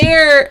how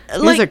dare...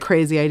 It's a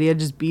crazy idea.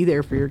 Just be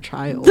there for your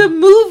child. The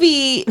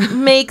movie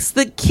makes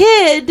the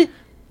kid...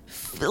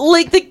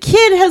 Like, the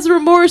kid has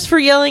remorse for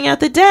yelling at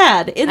the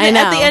dad. At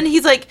the end,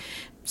 he's like...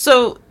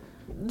 So,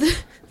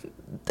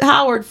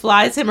 Howard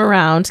flies him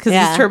around because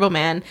he's Turbo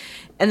Man.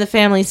 And the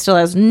family still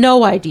has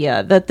no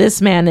idea that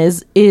this man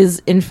is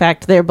in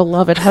fact, their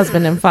beloved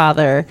husband and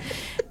father.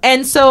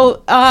 And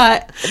so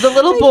the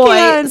little boy,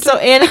 so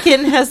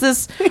Anakin has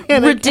this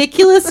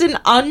ridiculous and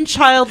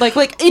unchildlike,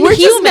 like inhuman. We're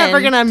just never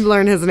gonna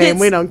learn his name.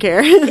 We don't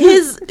care.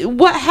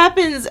 What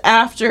happens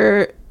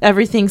after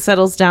everything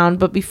settles down,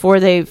 but before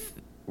they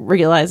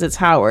realize it's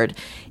Howard,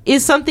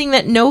 is something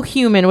that no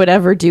human would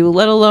ever do,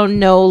 let alone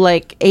no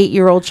like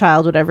 8-year-old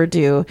child would ever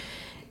do.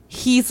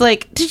 He's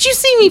like, did you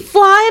see me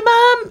fly,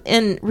 Mom?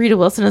 And Rita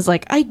Wilson is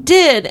like, I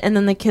did. And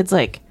then the kid's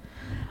like,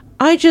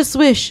 I just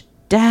wish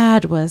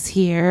dad was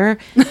here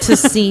to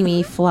see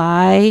me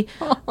fly,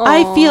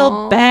 I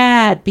feel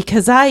bad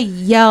because I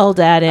yelled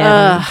at him.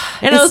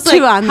 And I was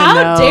like,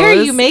 how dare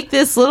you make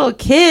this little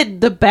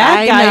kid the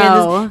bad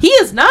guy? He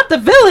is not the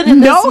villain in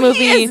this movie.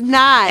 He is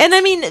not. And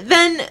I mean,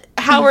 then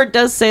Howard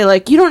does say,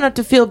 like, you don't have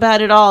to feel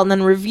bad at all, and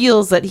then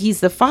reveals that he's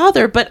the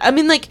father. But I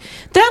mean, like,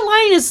 that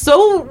line is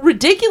so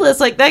ridiculous.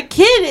 Like, that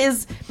kid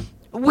is...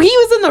 he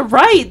was in the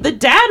right. The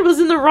dad was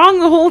in the wrong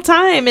the whole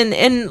time.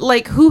 And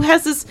like, who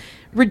has this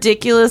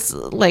ridiculous,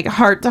 like,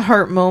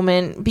 heart-to-heart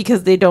moment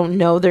because they don't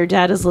know their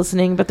dad is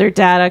listening, but their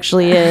dad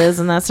actually is,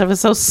 and that stuff is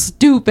so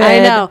stupid. I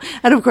know.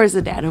 And of course,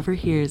 the dad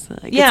overhears.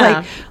 Like, it's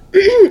like,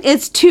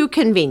 it's too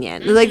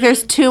convenient. Like,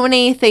 there's too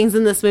many things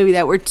in this movie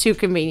that were too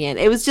convenient.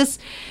 It was just...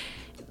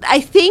 I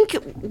think,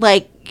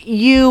 like,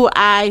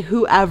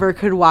 whoever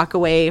could walk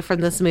away from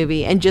this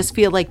movie and just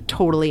feel, like,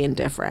 totally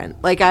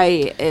indifferent. Like,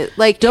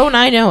 don't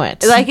I know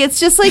it? Like, it's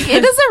just, like,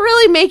 it doesn't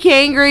really make you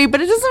angry,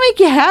 but it doesn't make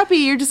you happy.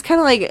 You're just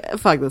kind of like,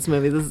 fuck this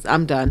movie.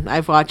 I'm done.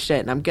 I've watched it,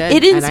 and I'm good.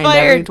 It inspired... and I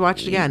never need to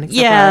watch it again,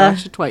 except for I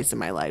watched it twice in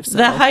my life. So.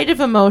 The height of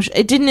emotion...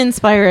 It didn't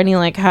inspire any,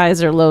 like,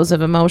 highs or lows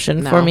of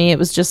emotion for me. It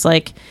was just,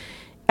 like...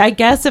 I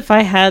guess if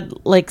I had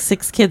like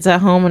 6 kids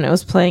at home and it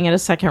was playing at a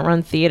second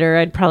run theater,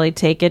 I'd probably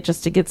take it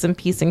just to get some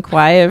peace and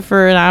quiet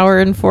for an hour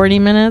and 40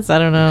 minutes. I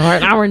don't know. Or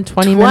an hour and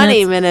 20 minutes.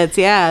 20 minutes,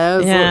 yeah. That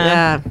was,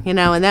 yeah. You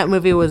know, and that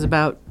movie was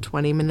about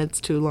 20 minutes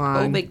too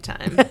long. Oh, big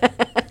time.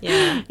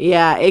 Yeah.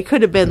 Yeah, it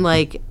could have been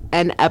like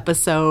an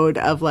episode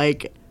of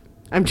like,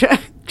 I'm trying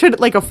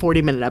like a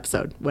 40-minute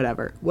episode,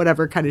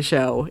 whatever kind of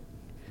show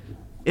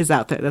is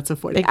out there. That's a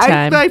 40. Big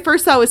time. I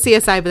first saw it with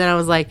CSI, but then I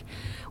was like,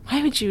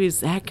 why would you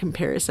use that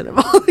comparison of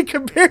all the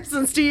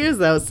comparisons to use,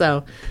 though?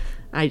 So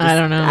I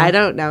don't know. I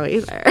don't know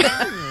either.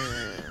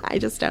 I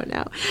just don't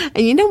know.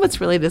 And you know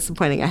what's really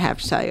disappointing? I have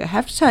to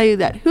tell you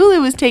that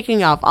Hulu is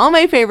taking off all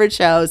my favorite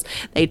shows.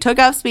 They took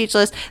off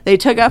Speechless. They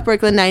took off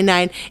Brooklyn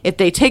Nine-Nine. If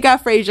they take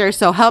off Frasier,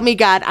 so help me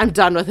God, I'm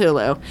done with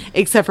Hulu.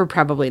 Except for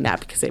probably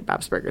not, because they have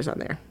Bob's Burgers on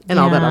there and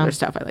all that other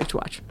stuff I like to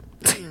watch.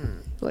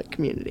 Like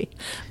Community.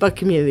 But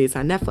Community is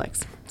on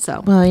Netflix.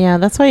 So. Well, yeah,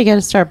 that's why you got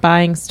to start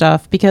buying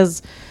stuff,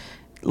 because...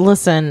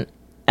 Listen,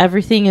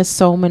 everything is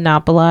so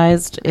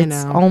monopolized.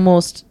 It's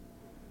almost,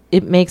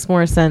 it makes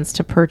more sense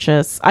to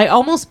purchase. I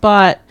almost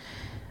bought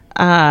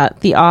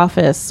The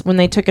Office when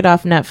they took it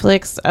off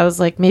Netflix. I was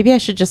like, maybe I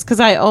should just,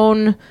 because I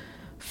own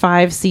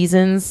 5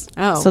 seasons.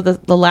 Oh. So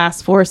the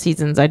last 4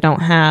 seasons I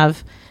don't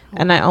have.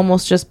 And I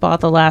almost just bought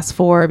the last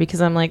 4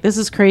 because I'm like, this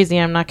is crazy.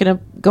 I'm not going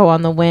to go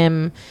on the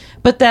whim.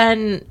 But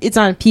then it's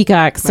on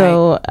Peacock.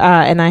 So,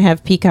 and I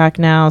have Peacock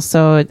now,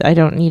 so I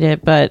don't need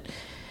it. But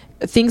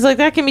things like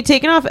that can be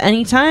taken off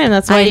anytime.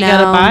 That's why you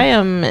gotta buy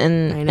them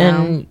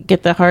and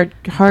get the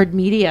hard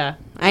media.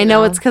 I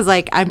know it's because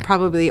like I'm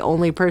probably the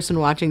only person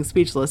watching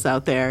Speechless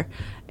out there,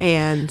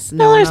 and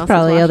no, there's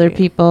probably other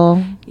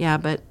people. Yeah,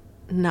 but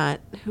not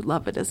who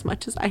love it as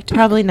much as I do.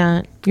 Probably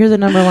not. You're the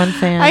number one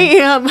fan. I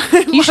am.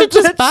 You should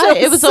just buy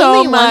it. It was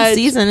only one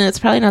season, and it's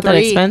probably not that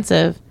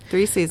expensive.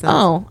 3 seasons.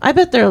 Oh, I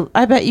bet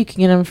you can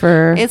get them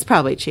for. It's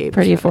probably cheap.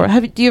 Pretty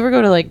affordable. Do you ever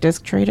go to like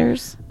disc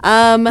traders?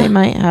 They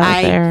might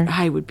have it there.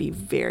 I would be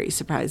very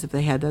surprised if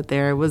they had that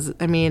there.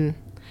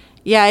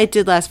 Yeah, it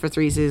did last for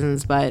 3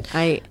 seasons, but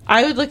I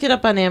would look it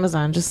up on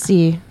Amazon, just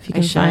see if you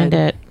can find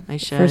it. I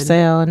should. For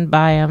sale and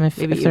buy them if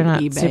they're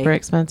not eBay. Super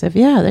expensive.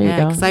 Yeah, there you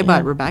go. Because I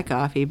bought Rebecca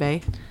off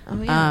eBay.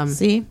 Oh yeah.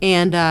 See,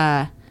 and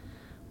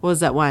what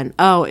was that one?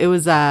 Oh, it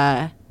was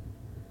The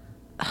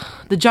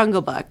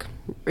Jungle Book.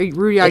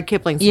 Rudyard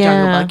Kipling's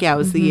Jungle Book. Yeah, it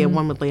was the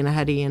one with Lena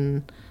Headey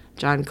and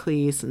John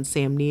Cleese and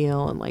Sam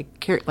Neill and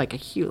like a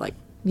huge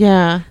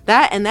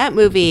that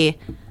movie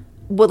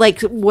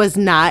was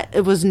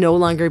no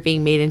longer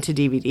being made into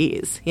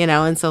DVDs, you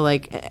know, and so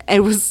like it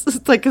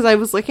was like because I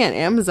was looking at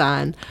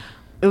Amazon.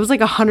 It was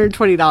like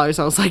 $120.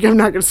 I was like, I'm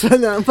not going to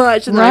spend that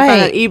much. And then I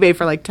found it on eBay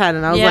for like 10.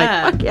 And I was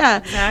like, fuck yeah.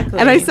 Exactly.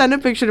 And I sent a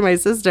picture to my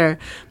sister.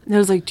 And I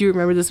was like, do you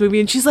remember this movie?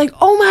 And she's like,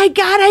 oh my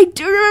God, I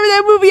do remember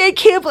that movie. I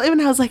can't believe it.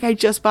 And I was like, I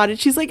just bought it.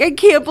 She's like, I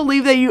can't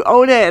believe that you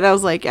own it. And I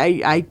was like,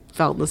 I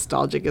felt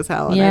nostalgic as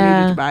hell. And I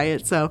needed to buy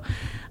it. So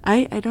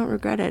I don't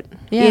regret it.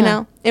 Yeah. You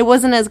know, it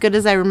wasn't as good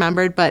as I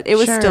remembered, but it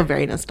was still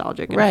very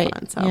nostalgic and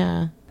fun. So.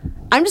 Yeah.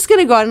 I'm just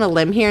going to go out on a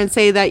limb here and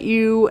say that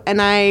you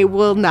and I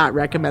will not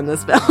recommend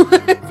this film.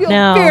 I feel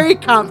very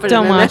confident.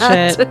 Don't watch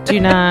it. Do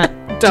not.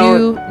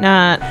 Do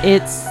not.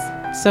 It's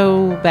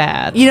so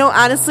bad. You know,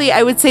 honestly,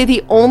 I would say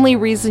the only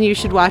reason you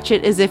should watch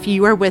it is if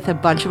you are with a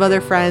bunch of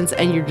other friends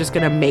and you're just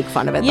going to make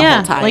fun of it the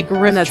whole time. Like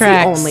riff that's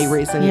tracks. The only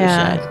reason you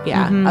should.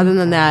 Yeah. Other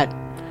than that,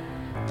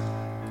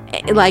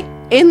 like,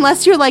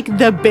 unless you're like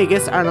the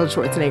biggest Arnold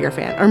Schwarzenegger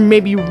fan, or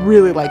maybe you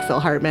really like Phil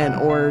Hartman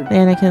or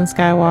Anakin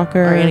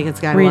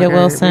Skywalker, Rita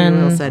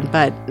Wilson,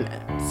 but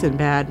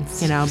Sinbad,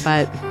 you know,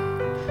 but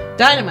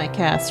dynamite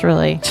cast,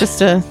 really,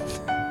 just a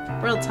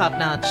real top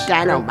notch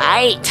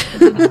dynamite.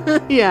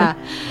 Yeah.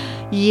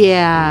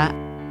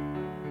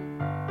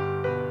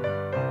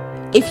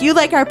 If you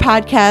like our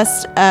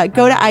podcast,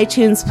 go to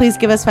iTunes. Please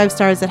give us 5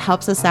 stars. It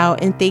helps us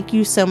out. And thank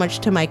you so much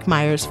to Mike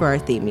Myers for our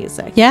theme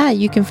music. Yeah,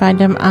 you can find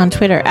him on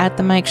Twitter at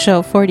the Mike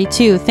Show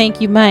 42.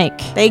 Thank you, Mike.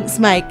 Thanks,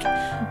 Mike.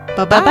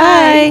 Bye-bye.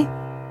 Bye-bye.